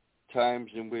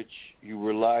times in which you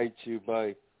were lied to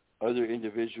by other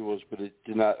individuals, but it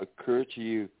did not occur to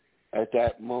you at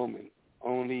that moment.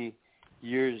 Only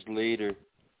years later,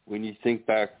 when you think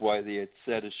back why they had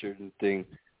said a certain thing,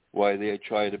 why they had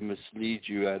tried to mislead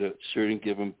you at a certain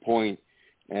given point,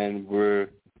 and were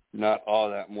not all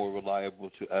that more reliable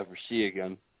to ever see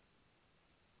again.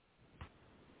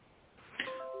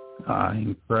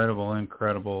 Incredible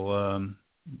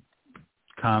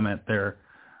comment there.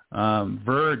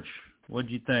 Verge, what'd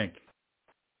you think?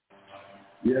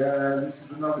 Yeah, this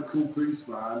is another cool piece,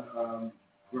 man.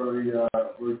 Very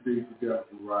deep together,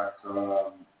 right?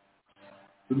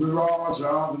 The mirage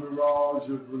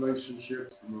of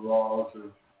relationships, the mirage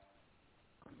of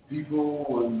people,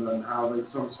 and how they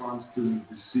sometimes can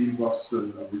deceive us,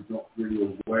 and we're not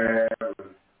really aware, and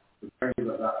the pain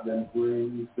that then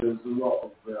brings. There's a lot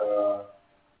of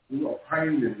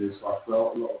pain in this. I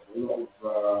felt a lot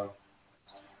of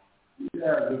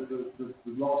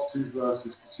the last two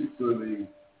verses particularly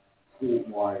caught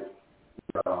my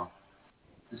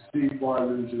deceived by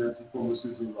illusion, empty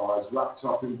promises and lies, wrapped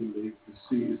up in belief,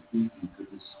 deceit is easy to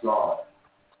discard.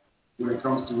 When it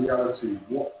comes to reality,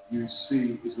 what you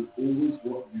see isn't always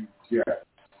what you get.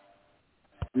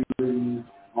 Feelings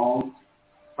aren't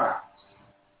facts,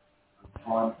 and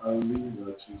time only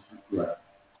nurtures regret.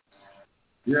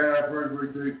 Yeah, very,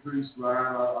 very deep piece, man.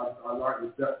 I like the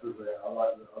depth of it. I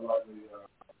like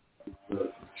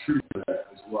the truth of it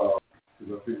as well,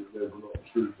 because I think that there's a lot of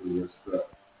truth in this that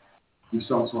we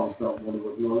sometimes don't want to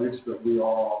acknowledge, that we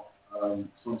are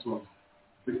sometimes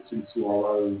victims to our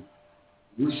own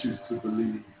wishes to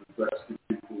believe the best in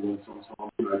people, and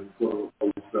sometimes you've got to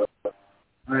acknowledge that,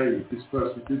 hey, this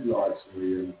person did lie to me,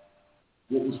 and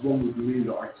what was wrong with me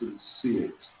that I couldn't see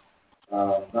it?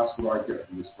 That's what I get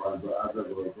from this poem, but as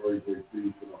ever, a very, very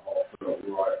deep and a heartfelt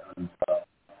right, and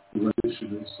the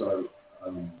rendition also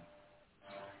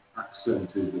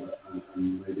accented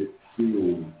and made it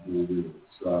feel more real.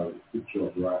 So good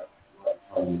job, right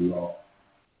poem a lot.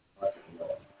 I like it a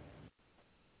lot.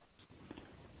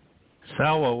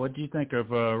 Salwa, what do you think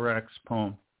of Rex's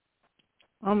poem?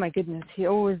 Oh my goodness, he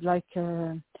always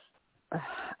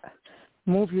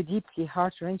move you deeply,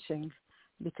 heart-wrenching,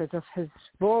 because of his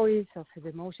voice, of his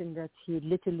emotion that he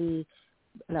literally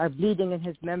are bleeding in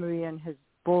his memory and his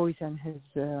voice and his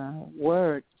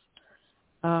words.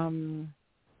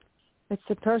 It's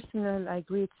a personal, I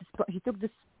agree, he took this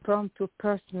poem to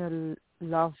personal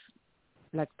love,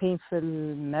 like painful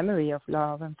memory of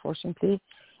love, unfortunately.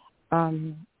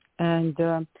 And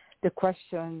the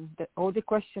question, all the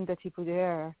questions that he put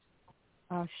there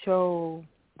show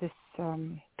this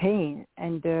pain,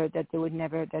 and that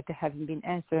they haven't been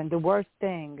answered. And the worst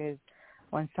thing is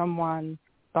when someone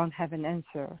don't have an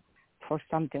answer for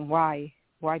something. Why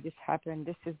this happened?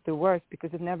 This is the worst,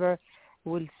 because it never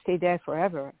will stay there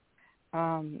forever,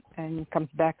 and it comes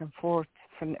back and forth,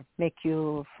 make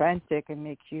you frantic and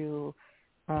make you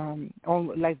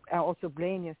also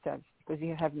blame yourself because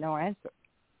you have no answer.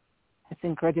 It's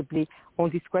incredibly, all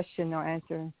these questions, no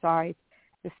answer inside.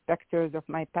 The specters of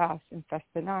my past infest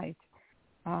the night.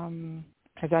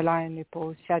 As I lie in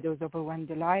repose, shadows overwhelm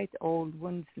the light. Old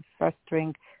wounds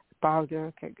festering,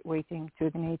 powder waiting to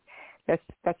ignite.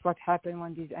 That's what happened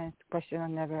when these questions are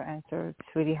never answered.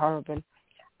 It's really horrible.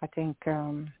 I think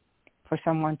for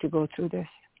someone to go through this,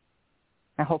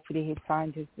 and hopefully he'll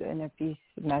find his inner peace,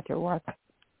 no matter what.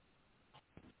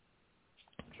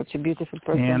 Such a beautiful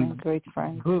person and great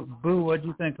friend. Boo, what do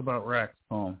you think about Rex's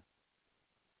poem?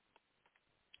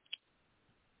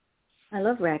 I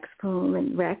love Rack's poem,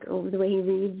 and Rack, over the way he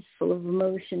reads, full of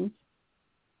emotion.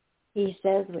 He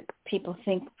says what people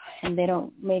think, and they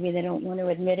don't want to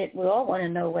admit it. We all want to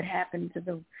know what happened to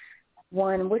the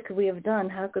one. What could we have done?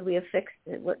 How could we have fixed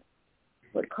it?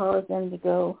 What caused them to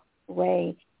go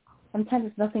away? Sometimes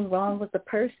there's nothing wrong with the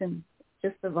person.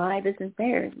 Just the vibe isn't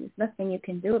there. There's nothing you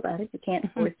can do about it. You can't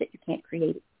force it. You can't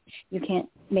create it. You can't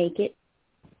make it.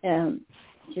 It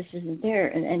just isn't there.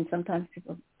 And sometimes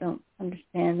people don't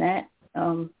understand that.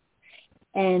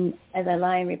 And as I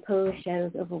lie in repose,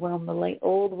 shadows overwhelm the light.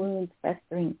 Old wounds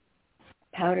festering,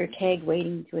 powder keg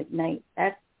waiting to ignite.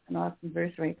 That's an awesome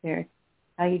verse right there.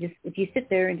 How you just, if you sit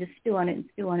there and just stew on it and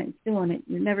stew on it and stew on it,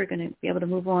 you're never going to be able to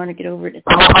move on or get over it. It's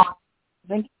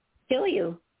going to kill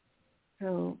you.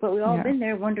 So, but we've all been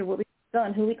there, wonder what we've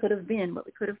done, who we could have been, what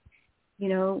we could have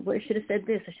I should have said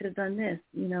this, I should have done this,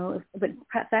 but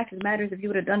fact of the matter is, if you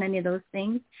would have done any of those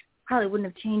things, probably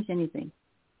wouldn't have changed anything.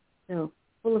 So,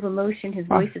 full of emotion. His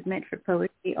voice is meant for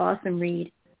poetry. Awesome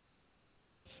read.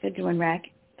 Good one, Rack.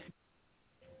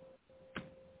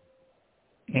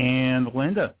 And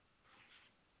Linda.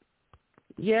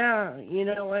 Yeah, you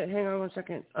know what? Hang on 1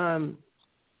 second.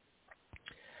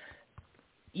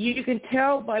 You can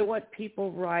tell by what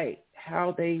people write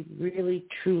how they really,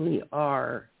 truly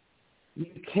are. You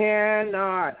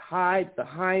cannot hide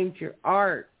behind your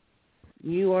art.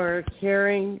 You are a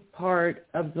caring part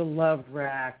of the love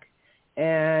rack.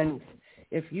 And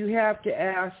if you have to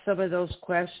ask some of those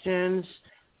questions,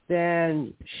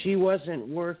 then she wasn't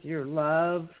worth your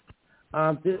love.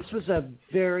 This was a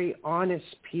very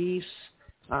honest piece.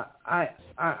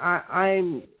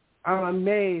 I'm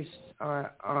amazed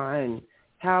on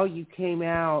how you came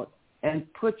out and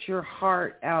put your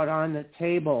heart out on the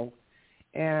table,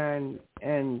 and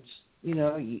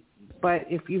but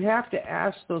if you have to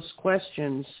ask those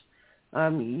questions,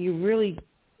 you really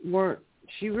weren't.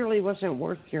 She really wasn't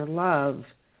worth your love,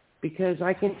 because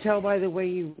I can tell by the way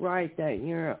you write that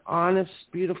you're an honest,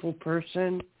 beautiful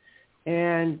person,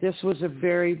 and this was a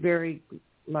very, very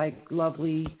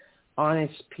lovely,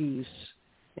 honest piece.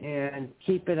 And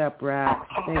keep it up, Rat.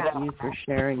 Thank you for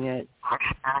sharing it.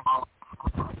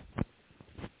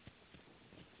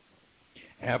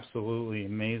 Absolutely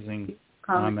amazing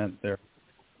comment there.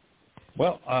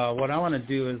 Well, what I want to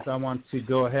do is I want to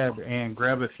go ahead and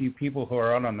grab a few people who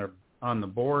are out on the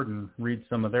board and read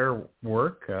some of their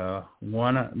work.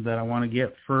 One that I want to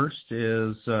get first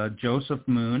is Joseph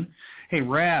Moon. Hey,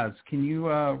 Raz, can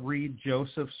you read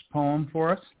Joseph's poem for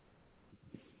us?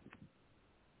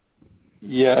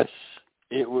 Yes,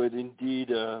 it would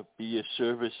indeed be a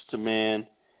service to man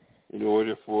in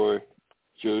order for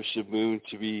Joseph Moon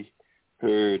to be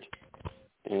heard.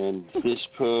 And this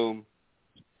poem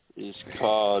is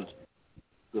called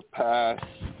The Past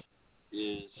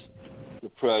is the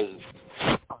Present.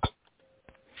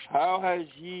 How has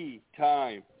ye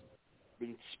time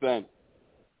been spent?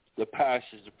 The past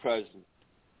is the present.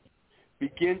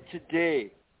 Begin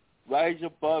today. Rise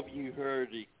above ye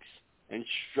heartaches and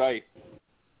strife.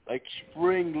 Like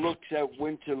spring looks at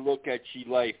winter, look at ye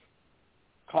life.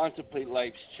 Contemplate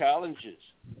life's challenges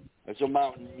as a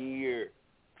mountaineer.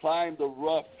 Climb the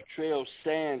rough trail,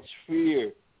 sands,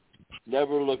 fear.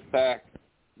 Never look back,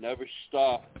 never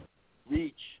stop.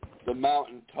 Reach the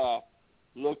mountaintop.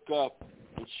 Look up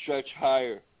and stretch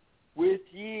higher. With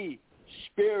ye,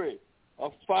 spirit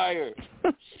of fire,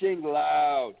 sing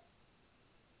loud.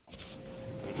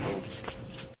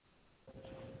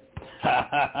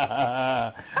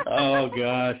 Oh,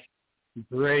 gosh.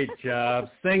 Great job.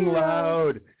 Sing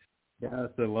loud. Yes,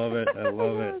 I love it. I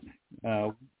love it.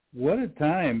 What a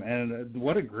time, and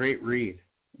what a great read.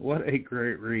 What a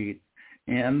great read.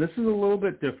 And this is a little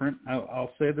bit different.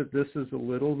 I'll say that this is a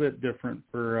little bit different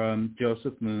for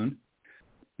Joseph Moon.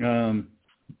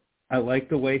 I like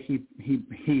the way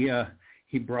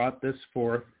he brought this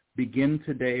forth. Begin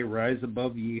today, rise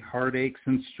above ye heartaches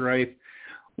and strife.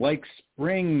 Like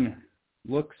spring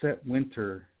looks at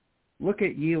winter, look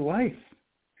at ye life.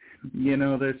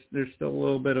 There's still a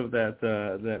little bit of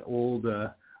that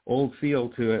old feel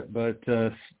to it, but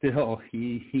still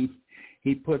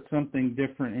he put something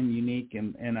different and unique,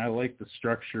 and I like the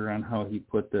structure on how he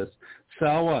put this.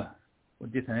 Salwa,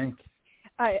 what do you think?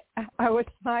 I was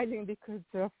smiling because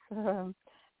of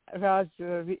Raj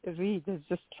read is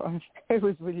just fun. It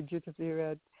was really beautifully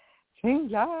read. Sing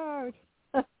loud.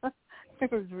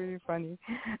 It was really funny.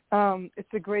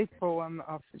 It's a great poem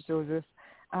of Joseph.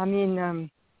 I mean,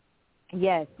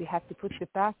 yes, we have to put the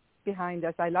past behind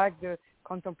us. I like the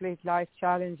contemplate life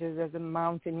challenges as a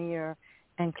mountaineer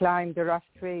and climb the rough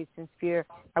trails in fear.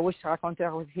 I wish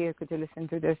Raconteur was here to listen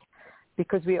to this,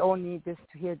 because we all need this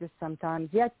to hear this sometimes.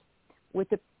 Yet, with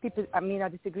the people, I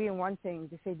disagree on one thing.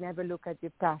 They say never look at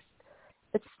your past.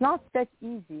 It's not that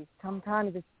easy.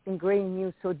 Sometimes it's ingrained in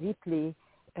you so deeply,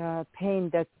 pain,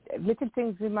 that little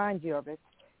things remind you of it.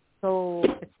 So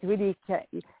it's really,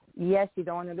 yes, you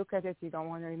don't want to look at it, you don't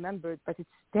want to remember it, but it's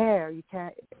there. You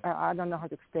can't. I don't know how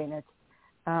to explain it.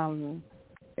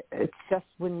 It's just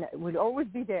will always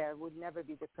be there. Would never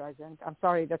be the present. I'm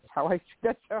sorry. That's how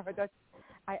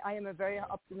I am a very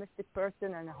optimistic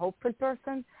person and a hopeful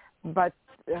person, but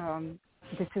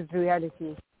this is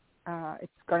reality.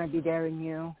 It's going to be there in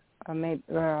you,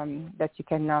 that you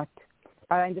cannot.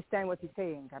 I understand what you're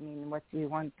saying. I mean, what you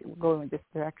want to go in this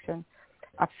direction.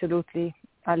 Absolutely.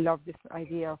 I love this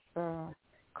idea of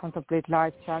contemplate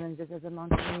life challenges as a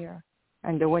mountaineer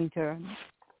and the winter.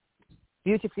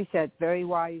 Beautifully said. Very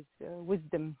wise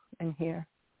wisdom in here.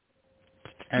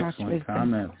 Excellent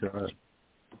comments.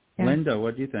 Linda,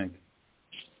 what do you think?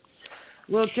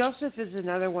 Well, Joseph is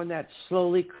another one that's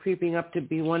slowly creeping up to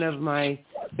be one of my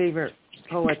favorite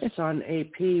poets on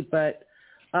AP, but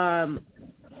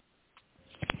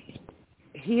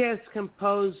he has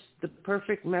composed the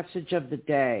perfect message of the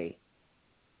day.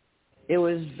 It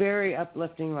was very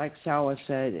uplifting, like Salwa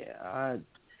said.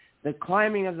 The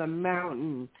climbing of the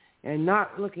mountain and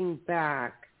not looking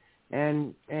back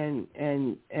and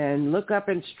look up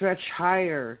and stretch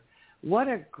higher. What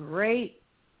a great,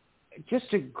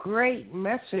 just a great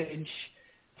message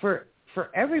for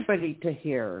everybody to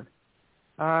hear.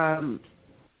 You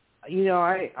know,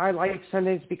 I like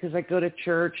Sundays because I go to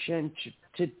church, and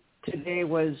today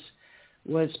was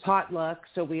potluck,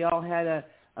 so we all had a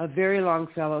very long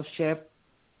fellowship,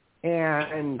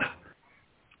 and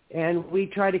we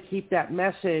try to keep that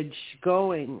message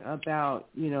going about,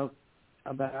 you know,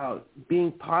 about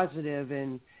being positive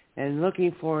and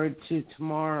looking forward to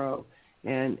tomorrow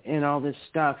and all this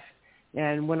stuff.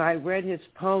 And when I read his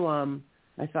poem,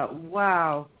 I thought,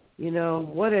 wow, you know,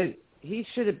 he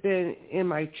should have been in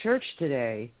my church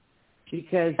today,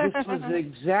 because this was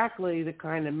exactly the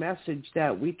kind of message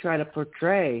that we try to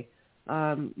portray.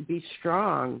 Be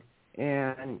strong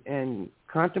and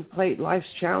contemplate life's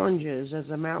challenges as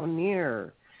a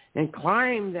mountaineer and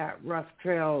climb that rough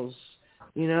trails,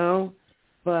 you know.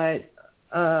 But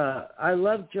I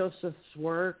love Joseph's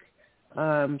work,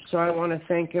 so I want to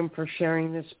thank him for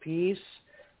sharing this piece.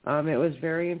 It was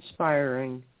very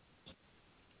inspiring.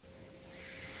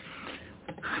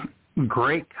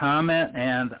 Great comment,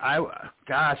 and I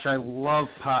love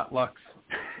potlucks.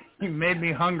 You made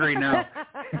me hungry now.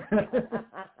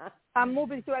 I'm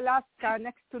moving to Alaska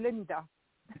next to Linda.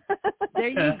 There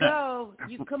you go.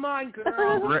 You come on,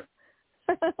 girl.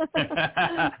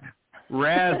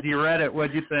 Raz, you read it.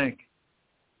 What'd you think?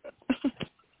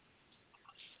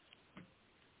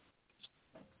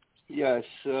 Yes,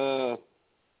 I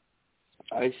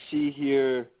see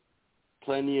here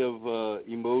plenty of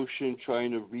emotion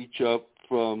trying to reach up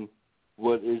from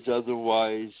what is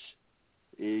otherwise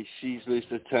a ceaseless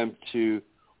attempt to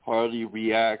hardly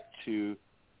react to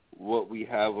what we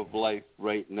have of life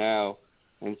right now.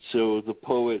 And so the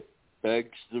poet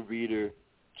begs the reader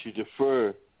to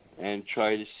defer and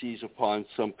try to seize upon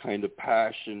some kind of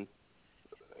passion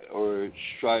or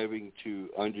striving to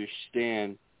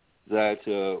understand that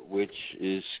which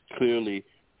is clearly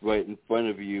right in front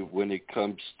of you when it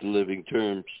comes to living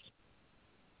terms.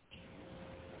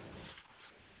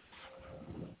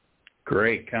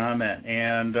 Great comment.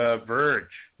 And Verge,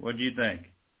 what do you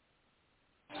think?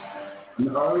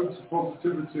 An ode to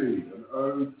positivity, an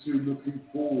ode to looking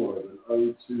forward, an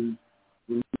ode to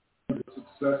remembering that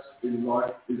success in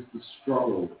life is the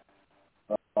struggle.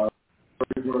 Very,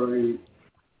 very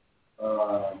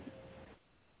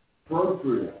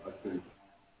appropriate, I think,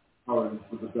 poem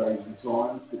for the days and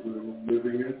times that we're all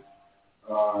living in.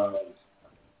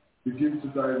 Begin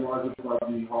today, rise above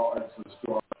ye heartaches and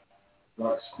strife,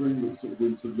 like spring looks at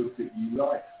winter, look at ye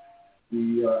life.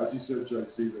 As you said,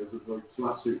 JC, there's a very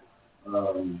classic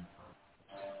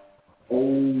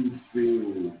old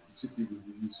feel, particularly with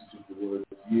the usage of the word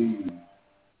ye.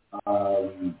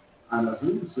 And as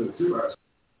Linda said too,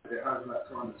 actually, it has that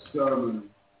kind of sermon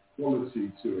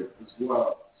quality to it as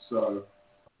well. So,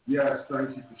 yes,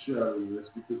 thank you for sharing this,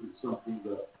 because it's something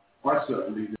that I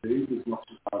certainly need, as much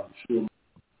as I'm sure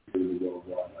in the world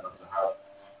right now, to have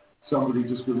somebody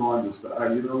just remind us that,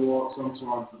 hey, you know what,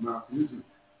 sometimes the mountain isn't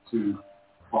too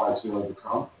high to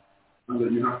overcome, and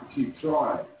that you have to keep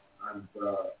trying. And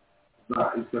that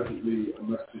is definitely a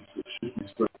message that should be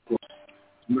spread across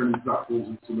many platforms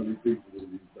and to many people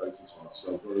in these days and times. So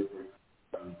very, very,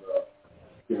 and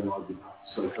again, I would have to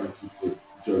say thank you for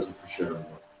Joseph for sharing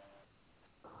that.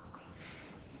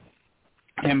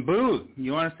 And Boo,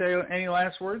 you want to say any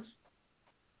last words?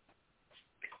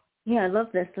 Yeah, I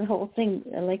love this. The whole thing,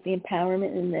 I like the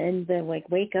empowerment and the like,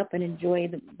 wake up and enjoy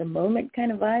the moment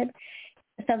kind of vibe.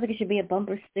 It sounds like it should be a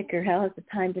bumper sticker. How has the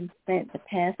time been spent? The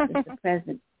past is the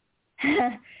present.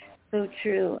 So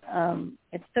true.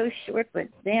 It's so short, but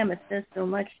damn, it says so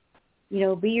much. You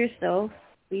know, be yourself,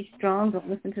 be strong, don't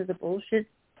listen to the bullshit.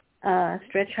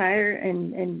 Stretch higher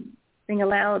and sing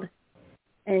aloud.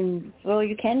 And all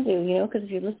you can do, you know, because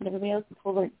if you listen to everybody else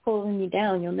pulling you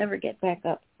down, you'll never get back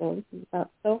up. So this is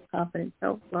about self-confidence,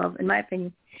 self-love, in my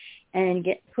opinion, and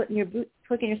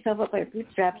picking yourself up by your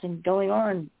bootstraps and going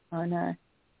on a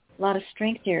lot of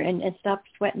strength here, and stop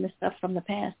sweating the stuff from the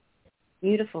past.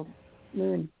 Beautiful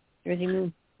moon, Jersey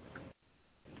moon.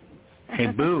 Hey,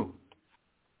 Boo.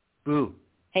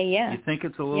 Hey, yeah. You think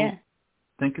it's a little? Yeah.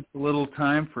 Think it's a little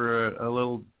time for a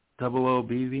little double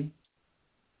OBV?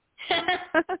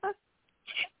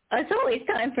 It's always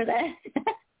time for that.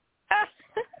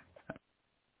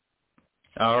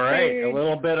 All right, a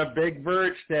little bit of Big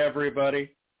Birch to everybody.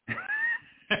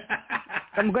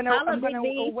 I'm gonna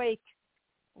awake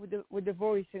with the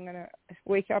voice. I'm gonna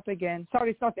wake up again.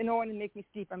 Sorry, it's not. I don't want to make me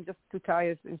sleep. I'm just too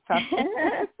tired and fast.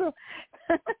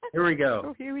 Here we go.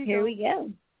 So here we go.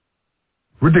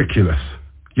 Ridiculous.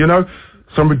 You know,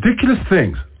 some ridiculous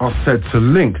things are said to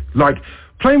link, like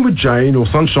playing with Jane or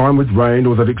sunshine with rain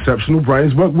or that exceptional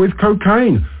brains work with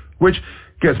cocaine, which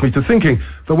gets me to thinking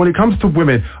that when it comes to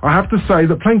women, I have to say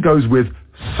that plain goes with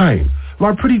same.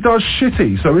 Like pretty does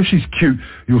shitty, so if she's cute,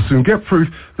 you'll soon get proof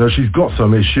that she's got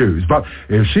some issues. But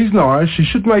if she's nice, she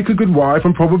should make a good wife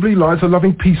and probably leads a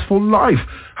loving, peaceful life.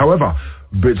 However,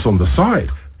 bits on the side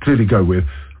clearly go with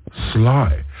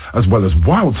sly, as well as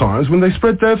wild times when they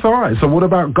spread their thighs. So what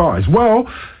about guys? Well,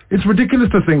 it's ridiculous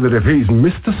to think that if he's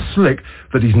Mr. Slick,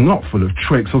 that he's not full of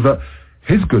tricks, or that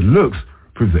his good looks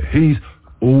prove that he's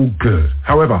all good.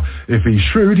 However, if he's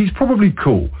shrewd, he's probably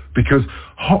cool, because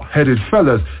hot-headed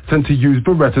fellas tend to use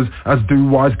Berettas, as do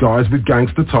wise guys with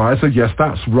gangster ties. So yes,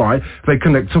 that's right, they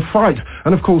connect to fight,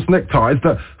 and of course neckties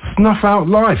that snuff out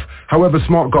life. However,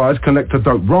 smart guys connect to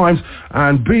dope rhymes,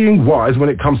 and being wise when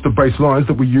it comes to bass lines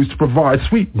that we use to provide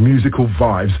sweet musical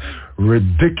vibes.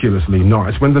 Ridiculously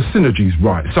nice when the synergy's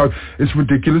right. So it's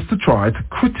ridiculous to try to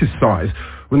criticize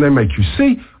when they make you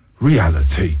see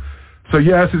reality. So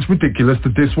yes, it's ridiculous to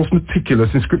diss what's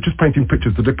meticulous in scriptures painting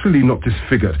pictures that are clearly not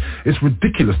disfigured. It's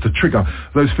ridiculous to trigger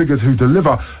those figures who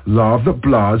deliver love that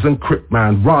bloods and crip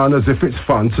man run as if it's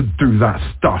fun to do that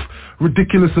stuff.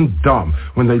 Ridiculous and dumb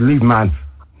when they leave man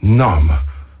numb.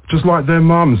 Just like their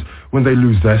mums when they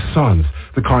lose their sons.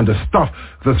 The kind of stuff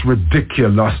that's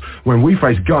ridiculous when we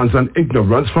face guns and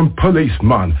ignorance from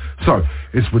policemen. So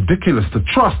it's ridiculous to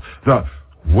trust that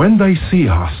when they see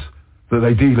us, that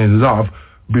they deal in love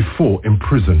before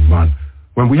imprisonment,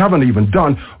 when we haven't even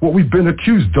done what we've been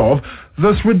accused of.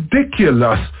 That's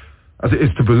ridiculous, as it is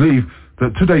to believe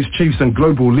that today's chiefs and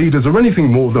global leaders are anything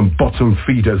more than bottom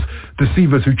feeders,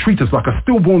 deceivers who treat us like a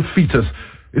stillborn fetus.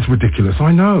 It's ridiculous,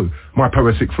 I know, my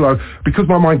poetic flow, because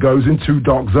my mind goes into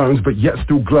dark zones but yet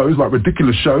still glows like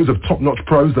ridiculous shows of top-notch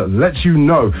prose that lets you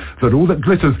know that all that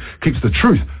glitters keeps the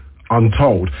truth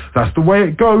untold. That's the way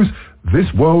it goes.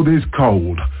 This world is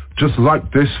cold. Just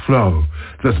like this flow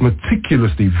that's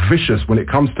meticulously vicious when it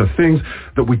comes to things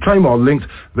that we claim are linked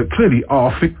that clearly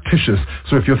are fictitious.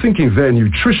 So if you're thinking they're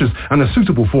nutritious and a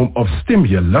suitable form of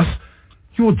stimulus,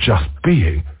 you're just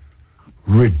being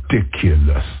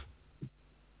ridiculous.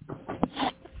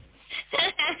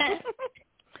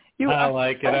 I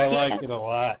like it a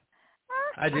lot.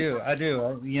 I do.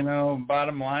 You know,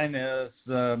 bottom line is,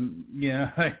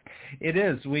 it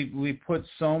is. We put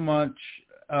so much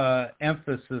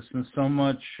emphasis and so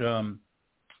much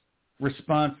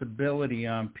responsibility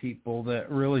on people that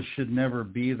really should never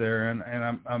be there. And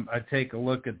I take a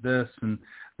look at this, and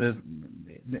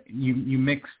you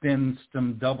mixed in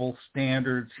some double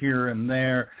standards here and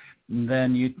there. And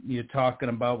then you're talking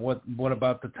about what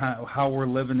about the time, how we're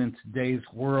living in today's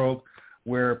world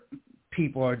where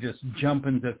people are just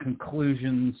jumping to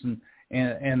conclusions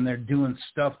and they're doing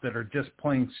stuff that are just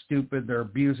plain stupid. They're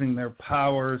abusing their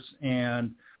powers.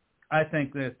 And I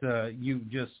think that you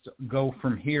just go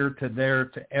from here to there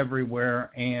to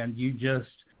everywhere. And you just,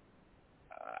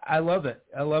 I love it.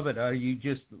 You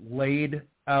just laid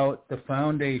out the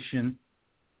foundation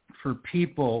for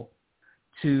people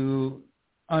to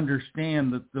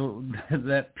understand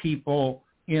that people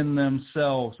in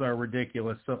themselves are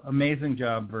ridiculous. So amazing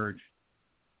job, Verge.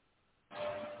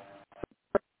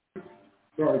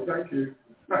 Sorry, thank you.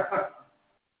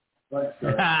 Thanks,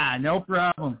 sir. No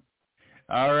problem.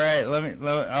 All right,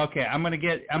 okay. I'm gonna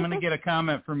get a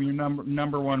comment from your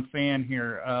number one fan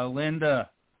here, Linda.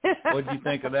 What did you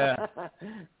think of that?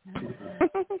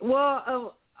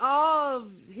 Well, all of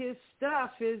his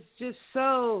stuff is just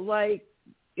so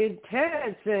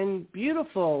intense and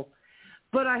beautiful,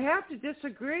 but I have to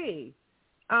disagree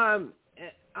to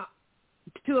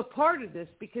a part of this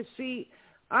because, see,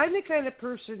 I'm the kind of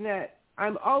person that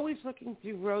I'm always looking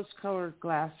through rose-colored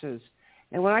glasses,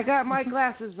 and when I got my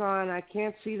glasses on, I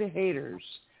can't see the haters,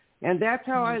 and that's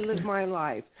how I live my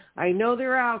life. I know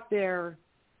they're out there.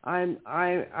 I'm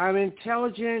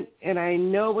intelligent, and I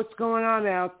know what's going on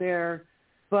out there,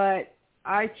 but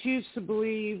I choose to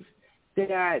believe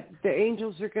that the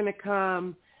angels are going to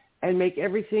come and make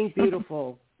everything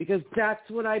beautiful because that's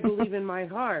what I believe in my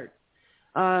heart.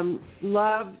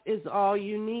 Love is all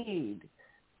you need.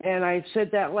 And I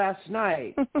said that last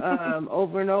night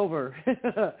over and over,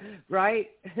 right?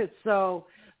 So,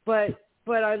 but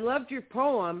I loved your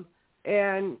poem,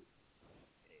 and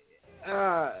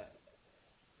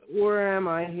where am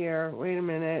I here? Wait a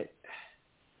minute.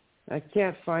 I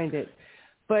can't find it.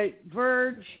 But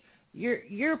Verge,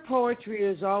 your poetry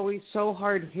is always so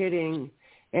hard hitting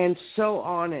and so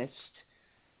honest,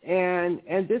 and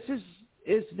this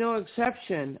is no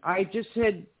exception. I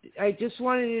just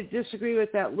wanted to disagree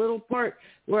with that little part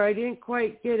where I didn't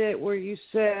quite get it, where you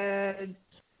said,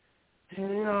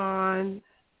 "Hang on,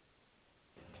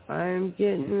 I'm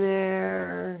getting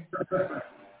there."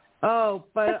 Oh,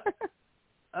 but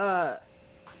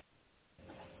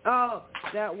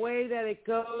that way that it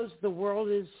goes, the world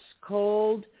is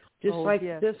cold, just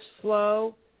this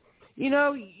flow. You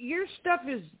know, your stuff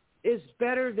is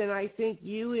better than I think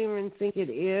you even think it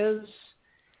is,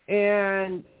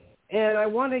 and I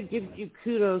want to give you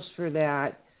kudos for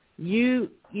that. You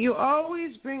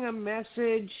always bring a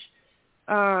message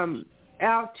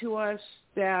out to us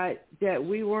that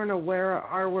we weren't aware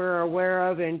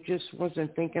of and just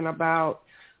wasn't thinking about,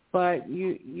 but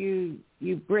you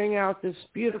bring out this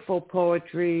beautiful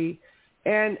poetry,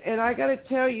 and I got to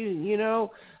tell you, you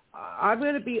know, I'm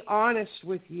going to be honest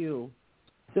with you.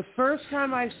 The first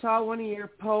time I saw one of your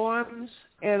poems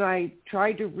and I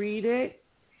tried to read it,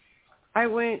 I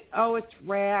went, "Oh, it's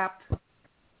rap.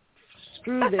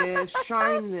 Screw this,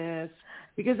 shine this,"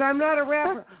 because I'm not a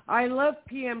rapper. I love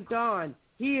PM Dawn.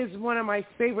 He is one of my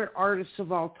favorite artists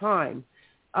of all time,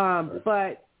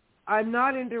 but I'm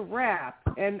not into rap.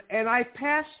 And I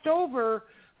passed over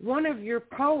one of your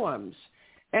poems,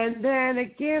 and then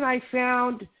again I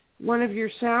found one of your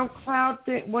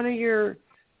SoundCloud, one of your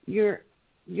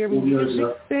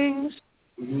music things,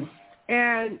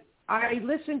 and I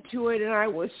listened to it, and I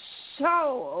was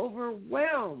so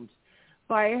overwhelmed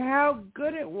by how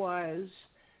good it was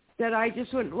that I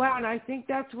just went, wow. And I think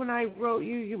that's when I wrote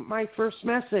you my first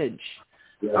message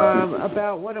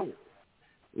about what a...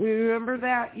 You remember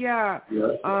that? Yeah.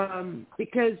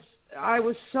 Because I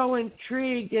was so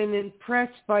intrigued and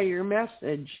impressed by your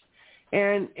message.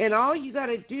 And all you got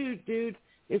to do, dude,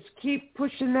 is keep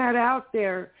pushing that out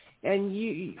there, and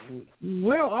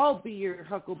we'll all be your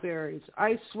huckleberries.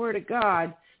 I swear to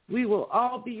God, we will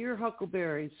all be your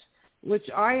huckleberries, which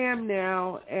I am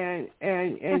now, and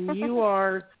you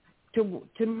are,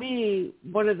 to me,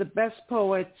 one of the best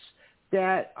poets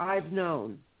that I've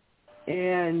known.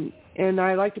 And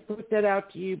I like to put that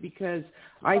out to you because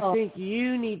I think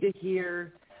you need to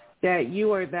hear that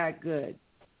you are that good.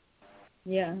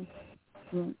 Yeah.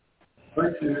 Thank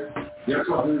you. Yes,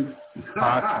 I do.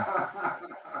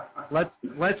 Awesome.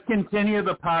 Let's continue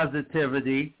the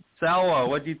positivity. Salwa,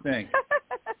 what do you think?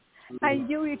 I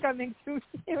knew you coming through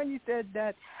when you said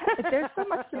that. There's so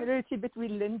much similarity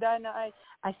between Linda and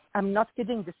I'm not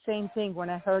kidding. The same thing when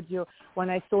I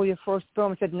saw your first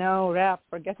poem. I said, "No, rap,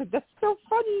 forget it." That's so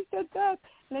funny you said that,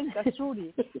 Linda.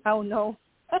 Truly, oh no,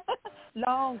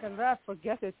 long and rap,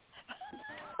 forget it.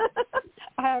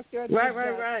 I have to admit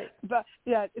right. But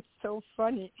yeah, it's so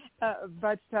funny.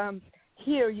 But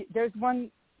here, there's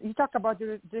one. You talk about the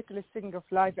ridiculous thing of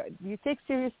life. You take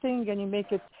serious thing and you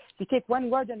take one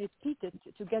word and repeat it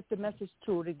to get the message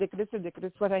through. Ridiculous.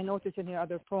 What I noticed in your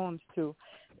other poems too,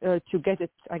 to get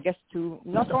it, I guess, to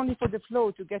not only for the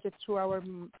flow, to get it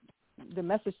through the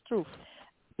message through.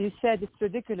 You said it's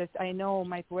ridiculous. I know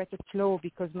my poetic flow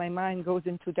because my mind goes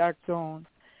into dark zone.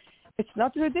 It's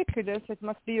not ridiculous. It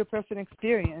must be your personal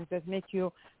experience that makes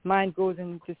your mind goes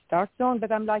into dark zone.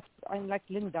 But I'm like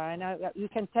Linda, and you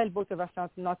can tell both of us are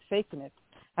not faking it.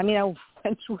 I mean, I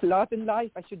went through a lot in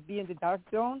life. I should be in the dark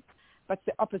zone, but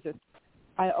the opposite.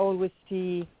 I always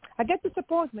see. I get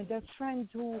disappointment. There are friends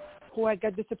who I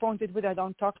get disappointed with. I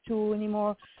don't talk to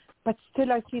anymore, but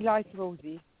still I see light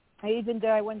rosy. Even though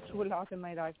I went through a lot in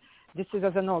my life. This is, I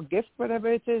don't know, a gift,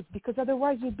 whatever it is, because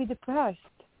otherwise you'd be depressed.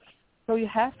 So you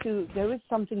have to, there is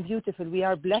something beautiful. We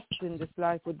are blessed in this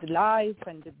life with the life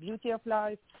and the beauty of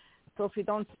life. So if you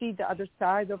don't see the other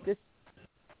side of this,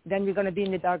 then we're going to be in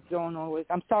the dark zone always.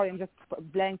 I'm sorry, I'm just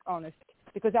blank honest.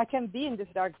 Because I can be in this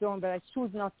dark zone, but I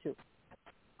choose not to.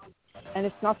 And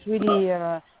it's not really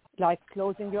like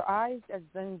closing your eyes, as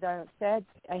Linda said.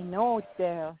 I know it's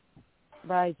there,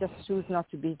 but I just choose not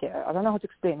to be there. I don't know how to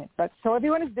explain it. But so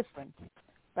everyone is different.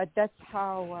 But that's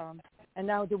how, and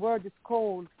now the word is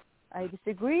cold. I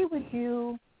disagree with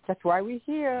you. That's why we're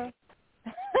here.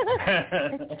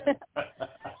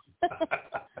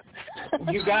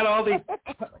 You got all these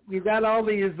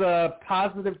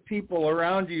positive people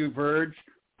around you, Verge.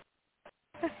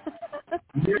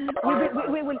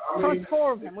 We will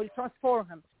transform him. We'll transform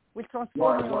him. We'll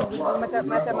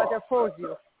metamorphose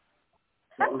you.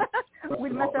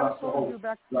 We'll metamorphose you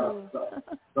back to...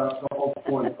 That's the whole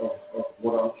point of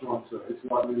what I'm trying to... It's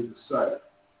like me to say.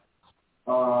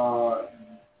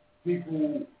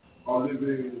 People are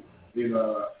living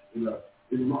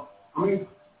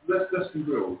let's be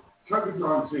real.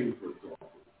 COVID-19, for example.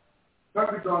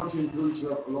 COVID-19 proves to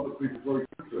a lot of people very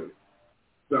quickly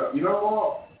that, you know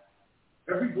what?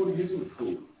 Everybody isn't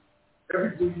cool.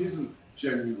 Everybody isn't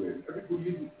genuine. Everybody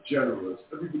isn't generous.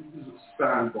 Everybody doesn't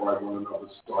stand by one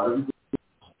another's side.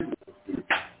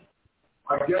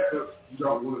 I get that you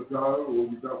don't want to go, or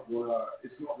you don't want to.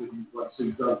 It's not that you, like, so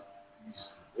you don't.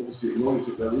 You obviously acknowledge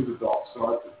that there is a dark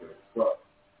side to things, but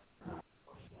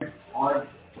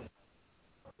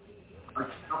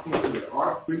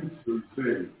I've been through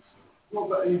things. Not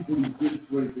that anybody's been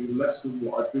through anything less than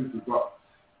what I've been through, but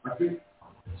I think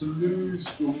to lose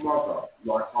your mother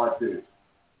like I did,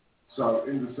 so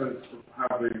in the sense of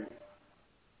having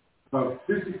her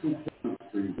physical presence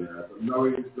being there, but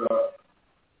knowing that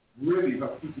really her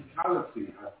physicality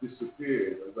had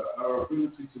disappeared and that her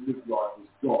ability to live life was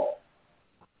gone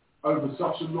over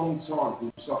such a long time,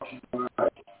 from such a young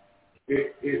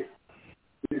age,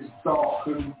 it's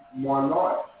darkened my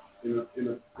life in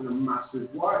a massive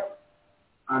way.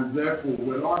 And therefore,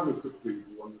 when I look at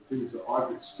people and the things that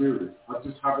I've experienced, I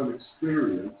just haven't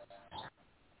experienced,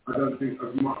 I don't think,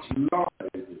 as much love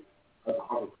as other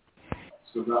people.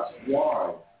 So that's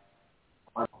why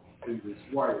I in this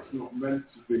way. It's not meant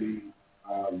to be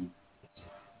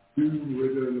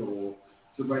doom-ridden or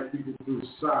to make people feel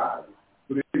sad,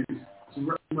 but it is to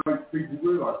make people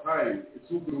realise, hey,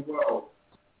 it's all going well,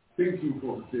 thinking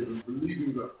positive and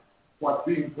believing that by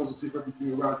being positive,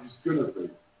 everything around you is going to be.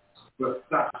 But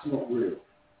that's not real.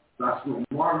 That's not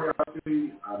my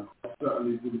reality, and I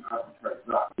certainly wouldn't advocate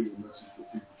that being a message that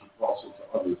people should pass on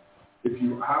to others. If you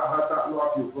have had that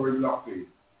life, you're very lucky.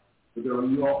 But there are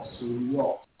lots and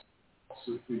lots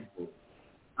of people.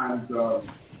 And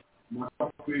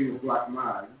myself being a black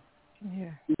man,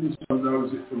 also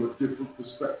knows it from a different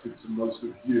perspective to most of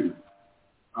you.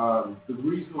 The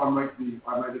reason I made an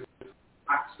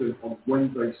accent on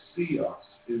when they see us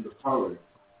in the poem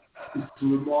is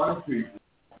to remind people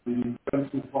the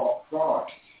Central Park crime.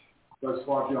 Those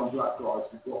 5 young black guys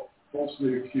who got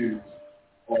falsely accused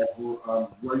of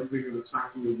raping and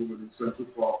attacking a woman in Central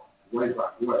Park way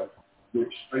back when,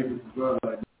 which Ava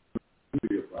DuVernay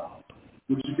knew about.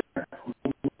 Which again, I'm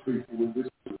talking to people in this,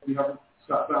 we haven't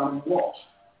sat down and watched.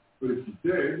 But if you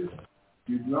did,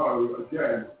 you'd know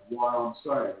again why I'm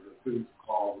saying that things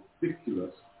are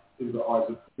ridiculous in the eyes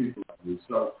of people like me.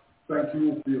 So thank you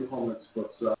all for your comments,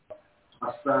 but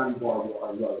I stand by what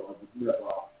I wrote. I would never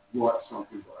write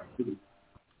something that I couldn't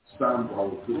stand by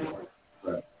or feel like I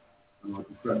defend. And I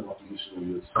defend my position on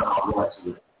this. Right to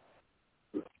it.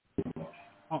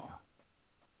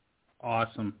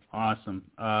 Awesome.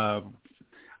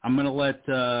 I'm going to let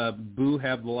Boo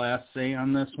have the last say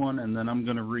on this one, and then I'm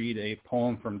going to read a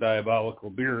poem from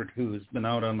Diabolical Beard, who has been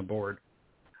out on the board.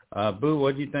 Boo,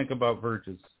 what do you think about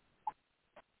Verges?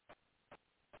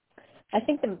 I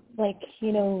think the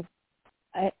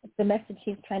message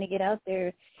he's trying to get out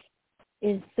there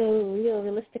is so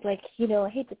realistic. Like, I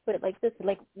hate to put it like this,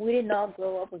 like we didn't all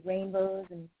grow up with rainbows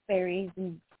and fairies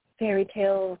and fairy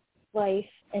tale life.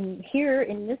 And here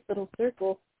in this little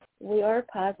circle, we are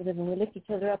positive and we lift each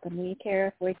other up and we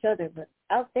care for each other. But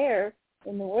out there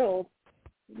in the world,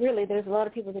 really, there's a lot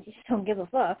of people that just don't give a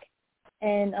fuck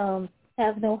and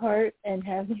have no heart and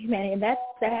have no humanity. And that's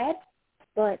sad,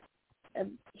 but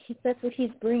that's what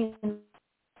he's bringing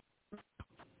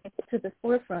to the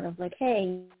forefront of, like,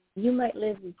 hey, you might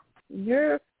live in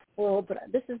your world, but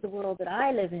this is the world that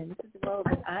I live in. This is the world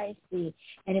that I see.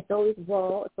 And it's always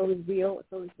raw, it's always real,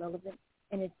 it's always relevant,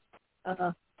 and it's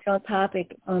on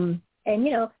topic. And,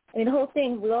 the whole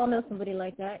thing, we all know somebody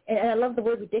like that. And I love the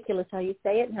word ridiculous, how you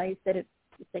say it and how you said it,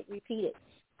 repeat it.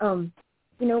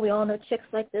 We all know chicks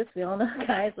like this. We all know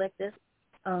guys like this.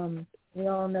 We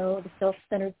all know the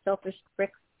self-centered, selfish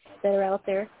pricks that are out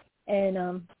there.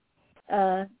 And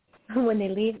when they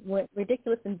leave,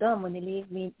 ridiculous and dumb when they leave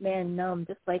man numb,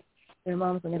 just like their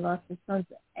moms when they lost their sons.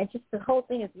 And just the whole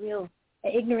thing is real.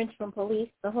 Ignorance from police.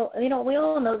 The whole, we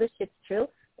all know this shit's true,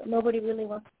 but nobody really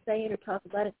wants to say it or talk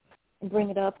about it and bring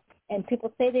it up. And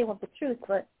people say they want the truth,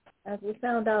 but as we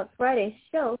found out Friday's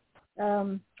show,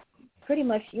 pretty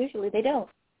much usually they don't.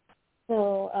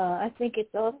 So I think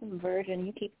it's awesome, Virgin.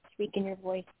 You keep speaking your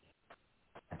voice.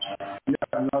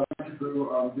 Yeah, no, thank you, Boo.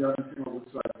 The only thing I would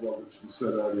say, well, which you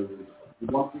said earlier, is the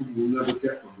one thing you will never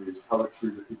get from me is poetry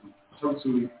that is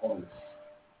totally honest.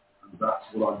 And that's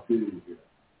what I'm doing here.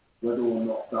 Whether or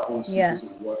not that honesty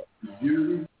doesn't work for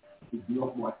you is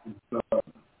not my concern.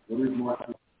 What is my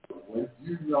concern? When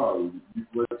you know you've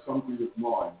read something of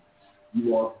mine,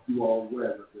 you are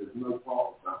aware that there's no part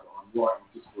of that I'm writing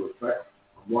just for effect.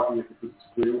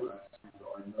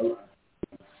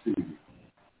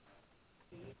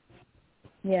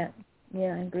 Yeah,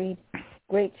 agreed.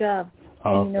 Great job.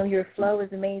 And your flow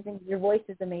is amazing. Your voice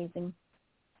is amazing.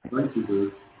 Thank you,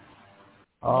 Bruce.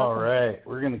 All right,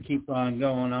 we're going to keep on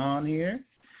going on here,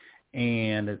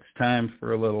 and it's time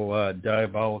for a little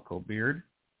diabolical beard,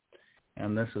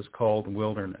 and this is called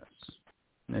Wilderness.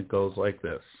 And it goes like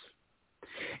this.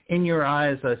 In your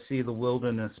eyes I see the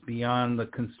wilderness beyond the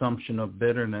consumption of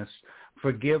bitterness.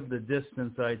 Forgive the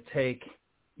distance I take.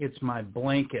 It's my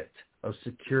blanket of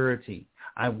security.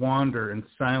 I wander in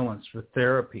silence for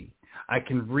therapy. I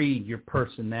can read your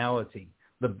personality,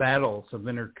 the battles of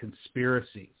inner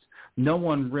conspiracies. No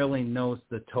one really knows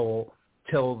the toll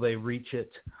till they reach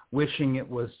it, wishing it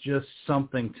was just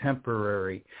something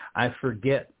temporary. I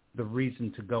forget the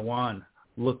reason to go on.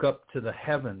 Look up to the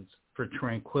heavens for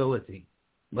tranquility.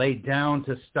 Lay down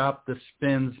to stop the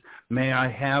spins. May I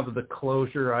have the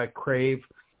closure I crave?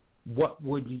 What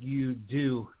would you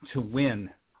do to win?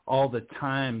 All the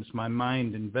times my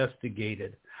mind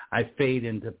investigated, I fade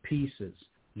into pieces,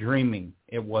 dreaming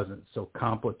it wasn't so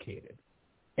complicated.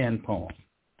 End poem.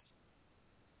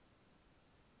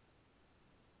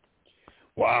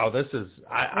 Wow, this is,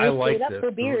 I like this.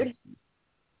 For beard.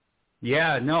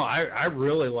 Yeah, no, I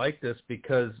really like this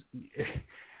because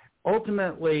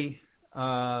ultimately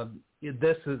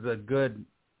this is a good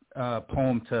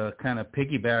poem to kind of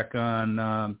piggyback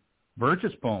on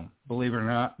Virgil's poem, believe it or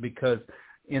not, because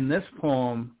in this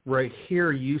poem right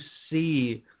here you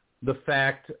see the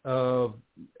fact of,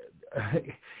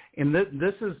 and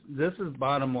this is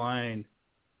bottom line,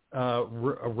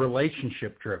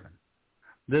 relationship driven.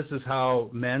 This is how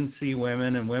men see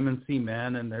women and women see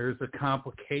men, and there's a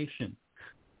complication.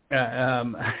 I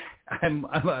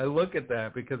look at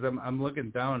that because I'm looking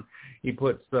down. He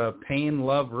puts pain,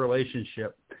 love,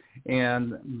 relationship,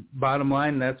 and bottom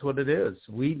line, that's what it is.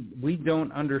 We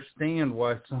don't understand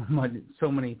why so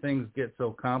many things get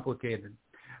so complicated.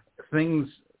 Things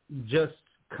just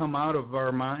come out of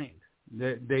our mind.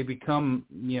 They become,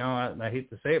 I hate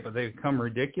to say it, but they become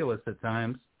ridiculous at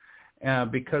times.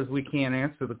 Because we can't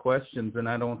answer the questions, and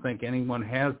I don't think anyone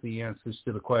has the answers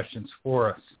to the questions for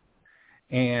us.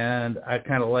 And I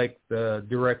kind of like the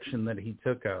direction that he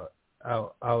took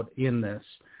out in this.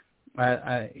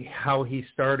 How he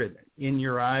started, in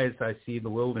your eyes I see the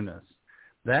wilderness.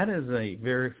 That is a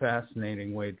very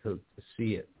fascinating way to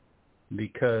see it,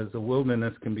 because the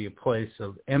wilderness can be a place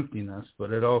of emptiness,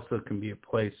 but it also can be a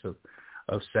place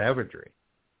of savagery.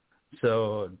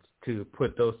 So to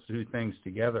put those two things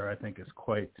together, I think is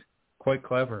quite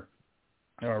clever.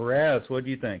 Raz, what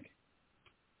do you think?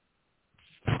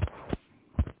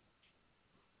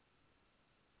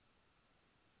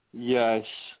 Yes,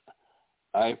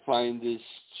 I find this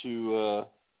to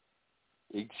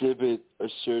exhibit a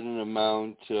certain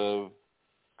amount of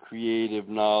creative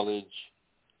knowledge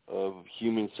of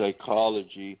human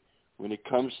psychology when it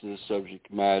comes to the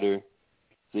subject matter.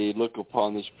 They look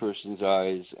upon this person's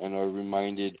eyes and are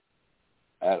reminded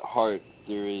at heart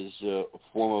there is a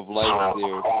form of life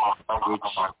there which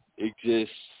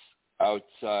exists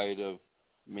outside of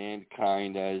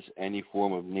mankind as any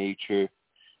form of nature,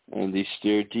 and they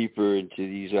stare deeper into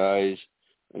these eyes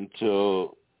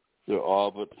until they're all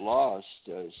but lost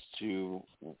as to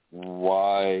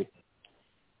why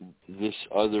this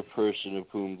other person of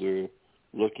whom they're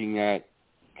looking at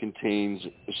contains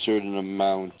a certain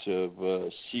amount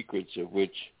of secrets of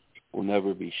which will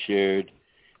never be shared.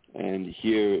 And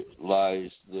here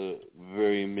lies the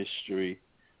very mystery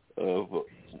of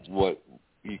what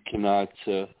you cannot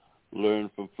learn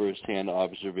from firsthand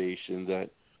observation that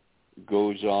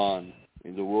goes on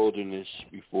in the wilderness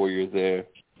before you're there.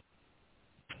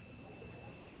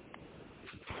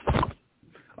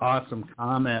 Awesome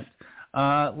comment.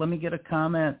 Let me get a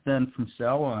comment then from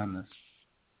Selwa on this.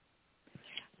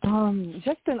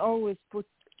 Justin always puts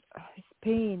his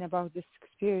pain about this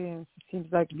experience. It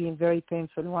seems like being very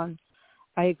painful one.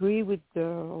 I agree with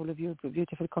all of your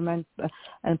beautiful comments, and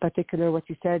in particular what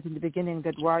you said in the beginning,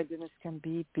 that wilderness can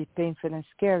be painful and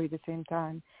scary at the same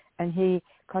time. And he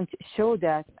showed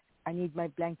that I need my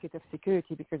blanket of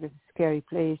security because it's a scary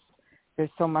place.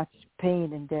 There's so much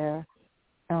pain in there.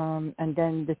 And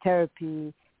then the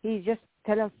therapy, he just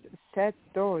tell us a sad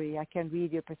story. I can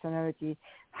read your personality,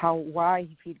 why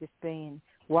he feels this pain,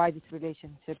 why this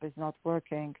relationship is not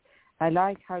working. I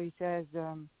like how he says,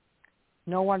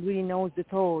 no one really knows the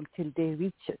toll till they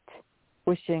reach it,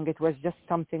 wishing it was just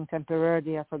something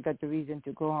temporarily. I forgot the reason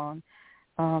to go on.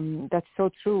 That's so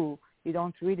true. You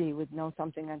don't really would know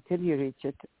something until you reach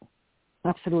it.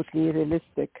 Absolutely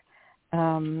realistic.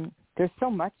 There's so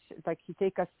much, like he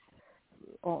take us,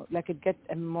 like it gets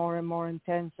more and more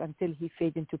intense until he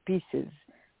fades into pieces.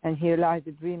 And he realized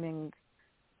the dreaming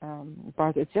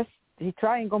But it's just he's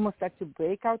trying almost like to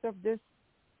break out of this.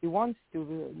 He wants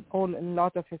to. A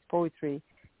lot of his poetry.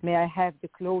 May I have the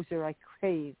closure I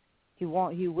crave? He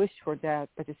wished for that,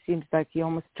 but it seems like he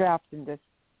almost trapped in this.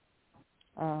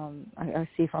 I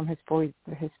see from his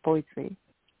poetry.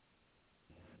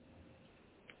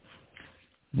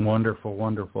 Wonderful,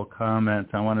 wonderful comment.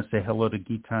 I want to say hello to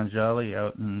Geetanjali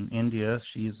out in India.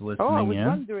 She's listening in. Oh, I was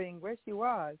wondering where she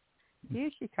was. Here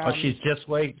she comes. Oh, she's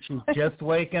just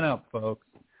waking up, folks.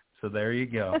 So there you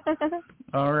go.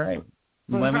 All right.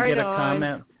 Well, let me get a on.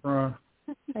 comment from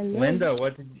Linda.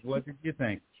 What did you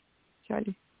think?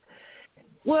 Charlie.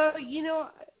 Well,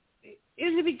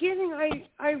 in the beginning,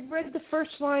 I read the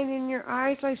first line, "In your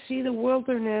eyes I see the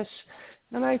wilderness,"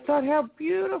 and I thought, how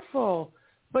beautiful.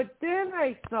 But then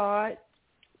I thought,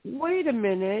 wait a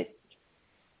minute,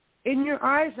 in your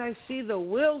eyes I see the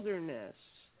wilderness,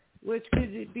 which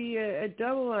could be a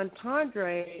double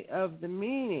entendre of the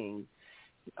meaning.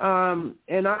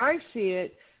 And I see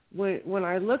it when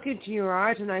I look into your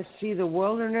eyes and I see the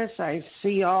wilderness, I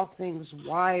see all things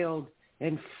wild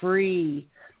and free.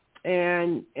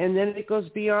 And then it goes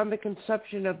beyond the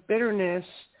conception of bitterness.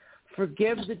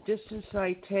 Forgive the distance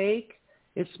I take.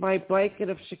 It's my blanket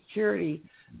of security.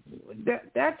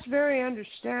 That's very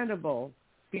understandable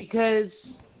because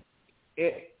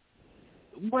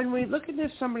when we look into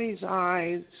somebody's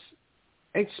eyes,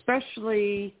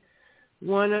 especially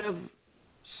one of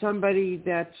somebody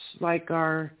that's like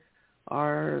our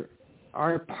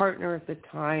partner at the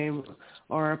time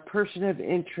or a person of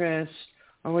interest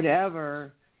or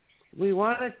whatever, we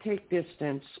want to take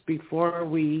distance before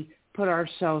we put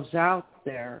ourselves out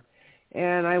there.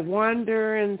 And I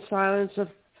wonder in silence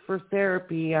for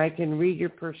therapy, I can read your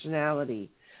personality.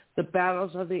 The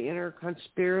battles of the inner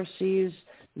conspiracies,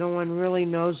 no one really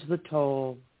knows the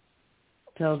toll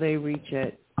till they reach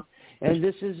it. And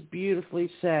this is beautifully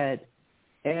said.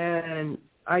 And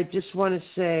I just want to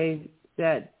say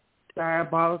that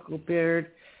Diabolical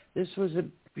Beard, this was a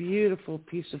beautiful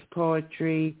piece of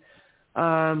poetry.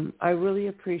 I really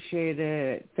appreciate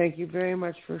it. Thank you very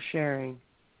much for sharing.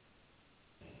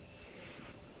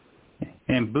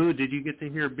 And Boo, did you get to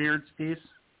hear Beard's piece?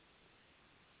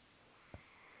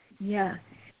 Yeah,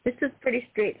 this is pretty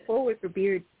straightforward for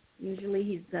Beard. Usually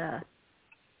he's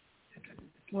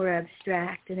more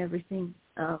abstract and everything.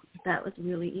 That was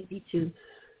really easy to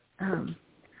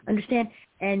understand.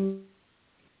 And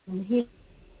he's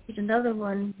another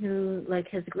one who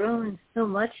has grown so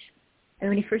much. And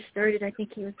when he first started, I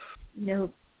think he was,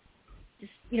 he's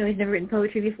never written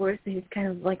poetry before, so he's kind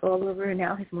of all over. And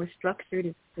now he's more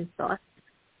structured. His thoughts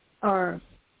are,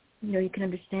 you can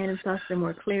understand his thoughts are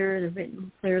more clear. They're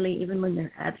written clearly, even when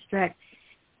they're abstract.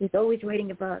 He's always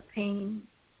writing about pain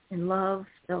and love,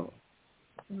 so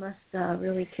you must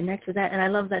really connect with that. And I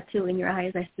love that, too. In your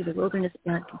eyes, I see the wilderness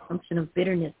beyond consumption of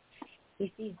bitterness.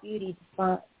 He sees beauty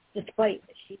despite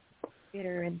that she's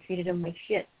bitter and treated him like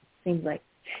shit, seems like.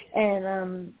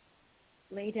 And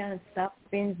lay down and stop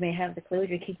spins may have the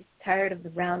closure. He's tired of the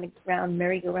round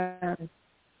merry-go-round and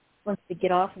wants to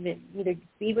get off of it, either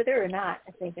be with her or not.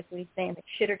 I think that's what he's saying, like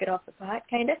shit or get off the pot,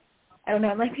 kind of. I don't know,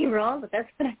 I might be wrong, but that's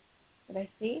what I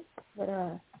see.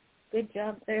 But good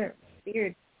job there,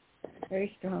 Beard.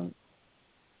 Very strong.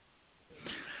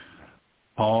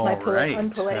 All right.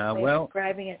 Unpoetic way of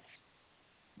describing it.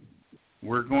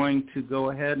 We're going to go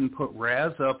ahead and put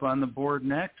Raz up on the board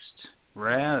next.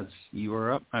 Raz, you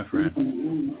are up, my friend.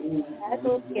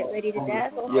 Dazzle, get ready to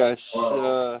dazzle. Yes.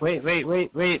 Wait.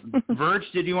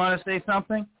 Verge, did you want to say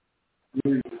something?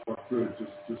 Just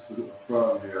to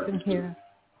affirm here.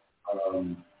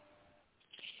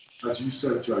 As you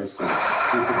said, Jason,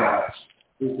 talk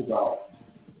about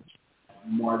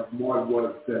my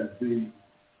words then being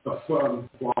affirmed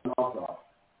by another.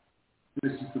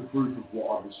 This is the proof of what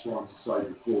I was trying to say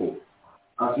before.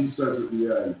 As he says at the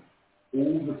end,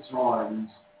 all the times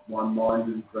my mind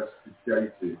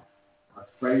investigated, I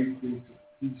faded into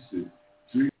pieces,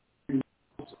 dreaming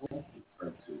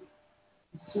complicated.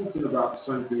 He's talking about the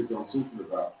same things I'm talking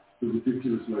about, the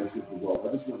ridiculous nature of the world. I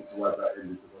just wanted to add that in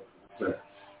because I said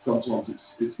sometimes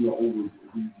it's not always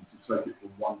easy to take it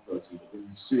from one person, but when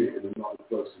you see it in another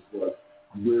person's words,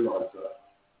 you realise that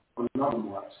another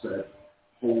might have said,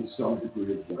 hold some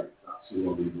degree of weight. That's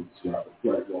all I really want to say. A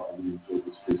great writer, really enjoyed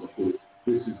this piece. I thought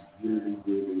this is really,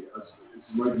 really, it's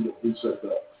amazing what we said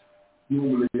that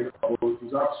normally it was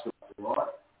abstract,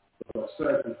 right? But I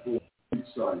said before, I keep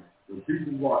saying, when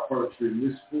people write poetry in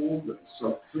this form that is so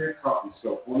clear-cut and so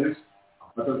honest,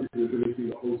 I don't think there's anything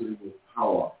that holds any more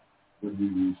power when you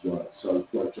use words. So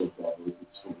great job, by the way.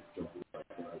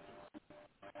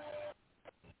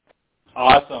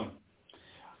 Awesome.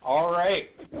 All right,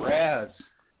 Raz.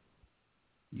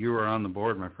 You are on the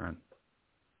board, my friend.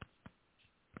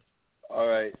 All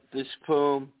right. This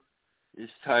poem is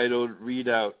titled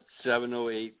Readout,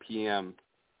 7:08 p.m.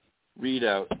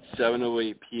 Readout,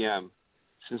 7:08 p.m.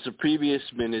 Since the previous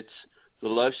minutes, the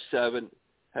lush savant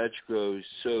hedgerows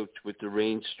soaked with the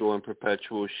rainstorm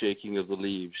perpetual shaking of the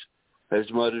leaves, has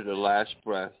muttered a last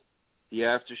breath, the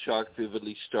aftershock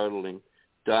vividly startling.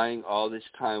 Dying all this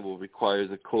time will require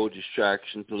the cold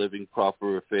distraction to living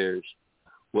proper affairs.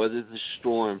 Whether the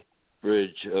storm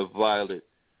bridge of violent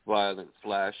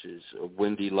flashes of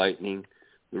windy lightning,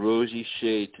 the rosy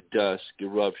shade to dusk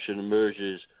eruption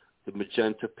emerges, the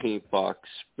magenta paint box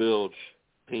spilled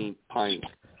paint pint.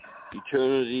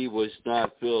 Eternity was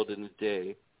not filled in a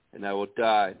day, and I will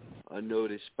die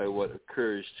unnoticed by what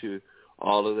occurs to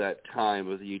all of that time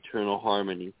of the eternal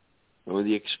harmony. And when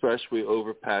the expressway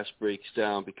overpass breaks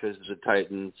down because of the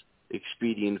Titan's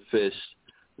expedient fist,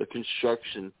 the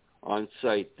construction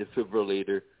on-site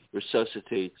defibrillator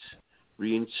resuscitates,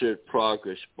 reinsert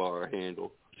progress bar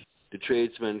handle. The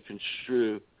tradesmen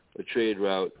construe a trade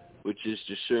route which is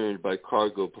discerned by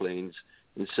cargo planes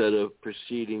instead of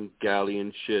preceding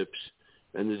galleon ships,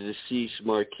 and the deceased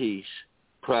Marquise,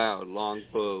 proud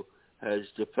longbow, has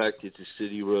defected to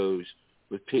city rows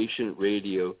with patient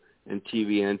radio and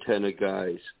TV antenna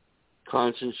guys.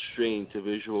 Constant strain to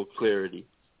visual clarity.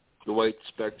 The white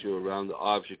specter around the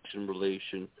objects in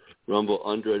relation rumble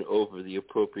under and over the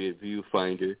appropriate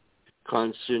viewfinder.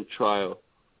 Constant trial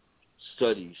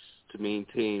studies to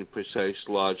maintain precise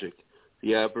logic.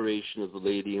 The aberration of the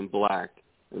lady in black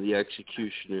and the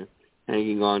executioner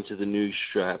hanging on to the news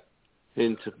strap.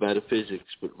 Hint of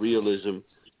metaphysics, but realism,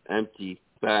 empty,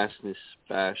 vastness,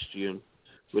 bastion.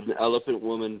 Would an elephant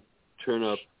woman turn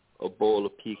up a bowl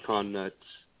of pecan nuts?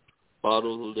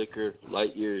 Bottle of liquor,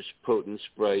 light years, potent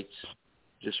sprites.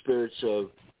 The spirits of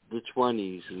the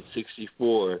 20s and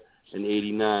 64 and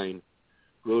 89.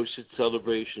 Roasted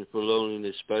celebration for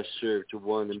loneliness best served to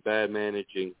one in bad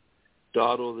managing.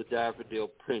 Dawdle the daffodil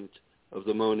print of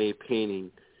the Monet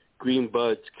painting. Green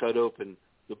buds cut open,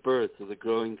 the birth of the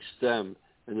growing stem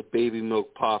and the baby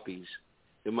milk poppies.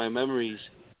 In my memories,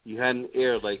 you had an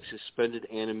air like suspended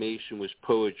animation was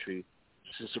poetry.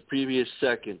 Since the previous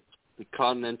second, the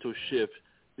continental shift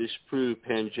disproved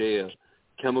Pangea.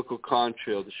 Chemical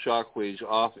contrail, the shockwaves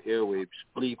off airwaves,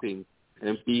 bleeping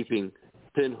and beeping,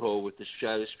 pinhole with the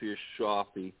stratosphere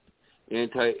strophe.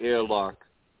 Anti-airlock,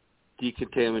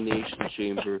 decontamination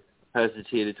chamber,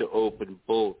 hesitated to open,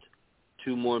 bolt.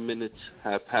 2 more minutes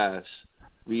have passed.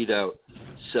 Readout,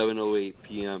 7:08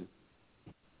 p.m.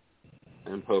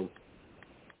 And poem.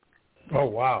 Oh,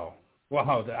 wow.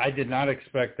 Wow, I did not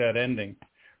expect that ending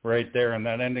right there, and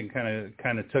that ending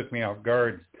kind of took me off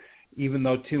guard. Even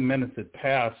though 2 minutes had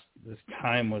passed, this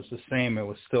time was the same. It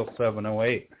was still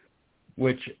 7:08,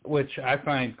 which I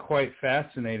find quite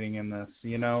fascinating in this.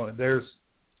 You know,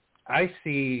 I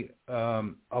see a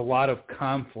lot of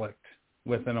conflict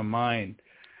within a mind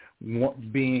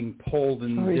being pulled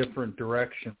in different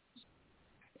directions,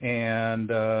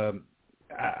 and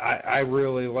I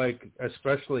really like,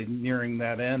 especially nearing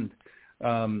that end,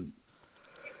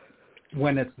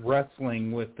 when it's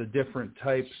wrestling with the different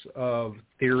types of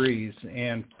theories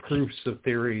and proofs of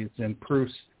theories and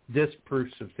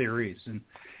disproofs of theories and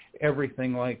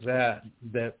everything like that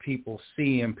people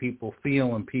see and people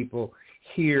feel and people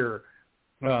hear.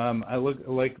 I look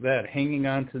like that, hanging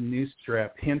on to the news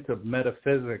strap, hint of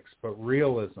metaphysics, but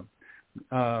realism.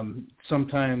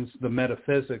 Sometimes the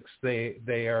metaphysics,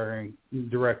 they are in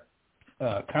direct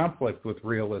conflict with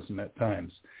realism at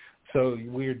times. So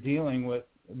we're dealing with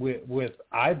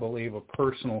I believe, a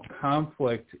personal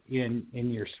conflict in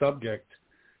your subject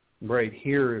right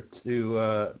here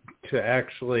to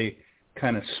actually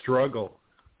kind of struggle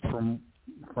from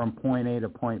point A to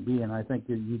point B, and I think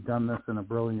you've done this in a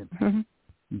brilliant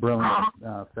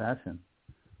fashion.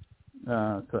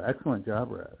 So excellent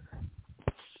job, Raz.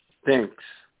 Thanks.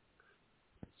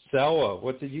 Selwa,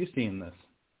 what did you see in this?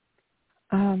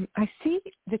 I see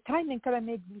the timing kind of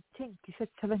made me think. You said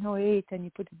 7:08 and you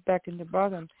put it back in the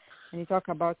bottom, and you talk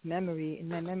about memory. In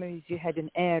my memories, you had an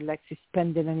air like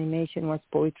suspended animation was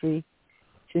poetry.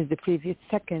 Since the previous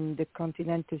second, the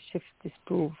continental shift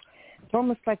disproved. It's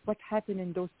almost like what happened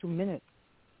in those 2 minutes.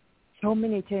 So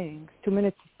many things. 2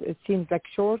 minutes, it seems like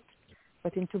short,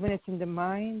 but in 2 minutes in the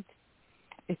mind,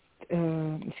 if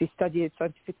you study it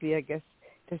scientifically, I guess,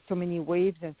 there's so many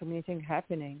waves and so many things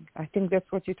happening. I think that's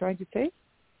what you're trying to say.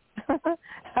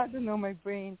 I don't know, my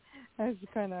brain has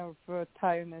kind of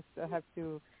tiredness. I have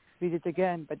to read it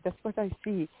again, but that's what I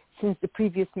see. Since the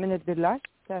previous minute, the last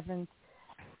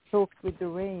soaked with the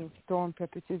rain, storm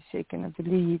peppers shaken of the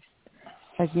leaves,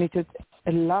 has emitted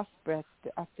a last breath,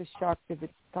 the aftershock of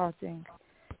it starting.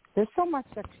 There's so much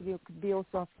actually. It could be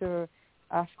also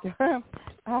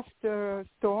after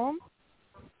storm,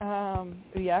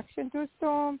 reaction to a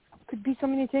storm. Could be so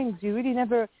many things. You really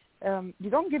never. You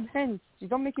don't give hints. You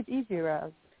don't make it easier.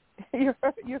 As you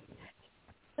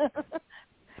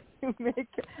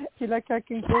like I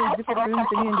can go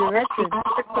different directions.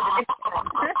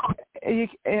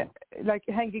 Like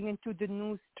hanging into the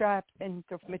new strap hint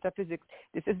of metaphysics.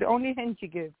 This is the only hint you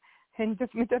give. Hint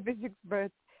of metaphysics,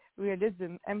 but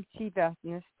realism, empty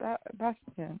vastness,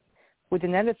 bastion, with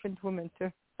an elephant woman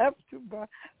to have to buy.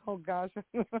 Oh gosh,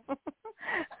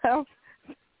 help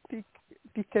pick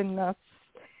nuts.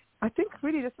 I think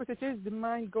really that's what it is. The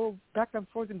mind go back and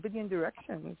forth in billion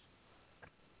directions.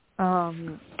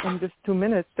 In just 2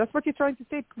 minutes. That's what you're trying to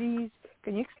say. Please,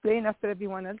 can you explain after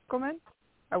everyone else comments?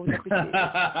 I would appreciate it.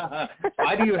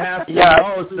 Why do you have to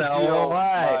know, Sal?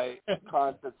 Why? My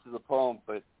concepts of the poem,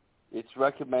 but it's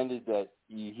recommended that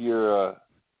you hear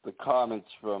the comments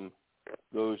from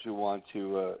those who want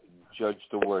to judge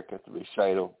the work at the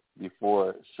recital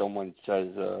before someone says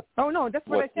oh, no, that's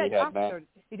what I said after. Meant.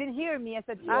 You didn't hear me. I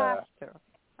said after.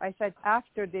 I said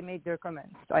after they made their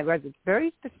comments. I was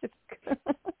very specific.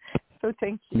 So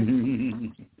thank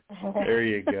you. There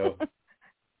you go.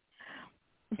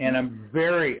 And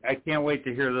I can't wait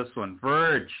to hear this one.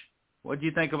 Verge, what do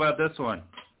you think about this one?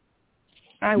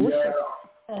 I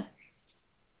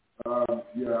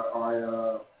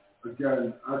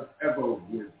again, as ever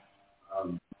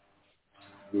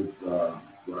with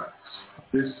rats,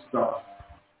 this stuff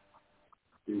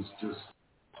is just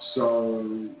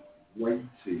so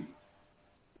weighty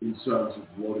in terms of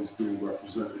what is being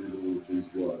represented in all of these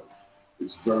works.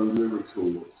 It's very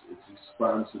lyrical, it's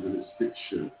expansive in its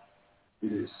diction,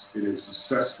 in its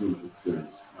assessment of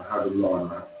things. I had a line,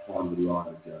 I have to find the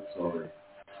line again, sorry.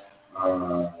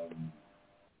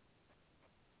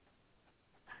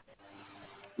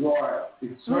 Right,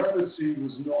 eternity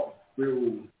was not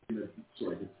built in a,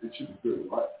 sorry, it shouldn't be built,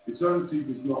 right? Eternity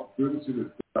was not built in a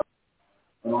day,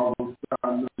 and I was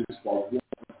found noticed by what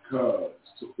occurs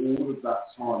to all of that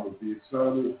time of the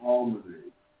eternal harmony.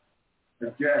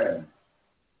 Again,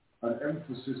 an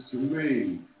emphasis to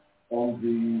me on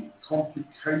the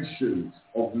complications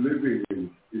of living in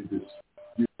this.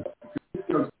 You know, he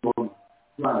goes on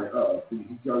planet Earth, and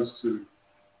he goes to,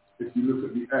 if you look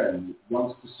at the end,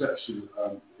 one's perception,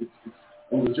 it's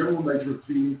on the general nature of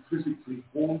being physically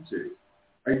haunted,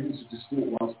 able to distort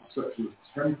one's perception of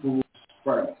temporal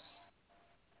space.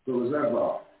 So as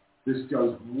ever, this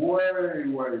goes way,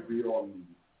 way beyond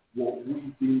what we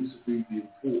deem to be the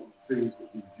important things that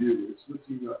we view. It's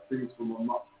looking at things from a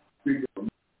much bigger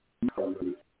level.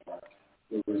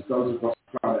 Whereas those of us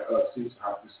on planet Earth seem to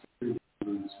have this thing,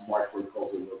 this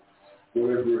microcosm of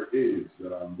whatever it is,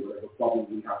 whatever bubble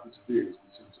we happen to be in, as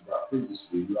we talked about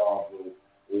previously, love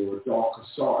or a darker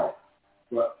side.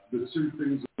 But the two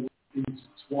things are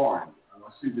intertwined, and I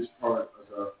see this poem as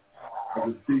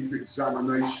a deep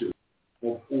examination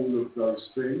of all of those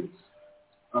things.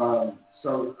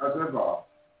 So as ever,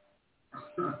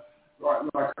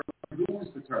 like is always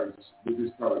the case with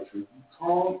this poetry, you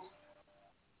can't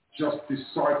just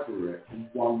decipher it in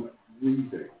one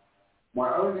reading.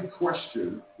 My only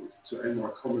question, to end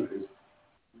my comment, is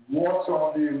what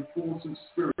are the important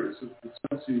spirits of the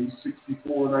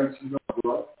 1964 and 89?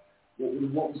 Right?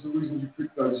 What was the reason you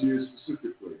picked those years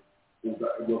specifically? Or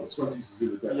that, well, the 20s is in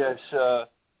the decade. Yes,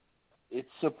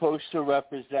 it's supposed to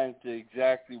represent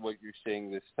exactly what you're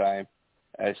saying this time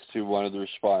as to one of the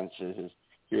responses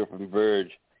here from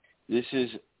Verge. This is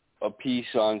a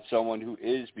piece on someone who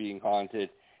is being haunted,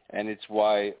 and it's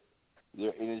why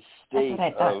they're in a state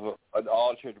of an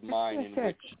altered mind in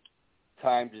which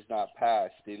time does not pass.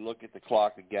 They look at the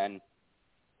clock again,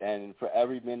 and for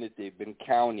every minute they've been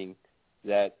counting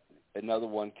that another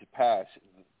one could pass,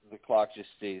 the clock just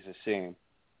stays the same.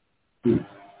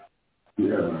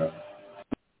 Yeah, man.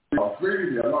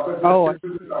 Really,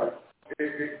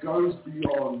 it goes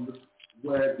beyond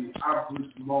where the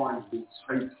average mind will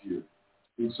take you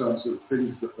in terms of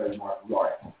things that they might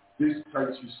write. This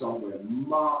takes you somewhere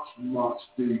much, much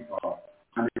deeper,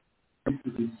 and it's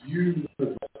into the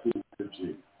universal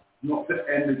energy, not the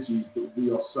energies that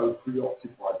we are so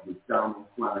preoccupied with down on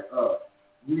planet Earth.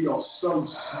 We are so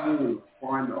small and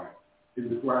finite in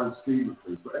the grand scheme of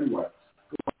things. But anyway,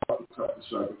 I'll cut the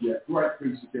show. But yeah, great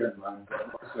piece again, man. But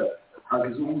like I said,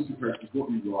 as is always the case with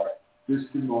what you write, this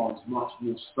demands much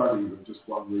more study than just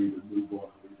one read and move on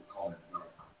and read the comment. No, I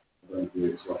don't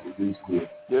agree. It's like it needs more.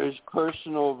 There's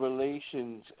personal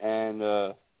relations and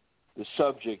the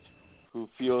subject who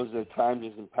feels that time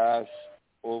doesn't pass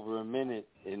over a minute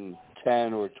in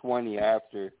 10 or 20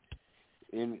 after,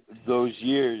 in those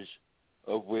years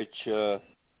of which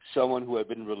someone who had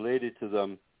been related to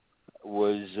them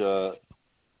was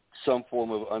some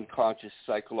form of unconscious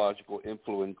psychological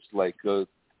influence, like the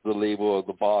label of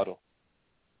the bottle.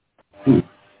 Can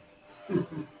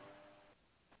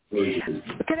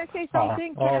I say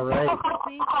something? All right.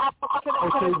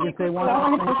 Okay, just say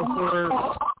one thing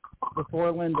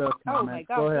before Linda comments. Oh my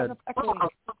God! Go ahead.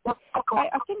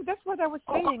 I think that's what I was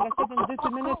saying. I said in this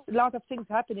minute, a lot of things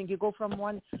happening. You go from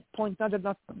one point to another,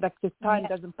 not like the time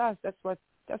doesn't pass. That's what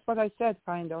I said,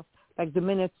 kind of. Like the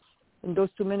minutes, in those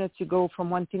 2 minutes, you go from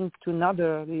one thing to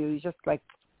another. You just like,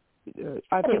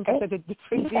 I think I said it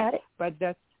differently, but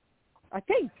that's, I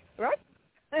think, right?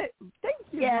 Thank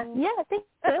you. Yeah, I think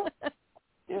so.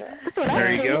 That's what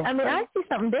there you go. I mean, I see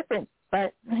something different,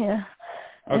 but yeah.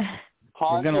 Okay.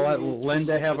 We're going to let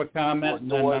Linda have a comment,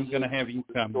 and then I'm going to have you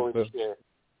comment.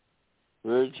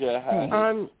 Virgia has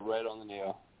it right on the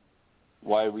nail.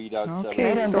 Why read out 7?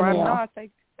 Okay, so I'm not.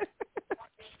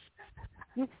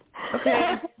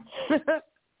 Okay.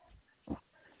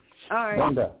 All right.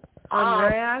 Linda.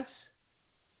 Andreas,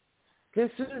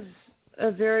 this is a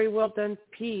very well done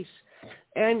piece.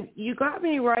 And you got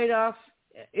me right off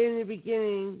in the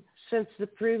beginning, since the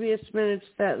previous minutes,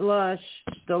 that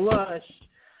the lush,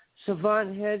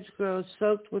 savant hedgerows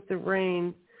soaked with the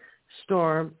rain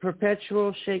storm,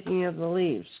 perpetual shaking of the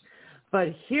leaves.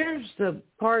 But here's the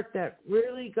part that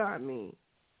really got me.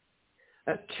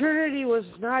 Eternity was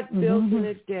not built in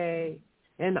a day,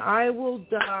 and I will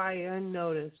die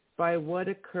unnoticed by what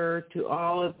occurred to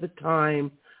all of the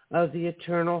time of the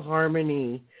eternal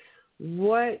harmony.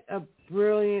 What a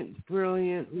brilliant,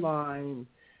 brilliant line.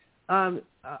 A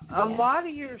lot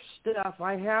of your stuff,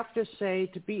 I have to say,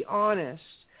 to be honest,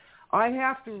 I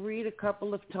have to read a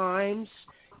couple of times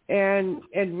and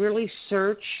really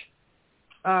search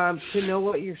to know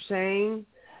what you're saying.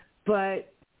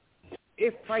 But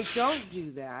if I don't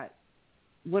do that,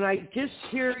 when I just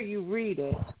hear you read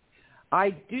it, I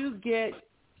do get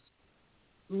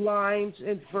lines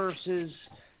and verses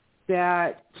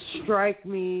that strike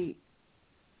me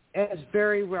as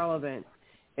very relevant.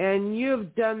 And you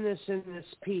have done this in this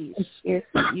piece.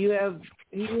 You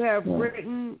have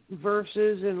written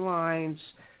verses and lines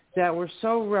that were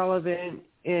so relevant,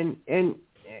 and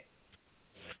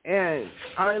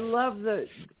I love the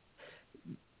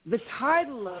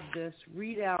title of this,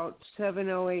 Read Out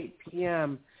 7:08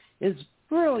 p.m. is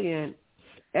brilliant,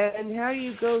 and how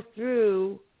you go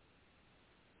through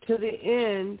to the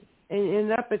end and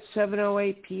end up at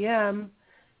 7:08 p.m.,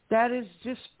 that is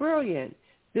just brilliant.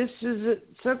 This is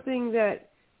something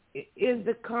that in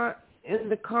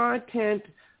the content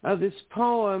of this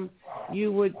poem,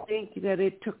 you would think that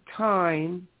it took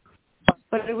time,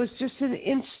 but it was just an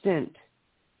instant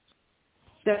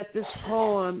that this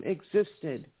poem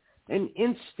existed, an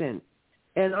instant.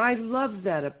 And I love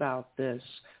that about this.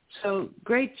 So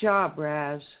great job,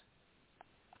 Raz.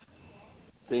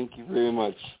 Thank you very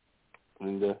much,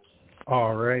 Linda.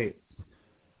 All right.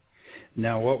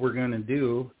 Now what we're going to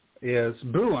do is,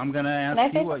 Boo, I'm going to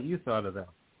ask you what you thought of that.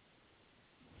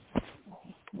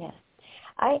 Yeah.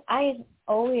 I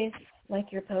always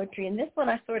like your poetry, and this one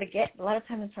I sort of get. A lot of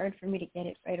times it's hard for me to get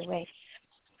it right away.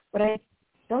 But I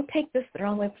don't take this the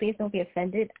wrong way. Please don't be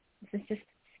offended. This is just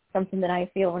something that I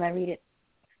feel when I read it.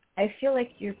 I feel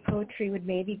like your poetry would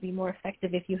maybe be more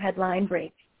effective if you had line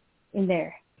breaks in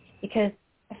there, because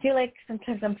I feel like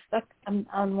sometimes I'm stuck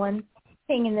on one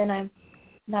thing, and then I'm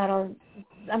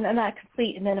not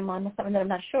complete, and then I'm on something that I'm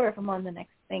not sure if I'm on the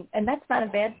next thing, and that's not a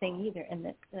bad thing either. And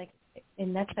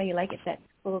that's how you like it. That's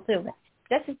cool too. But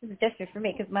that's just a suggestion for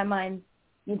me, because my mind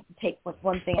needs to take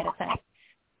one thing at a time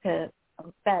to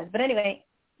fast. But anyway,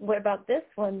 what about this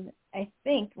one? I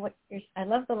think I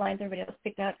love the lines everybody else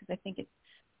picked out, because I think it's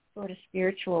sort of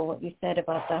spiritual, what you said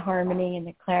about the harmony and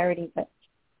the clarity. But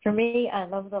for me, I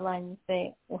love the line you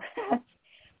say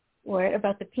where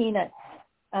about the peanuts.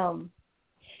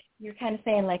 You're kind of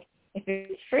saying, like, if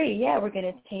it's free, yeah, we're going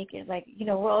to take it. Like,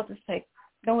 we're all just like,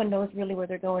 no one knows really where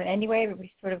they're going anyway. Everybody's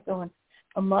sort of going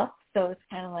amok. So it's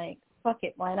kind of like, fuck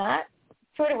it, why not?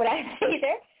 Sort of what I say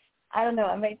there. I don't know.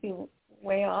 I might be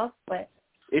way off, but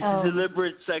it's a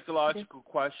deliberate psychological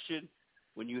question.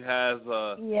 When you have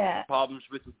problems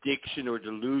with addiction or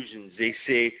delusions, they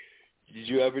say, did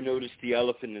you ever notice the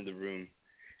elephant in the room?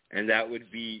 And that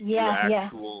would be your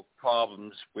actual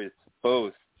problems with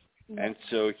both. Yeah. And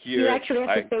so here I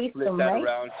flip that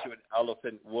around to an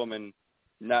elephant woman,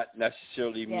 not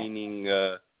necessarily meaning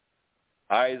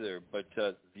either, but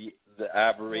the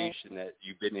aberration that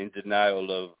you've been in denial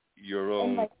of your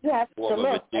own and, you have form to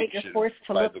look, of addiction. right? You're forced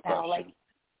to by look the now. question.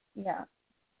 Yeah.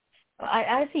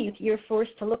 I see you're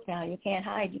forced to look now. You can't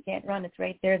hide. You can't run. It's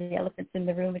right there. The elephant's in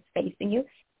the room. It's facing you.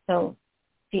 So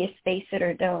do you face it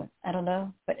or don't? I don't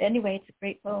know. But anyway, it's a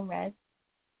great poem, Raz.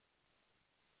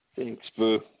 Thanks,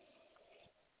 Boo.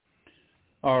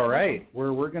 All right.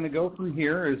 Where we're going to go from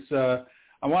here is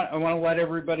I want to let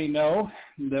everybody know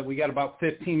that we got about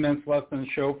 15 minutes left in the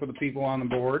show for the people on the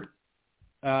board.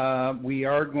 We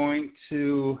are going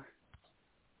to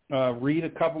read a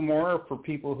couple more for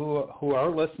people who are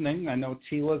listening. I know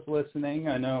Tila's listening.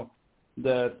 I know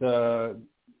that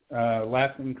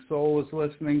Laughing Soul is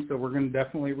listening, so we're going to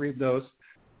definitely read those.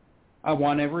 I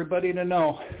want everybody to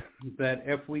know that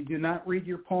if we do not read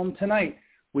your poem tonight,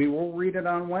 we will read it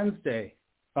on Wednesday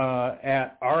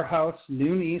at our house,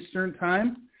 noon Eastern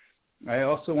time. I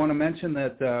also want to mention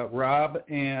that Rob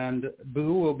and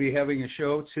Boo will be having a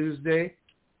show Tuesday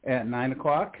at 9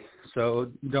 o'clock, so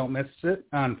don't miss it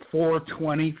on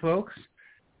 420, folks.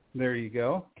 There you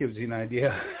go. Gives you an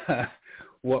idea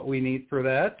what we need for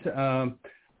that.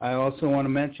 I also want to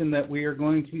mention that we are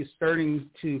going to be starting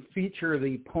to feature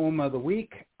the Poem of the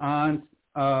Week on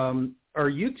our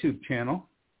YouTube channel.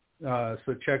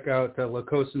 So check out La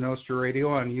Cosa Nostra Radio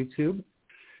on YouTube.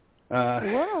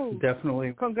 Whoa.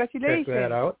 Definitely Congratulations. check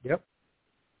that out.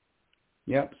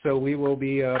 Yep. So we will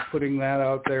be putting that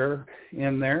out there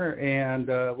in there,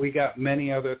 and we got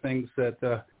many other things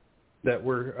that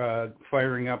we're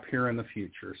firing up here in the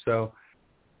future. So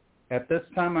at this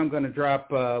time, I'm going to drop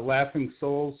Laughing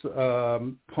Soul's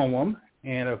poem,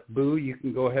 and if Boo, you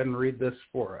can go ahead and read this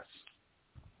for us.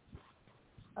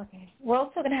 Okay. We're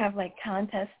also going to have like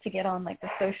contests to get on like the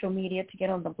social media, to get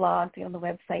on the blog, to get on the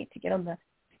website, to get on the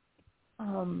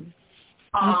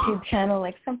YouTube channel,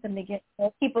 like something to get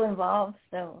people involved.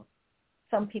 So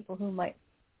some people who might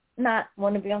not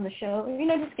want to be on the show,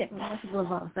 just get more people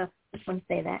involved. So I just want to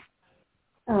say that.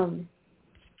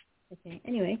 Okay.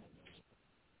 Anyway,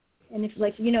 and if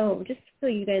just so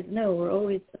you guys know, we're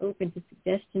always open to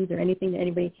suggestions or anything that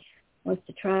anybody wants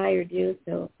to try or do.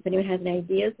 So if anyone has any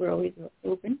ideas, we're always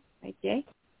open. Right, Jay?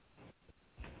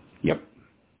 Yep.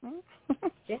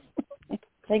 Yeah.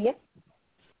 So, yep.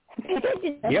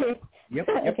 Yep.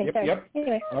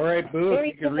 Anyway, all right, Boo, if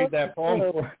you can read that poem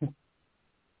for us.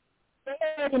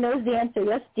 Everybody knows the answer.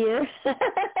 Yes, dear.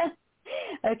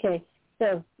 Okay,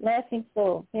 so Laughing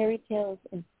Soul, fairy tales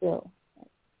and still.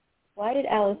 Why did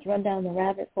Alice run down the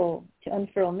rabbit hole to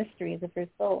unfurl mysteries of her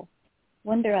soul?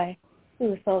 Wonder I,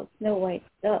 who thought Snow White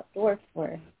dwarfs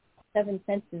were, 7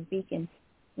 senses beacon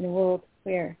in a world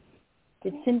where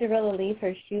did Cinderella leave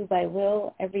her shoe by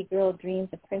will? Every girl dreams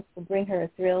a prince will bring her a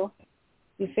thrill.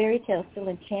 Do fairy tales still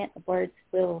enchant a bard's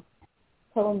quill?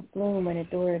 Poems bloom when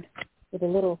adored with a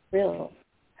little thrill.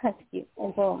 That's cute.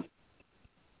 And poem.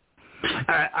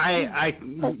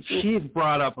 She's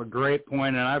brought up a great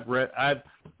point, and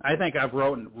I think I've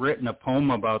written a poem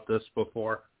about this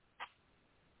before.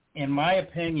 In my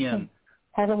opinion,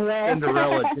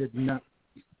 Cinderella did not.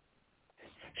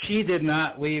 She did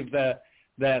not leave that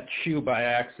shoe by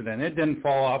accident. It didn't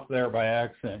fall off there by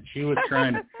accident. She was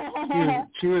trying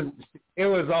to. It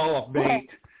was all a bait.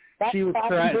 She was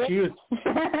trying.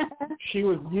 She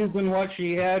was using what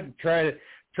she had to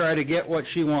try to get what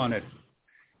she wanted.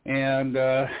 And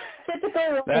that's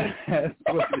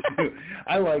what to do.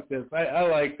 I like this. I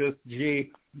like this,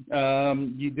 G.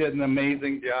 You did an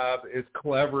amazing job. It's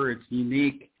clever. It's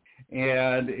unique,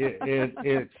 and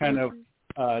it kind of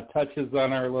touches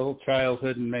on our little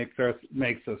childhood and makes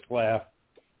us laugh.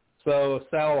 So,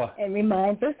 Sala, it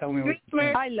reminds us. Tell me what you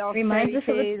I love reminds us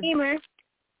of a steamer.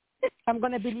 I'm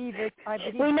gonna believe it. I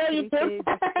believe we know you do.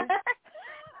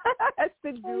 I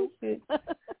still do.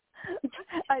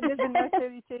 I live in my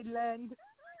fairy tale land.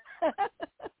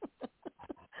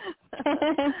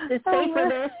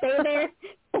 Stay there.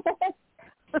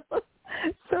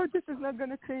 So this is not going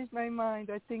to change my mind.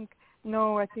 I think it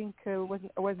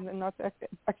wasn't not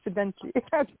accidentally.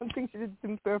 I don't think she did it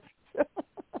on purpose.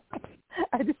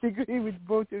 I disagree with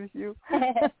both of you.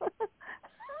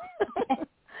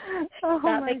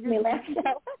 That makes me laugh.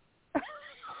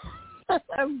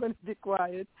 I'm going to be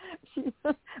quiet.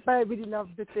 But I really love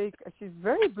the take. She's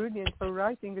very brilliant. Her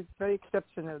writing is very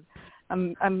exceptional.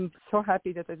 I'm so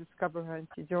happy that I discovered her and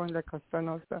she joined La Cosa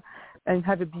Nostra and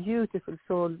have a beautiful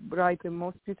soul, write the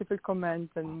most beautiful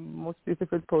comments and most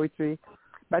beautiful poetry.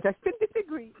 But I still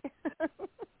disagree.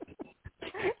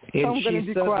 So I'm going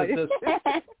to be quiet.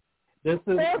 This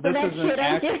is an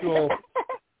actual.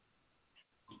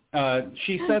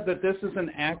 She said that this is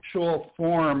an actual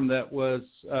form that was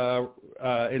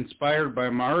inspired by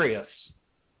Marius,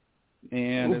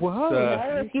 and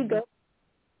if you go,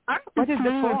 What is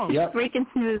the form? Yep. Freaking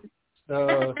smooth.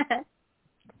 So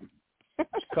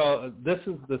it's called, this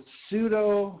is the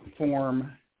pseudo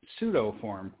form,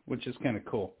 which is kind of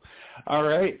cool. All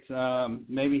right.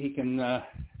 Maybe he can,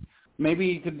 maybe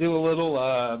you could do a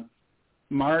little,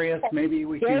 Marius, maybe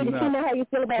we can. Do you know how you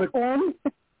feel about forms?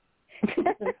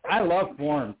 I love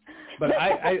forms, but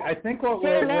I think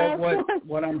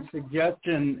what I'm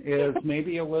suggesting is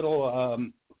maybe a little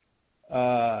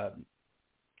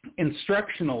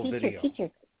instructional video.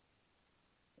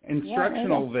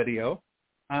 Instructional video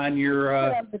on your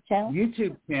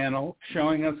YouTube channel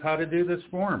showing us how to do this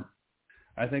form.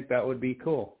 I think that would be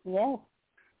cool. Yeah.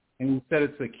 And you said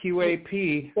it's a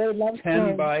QAP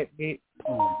 10 by 8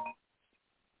 poem.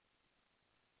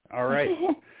 All right.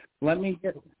 Let me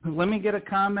get a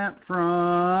comment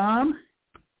from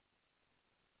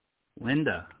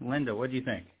Linda. Linda, what do you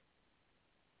think?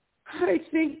 I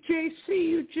think, JC,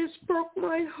 you just broke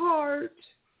my heart.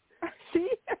 See?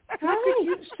 How could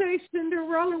you say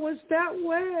Cinderella was that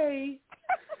way?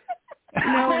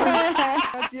 No.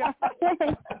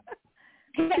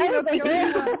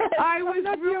 I was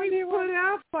really put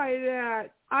out by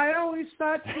that. I always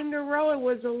thought Cinderella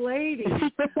was a lady.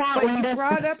 But you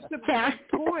brought up some good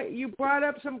point. You brought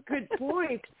up some good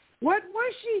points. What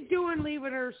was she doing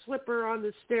leaving her slipper on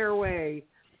the stairway?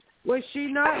 Was she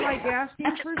not like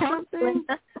asking for something?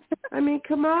 I mean,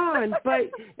 come on. But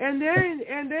and then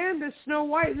the Snow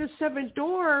White and the Seven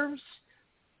Dwarfs.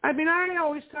 I mean, I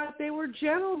always thought they were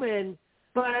gentlemen,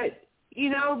 but you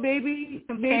know, maybe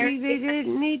they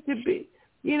didn't need to be.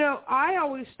 You know, I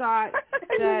always thought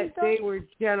that they were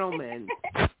gentlemen,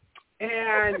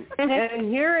 and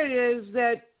here it is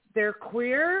that they're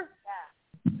queer.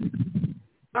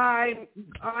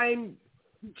 I'm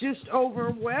just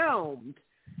overwhelmed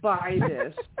by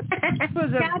this. This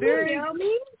was a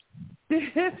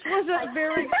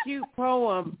very cute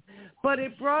poem, but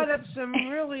it brought up some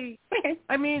really,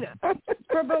 I mean,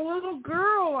 from a little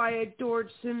girl, I adored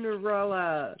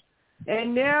Cinderella,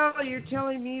 and now you're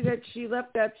telling me that she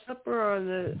left that slipper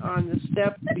on the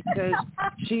step because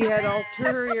she had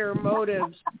ulterior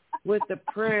motives with the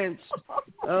prince.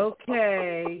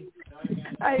 Okay.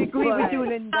 I agree with you,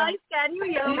 Linda. Guys, can you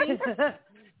hear me?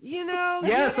 You know.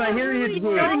 Yes, I hear you. We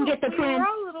were all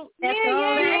little.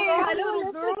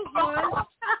 Little girls once.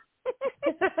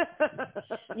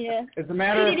 Yeah. As a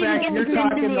matter of fact, you're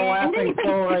talking to Laughing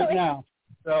Soul right now.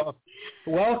 So,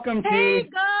 welcome, Hey, T.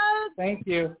 girls. Thank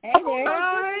you. Hey there.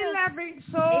 Hi, Laughing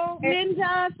Soul.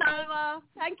 Ninja, Salva.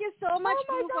 Thank you so much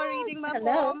for reading my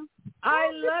poem.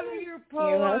 I love your poem.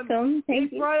 You're welcome.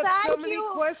 Thank you. You brought up so Thank many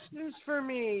you. questions for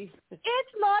me.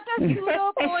 It's not a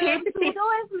pseudo poem. Pseudo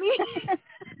is me.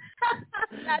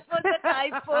 That was a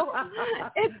typo.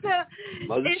 It's a.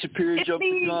 Mother Superior jumped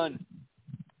the gun.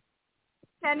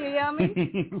 Can you hear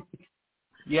me?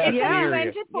 Yes, It's I an hear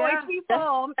invented you. poetry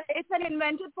form. It's an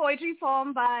invented poetry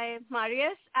form by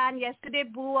Marius. And yesterday,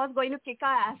 Boo was going to kick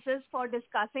our asses for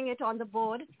discussing it on the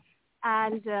board.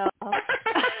 And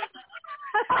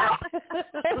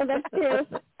That's true.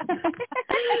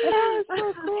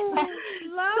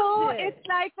 So it's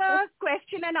like a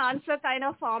question and answer kind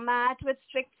of format with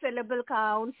strict syllable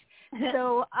counts.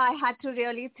 So I had to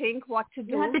really think what to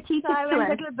do. You have to teach so I went a us.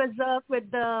 little berserk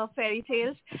with the fairy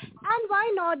tales. And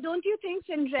why not? Don't you think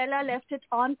Cinderella left it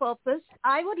on purpose?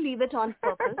 I would leave it on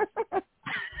purpose.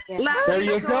 There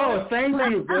you go. Thank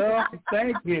you, Bill.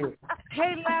 Thank you.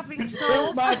 Hey, Laughing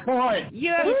Soul. That's my point.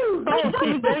 Yes.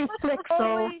 Very slick,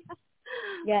 so.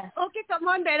 Yeah. Okay, come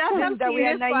on. There are some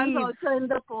serious ones also in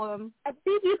the poem. I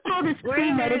think you called this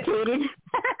premeditated.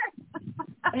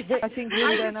 I think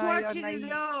Linda and I I are just want you to naive.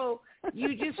 know,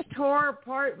 you just tore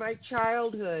apart my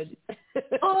childhood.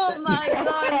 Oh, my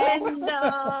God, Linda.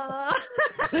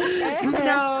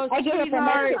 No, I get it from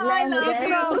sweetheart, I love it's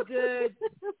you. all good.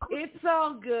 It's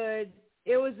all good.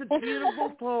 It was a beautiful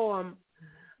poem.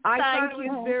 I thought it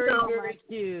was very, very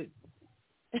cute.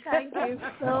 Thank you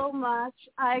so much.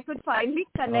 I could finally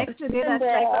connect to it. That's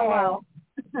like, oh, wow.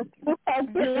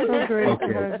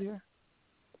 Okay.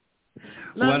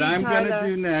 What I'm going to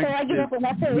do next is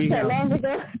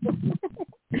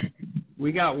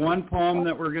we got one poem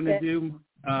that we're going to do,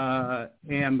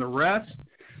 and the rest,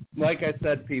 like I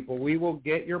said, people, we will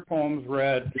get your poems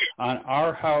read on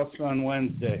our house on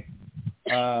Wednesday.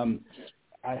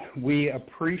 We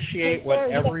appreciate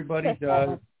what everybody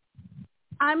does.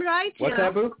 I'm right here. What's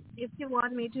that, Boo? If you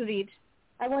want me to read.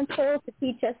 I want Soul to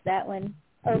teach us that one.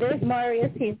 Oh, there's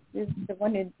Marius. He's the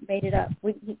one who made it up.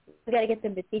 We got to get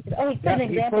them to teach us. Oh, he put an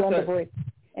example on the board.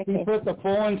 Okay. He put the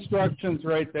full instructions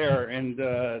right there, and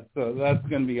so that's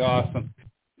going to be awesome.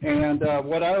 And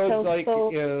what I would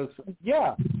is,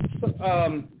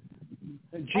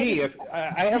 Gee, if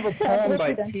I have a poem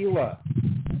by Tila,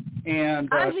 and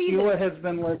Tila has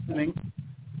been listening,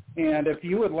 and if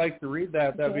you would like to read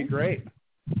that, that'd be great.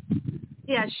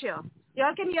 Yeah, sure.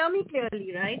 Y'all can hear me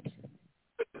clearly, right?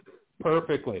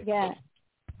 Perfectly. Yeah.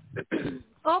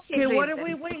 Okay, what are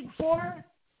we waiting for?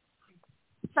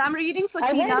 So I'm reading for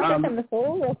I Tina. want to say something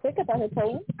full real quick about her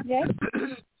poem. Jay?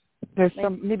 There's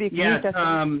some maybe. Yes.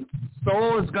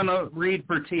 Soul is gonna read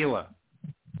for Tila.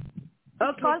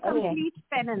 It's called Complete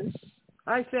Penance.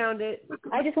 I found it.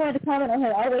 I just wanted to comment on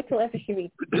her. I'll wait till after she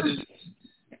reads.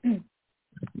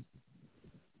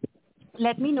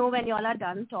 Let me know when y'all are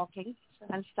done talking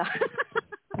and stuff.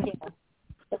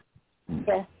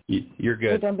 Yeah. You're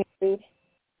good. Don't be rude.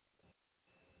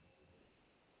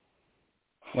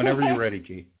 Whenever you're ready,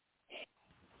 G.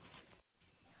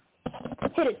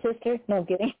 Hit it, sister. No, I'm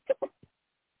kidding.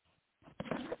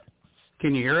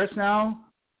 Can you hear us now,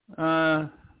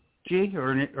 G,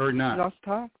 or not? Lost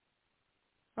her?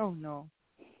 Oh, no.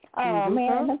 Oh,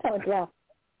 man, that's how it dropped.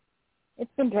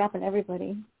 It's been dropping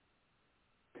everybody.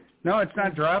 No, it's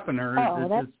not dropping her. Oh,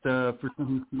 it's just for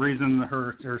some reason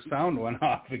her sound went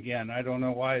off again. I don't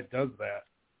know why it does that.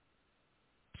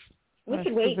 We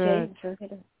should wait, Jay, for her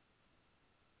to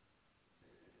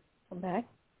come back.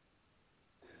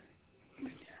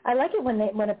 I like it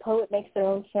when a poet makes their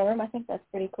own form. I think that's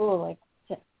pretty cool. Like,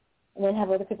 and then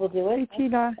have other people do it. Hey,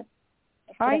 Tila.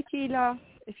 Hi, Tila,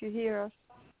 if you hear us.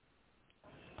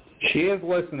 She is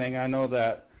listening. I know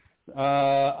that.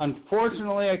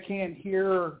 Unfortunately, I can't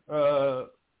hear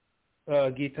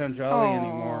Gitanjali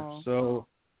anymore. So,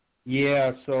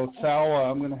 yeah. So,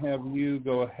 Salwa, I'm going to have you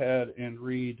go ahead and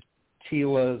read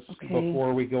Tila's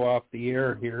before we go off the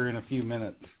air here in a few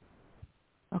minutes.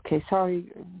 Okay,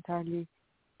 sorry, entirely.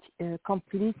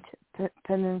 Complete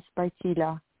Penance by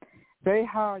Tila. Very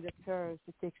hard at first.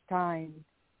 It takes time.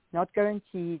 Not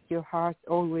guaranteed. Your heart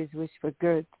always wish for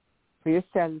good for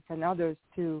yourself and others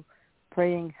too.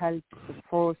 Praying helps the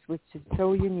force which is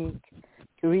so unique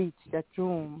to reach that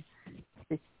room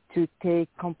is to take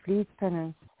complete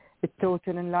penance with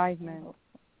total enlightenment.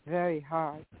 Very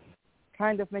hard.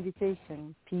 Kind of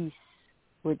meditation, peace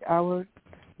with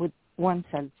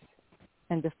oneself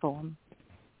and the form.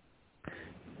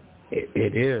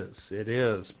 It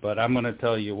is. But I'm going to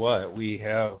tell you what, we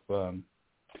have,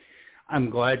 I'm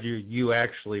glad you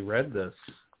actually read this,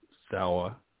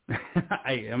 Salwa.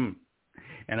 I am.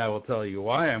 And I will tell you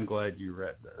why I'm glad you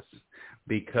read this.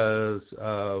 Because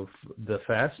of the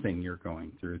fasting you're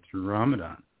going through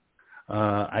Ramadan.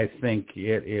 I think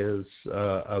it is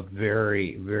a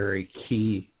very, very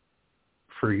key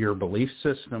for your belief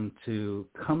system to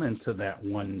come into that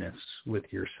oneness with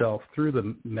yourself through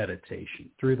the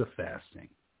meditation, through the fasting.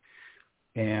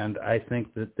 And I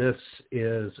think that this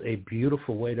is a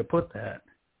beautiful way to put that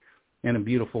and a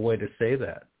beautiful way to say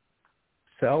that.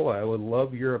 Selwa, I would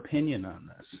love your opinion on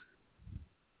this.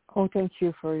 Oh, thank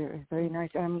you for your very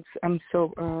nice. I'm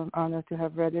so honored to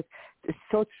have read it. It's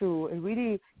so true. It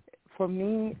really, for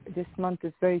me, this month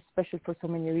is very special for so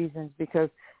many reasons because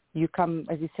you come,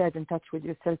 as you said, in touch with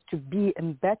yourself to be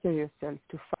and better yourself,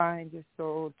 to find your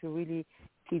soul, to really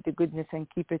see the goodness and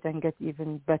keep it and get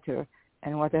even better.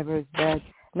 And whatever is bad,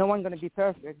 no one's going to be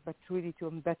perfect, but really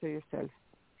to better yourself.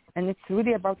 And it's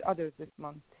really about others this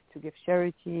month, to give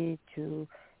charity, to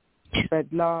spread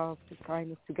love, to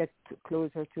kindness, to get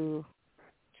closer to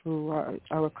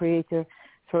our Creator.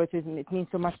 So it means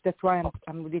so much. That's why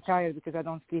I'm really tired because I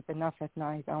don't sleep enough at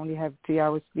night. I only have 3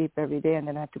 hours sleep every day, and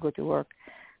then I have to go to work.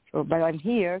 So, but I'm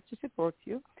here to support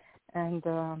you, and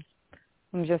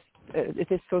I'm just. It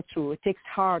is so true. It takes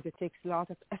hard. It takes a lot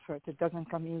of effort. It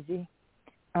doesn't come easy.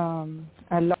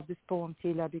 I love this poem,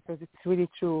 Tila, because it's really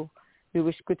true. We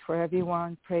wish good for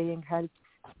everyone. Praying helps.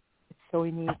 It's so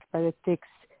unique, but it takes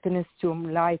goodness to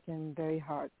enlighten very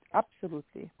hard.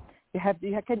 Absolutely.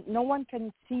 No one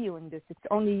can see you in this. It's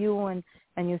only you and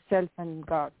yourself and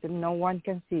God. And no one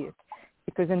can see it.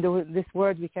 Because in this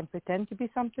world we can pretend to be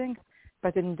something,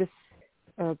 but in this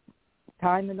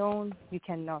time alone, you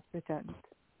cannot pretend.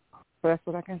 So that's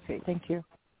what I can say. Thank you.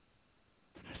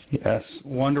 Yes,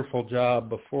 wonderful job.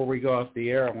 Before we go off the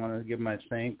air, I want to give my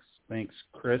thanks. Thanks,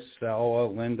 Chris,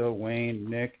 Salwa, Linda, Wayne,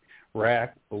 Nick,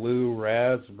 Rack, Blue,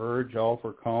 Raz, Verge, all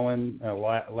for calling,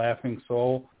 Laughing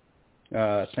Soul.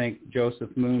 Thank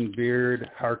Joseph Moon, Beard,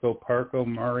 Harko Parko,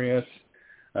 Marius,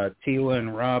 Tila,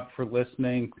 and Rob for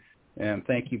listening. And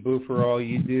thank you, Boo, for all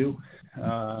you do.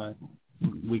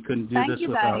 We couldn't do this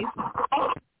without you.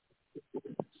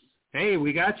 Hey,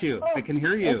 we got you. I can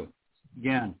hear you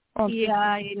again.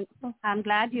 Yeah, I'm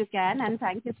glad you can, and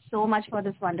thank you so much for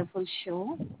this wonderful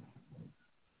show.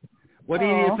 What do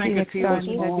you think of Tila's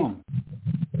poem?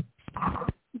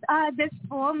 This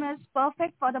poem is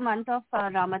perfect for the month of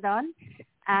Ramadan.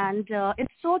 And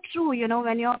it's so true,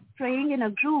 when you're praying in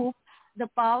a group, the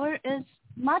power is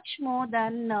much more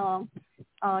than,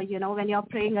 when you're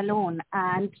praying alone.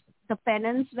 And the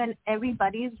penance, when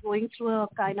everybody is going through a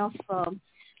kind of a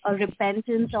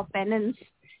repentance or penance,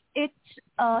 it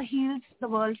heals the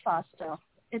world faster.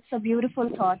 It's a beautiful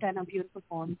thought and a beautiful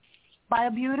poem by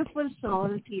a beautiful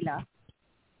soul, Tila.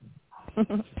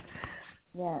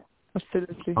 Yeah.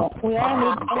 Absolutely. We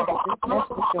are that's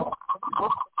for sure.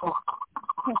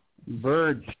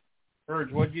 Burge,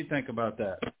 what do you think about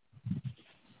that?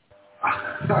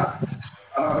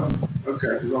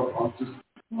 Okay, well, I'm just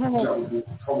with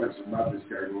comments and madness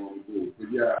going on the board. But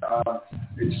yeah,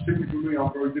 interestingly for me,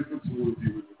 I'm very different to all of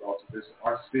you with regard to this. I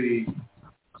see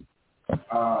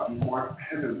my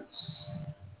penance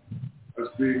as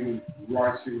being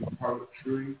writing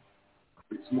poetry.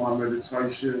 It's my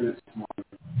meditation.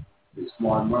 It's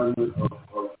my moment of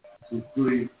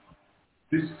complete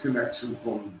disconnection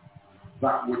from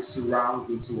that which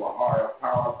surrounds into a higher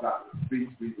power, that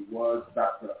feeds me the words,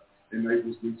 that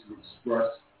enables me to express.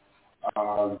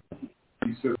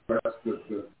 He says best that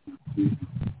the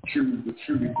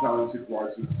truly talented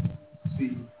writers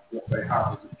see what they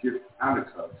have as a gift and a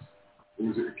curse, or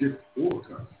is it a gift or a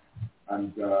curse?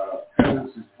 And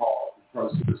penance is part of the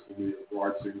process for me of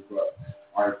writing, but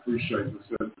I appreciate the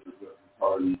sentiment that the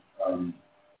poem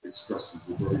expresses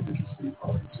a very interesting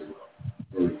poem too.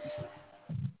 Very interesting.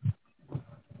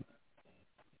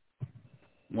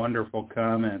 Wonderful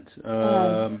comment.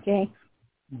 Okay.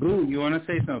 Boo, you want to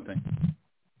say something?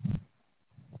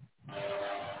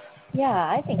 Yeah,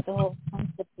 I think the whole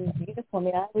concept is beautiful. I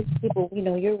mean, I wish people,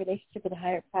 your relationship with the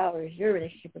higher power is your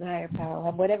relationship with the higher power,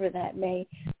 whatever that may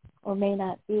or may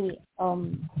not be.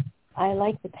 I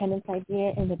like the penance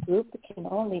idea in the group. It can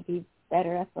only be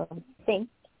better, I think,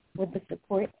 with the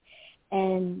support.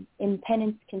 And in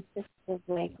penance consists of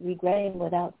like regretting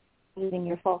without losing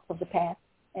your faults of the past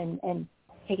and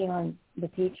taking on the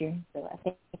future. So I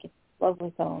think it's a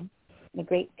lovely poem and a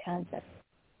great concept.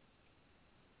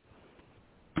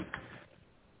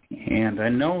 And I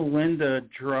know Linda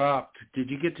dropped. Did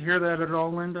you get to hear that at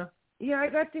all, Linda? Yeah, I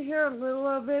got to hear a little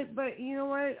of it, but you know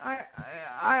what?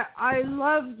 I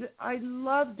loved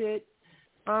it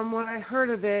when I heard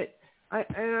of it.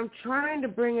 And I'm trying to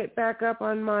bring it back up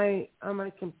on my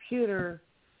computer.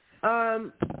 I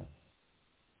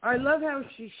love how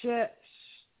she said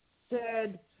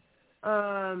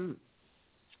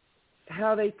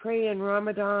how they pray in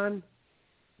Ramadan.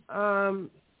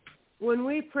 When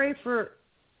we pray for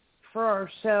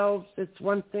ourselves, it's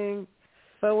one thing,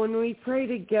 but when we pray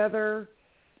together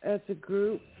as a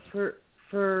group for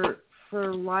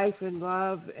life and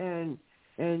love and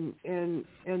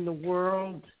the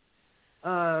world,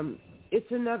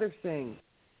 it's another thing.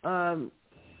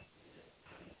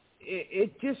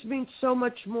 It just means so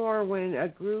much more when a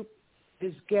group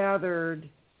is gathered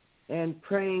and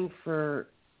praying for.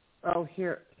 Oh,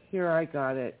 here I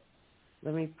got it.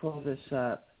 Let me pull this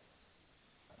up.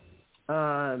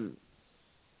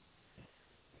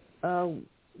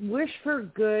 Wish for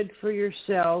good for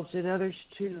yourselves and others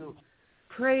too.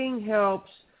 Praying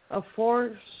helps, a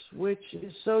force which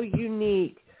is so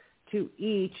unique to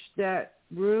each that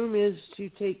room is to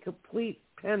take complete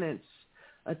penance,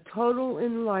 a total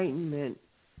enlightenment,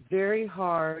 very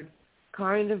hard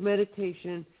kind of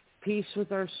meditation, peace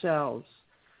with ourselves.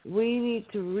 We need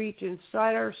to reach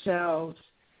inside ourselves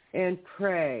and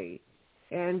pray.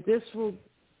 And the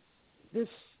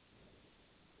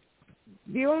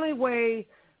only way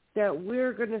that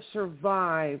we're going to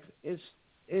survive is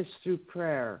through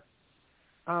prayer.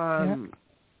 I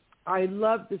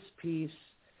love this piece.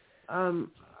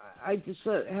 I just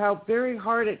how very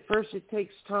hard at first it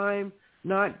takes time,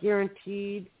 not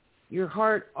guaranteed. Your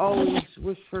heart always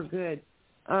wish for good.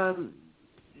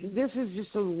 This is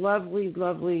just a lovely,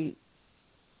 lovely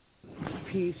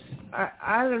piece.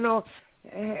 I don't know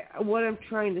what I'm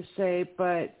trying to say,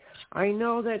 but I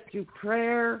know that through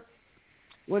prayer,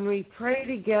 when we pray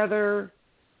together,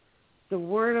 the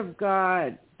Word of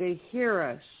God, they hear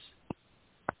us.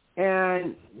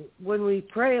 And when we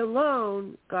pray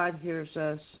alone, God hears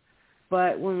us.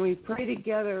 But when we pray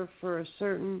together for a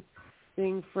certain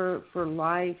thing for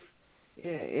life,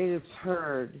 it is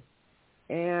heard.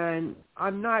 And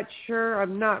I'm not sure,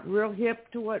 I'm not real hip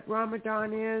to what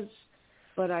Ramadan is,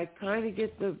 but I kind of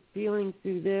get the feeling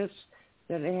through this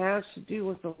that it has to do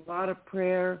with a lot of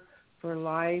prayer for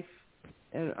life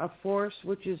and a force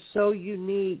which is so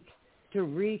unique to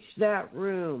reach that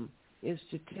room is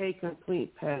to take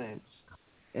complete penance.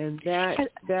 And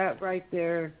that right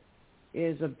there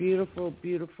is a beautiful,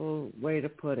 beautiful way to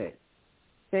put it.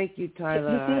 Thank you,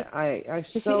 Tyler.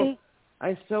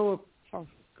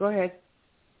 Go ahead.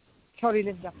 Sorry,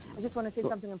 Linda. I just want to say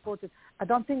something important. I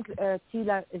don't think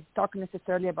Tila is talking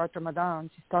necessarily about Ramadan.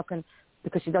 She's talking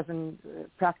because she doesn't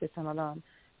practice Ramadan.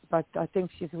 But I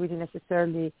think she's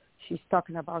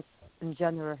talking about, in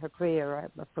general, her prayer,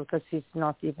 right? Because she's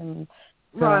not even...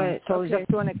 Right. So just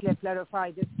want to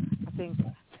clarify this, I think.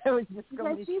 There was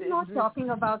miscommunication. She's not talking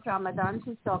about Ramadan.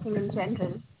 She's talking in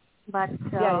general. But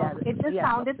it just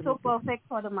sounded so perfect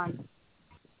for the month.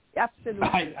 Absolutely.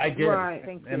 I did, right.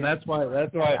 Thank you. And that's why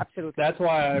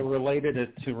I related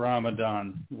it to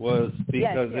Ramadan, was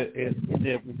because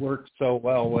it works so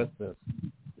well with this.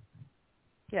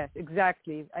 Yes,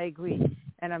 exactly. I agree,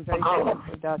 and I'm very grateful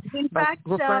for that. In fact,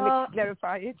 we're trying to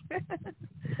clarify it.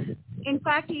 In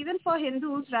fact, even for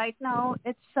Hindus right now,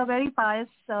 it's a very pious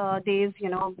days.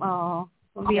 We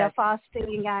are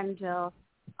fasting, and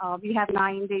we have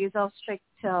 9 days of strict,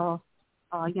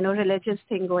 religious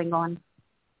thing going on.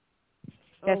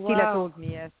 Yes, Oh, Tila told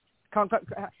me, yes.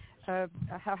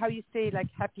 How you say, like,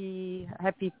 happy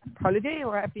holiday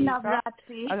or happy...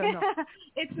 Navratri. I don't know.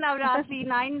 It's Navratri.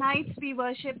 9 nights we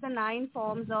worship the 9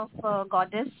 forms of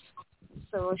goddess.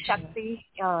 So Shakti,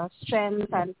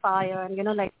 strength and fire, and,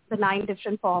 like the 9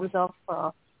 different forms of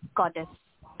goddess.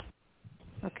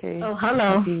 Okay. Oh,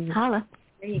 hello. Hello.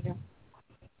 There you go.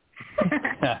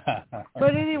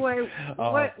 But anyway,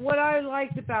 what I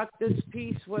liked about this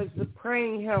piece was the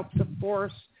praying helps the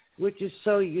force, which is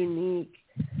so unique.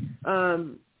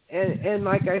 And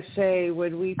like I say,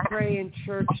 when we pray in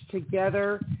church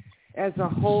together as a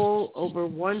whole over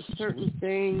one certain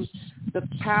thing, the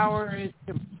power is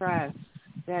compressed,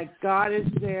 that God is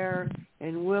there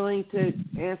and willing to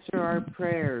answer our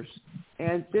prayers.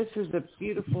 And this is a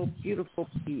beautiful, beautiful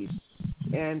piece.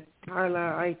 And Carla,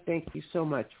 I thank you so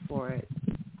much for it.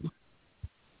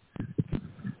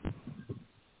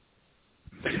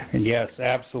 Yes,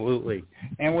 absolutely.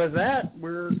 And with that,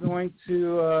 we're going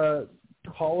to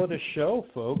call it a show,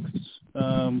 folks.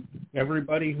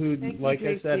 Everybody who, I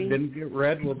said, didn't get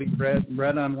read will be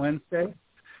read on Wednesday.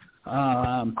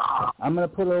 I'm going to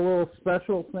put a little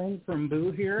special thing from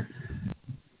Boo here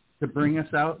to bring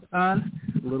us out on,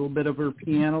 a little bit of her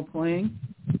piano playing.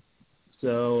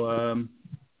 So is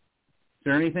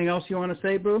there anything else you want to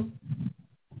say, Boo?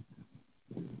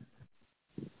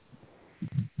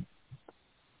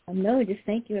 No, just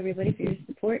thank you, everybody, for your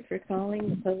support, for calling,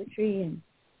 the poetry, and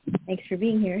thanks for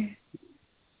being here.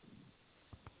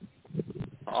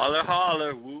 Holler,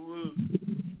 holler, woo-woo.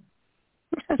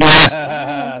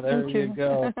 There you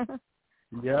go.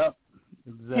 Yep,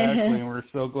 exactly. And we're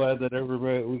so glad that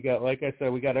everybody, we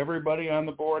got everybody on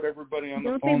the board, everybody on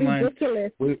the phone line.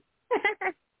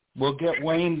 We'll get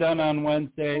Wayne done on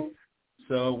Wednesday.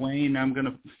 So, Wayne, I'm going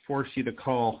to force you to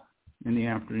call in the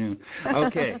afternoon.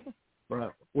 Okay.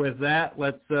 But with that,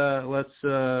 let's put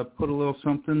a little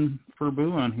something for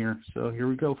Boo on here. So here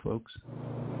we go, folks.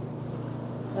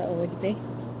 What'd you think?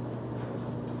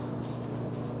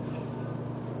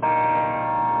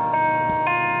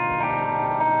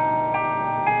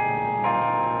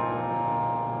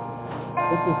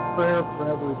 This is prayer for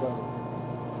everybody.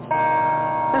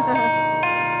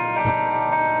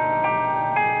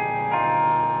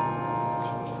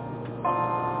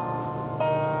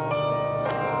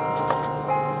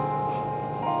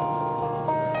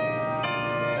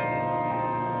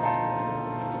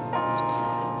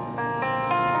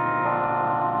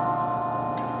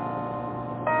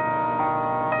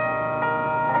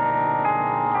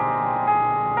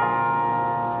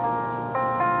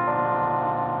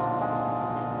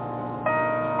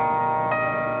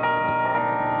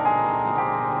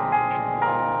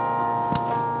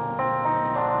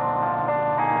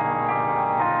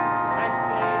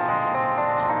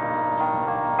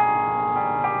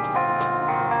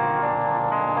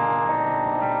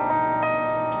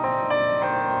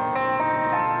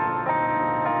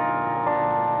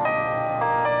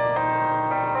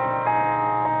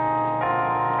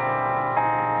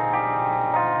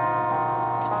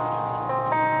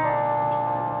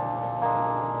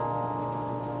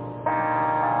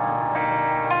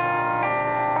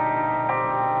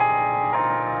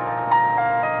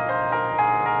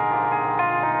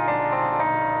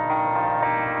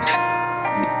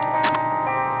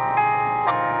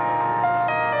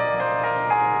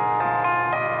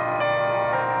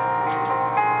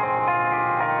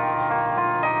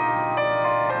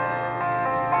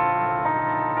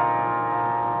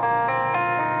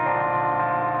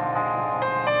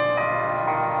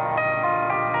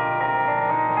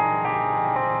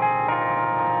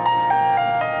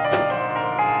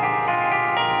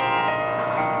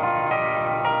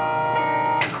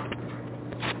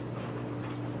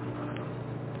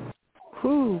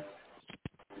 Woo.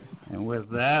 And with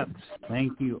that,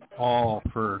 thank you all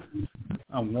for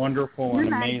a wonderful and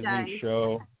amazing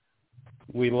show.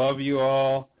 We love you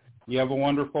all. You have a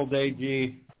wonderful day,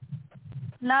 G.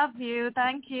 Love you.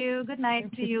 Thank you. Good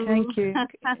night to you. Thank you.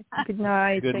 Good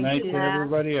night. Good night to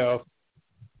everybody else.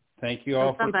 Thank you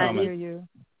all for coming. You.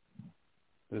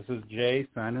 This is Jay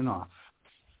signing off.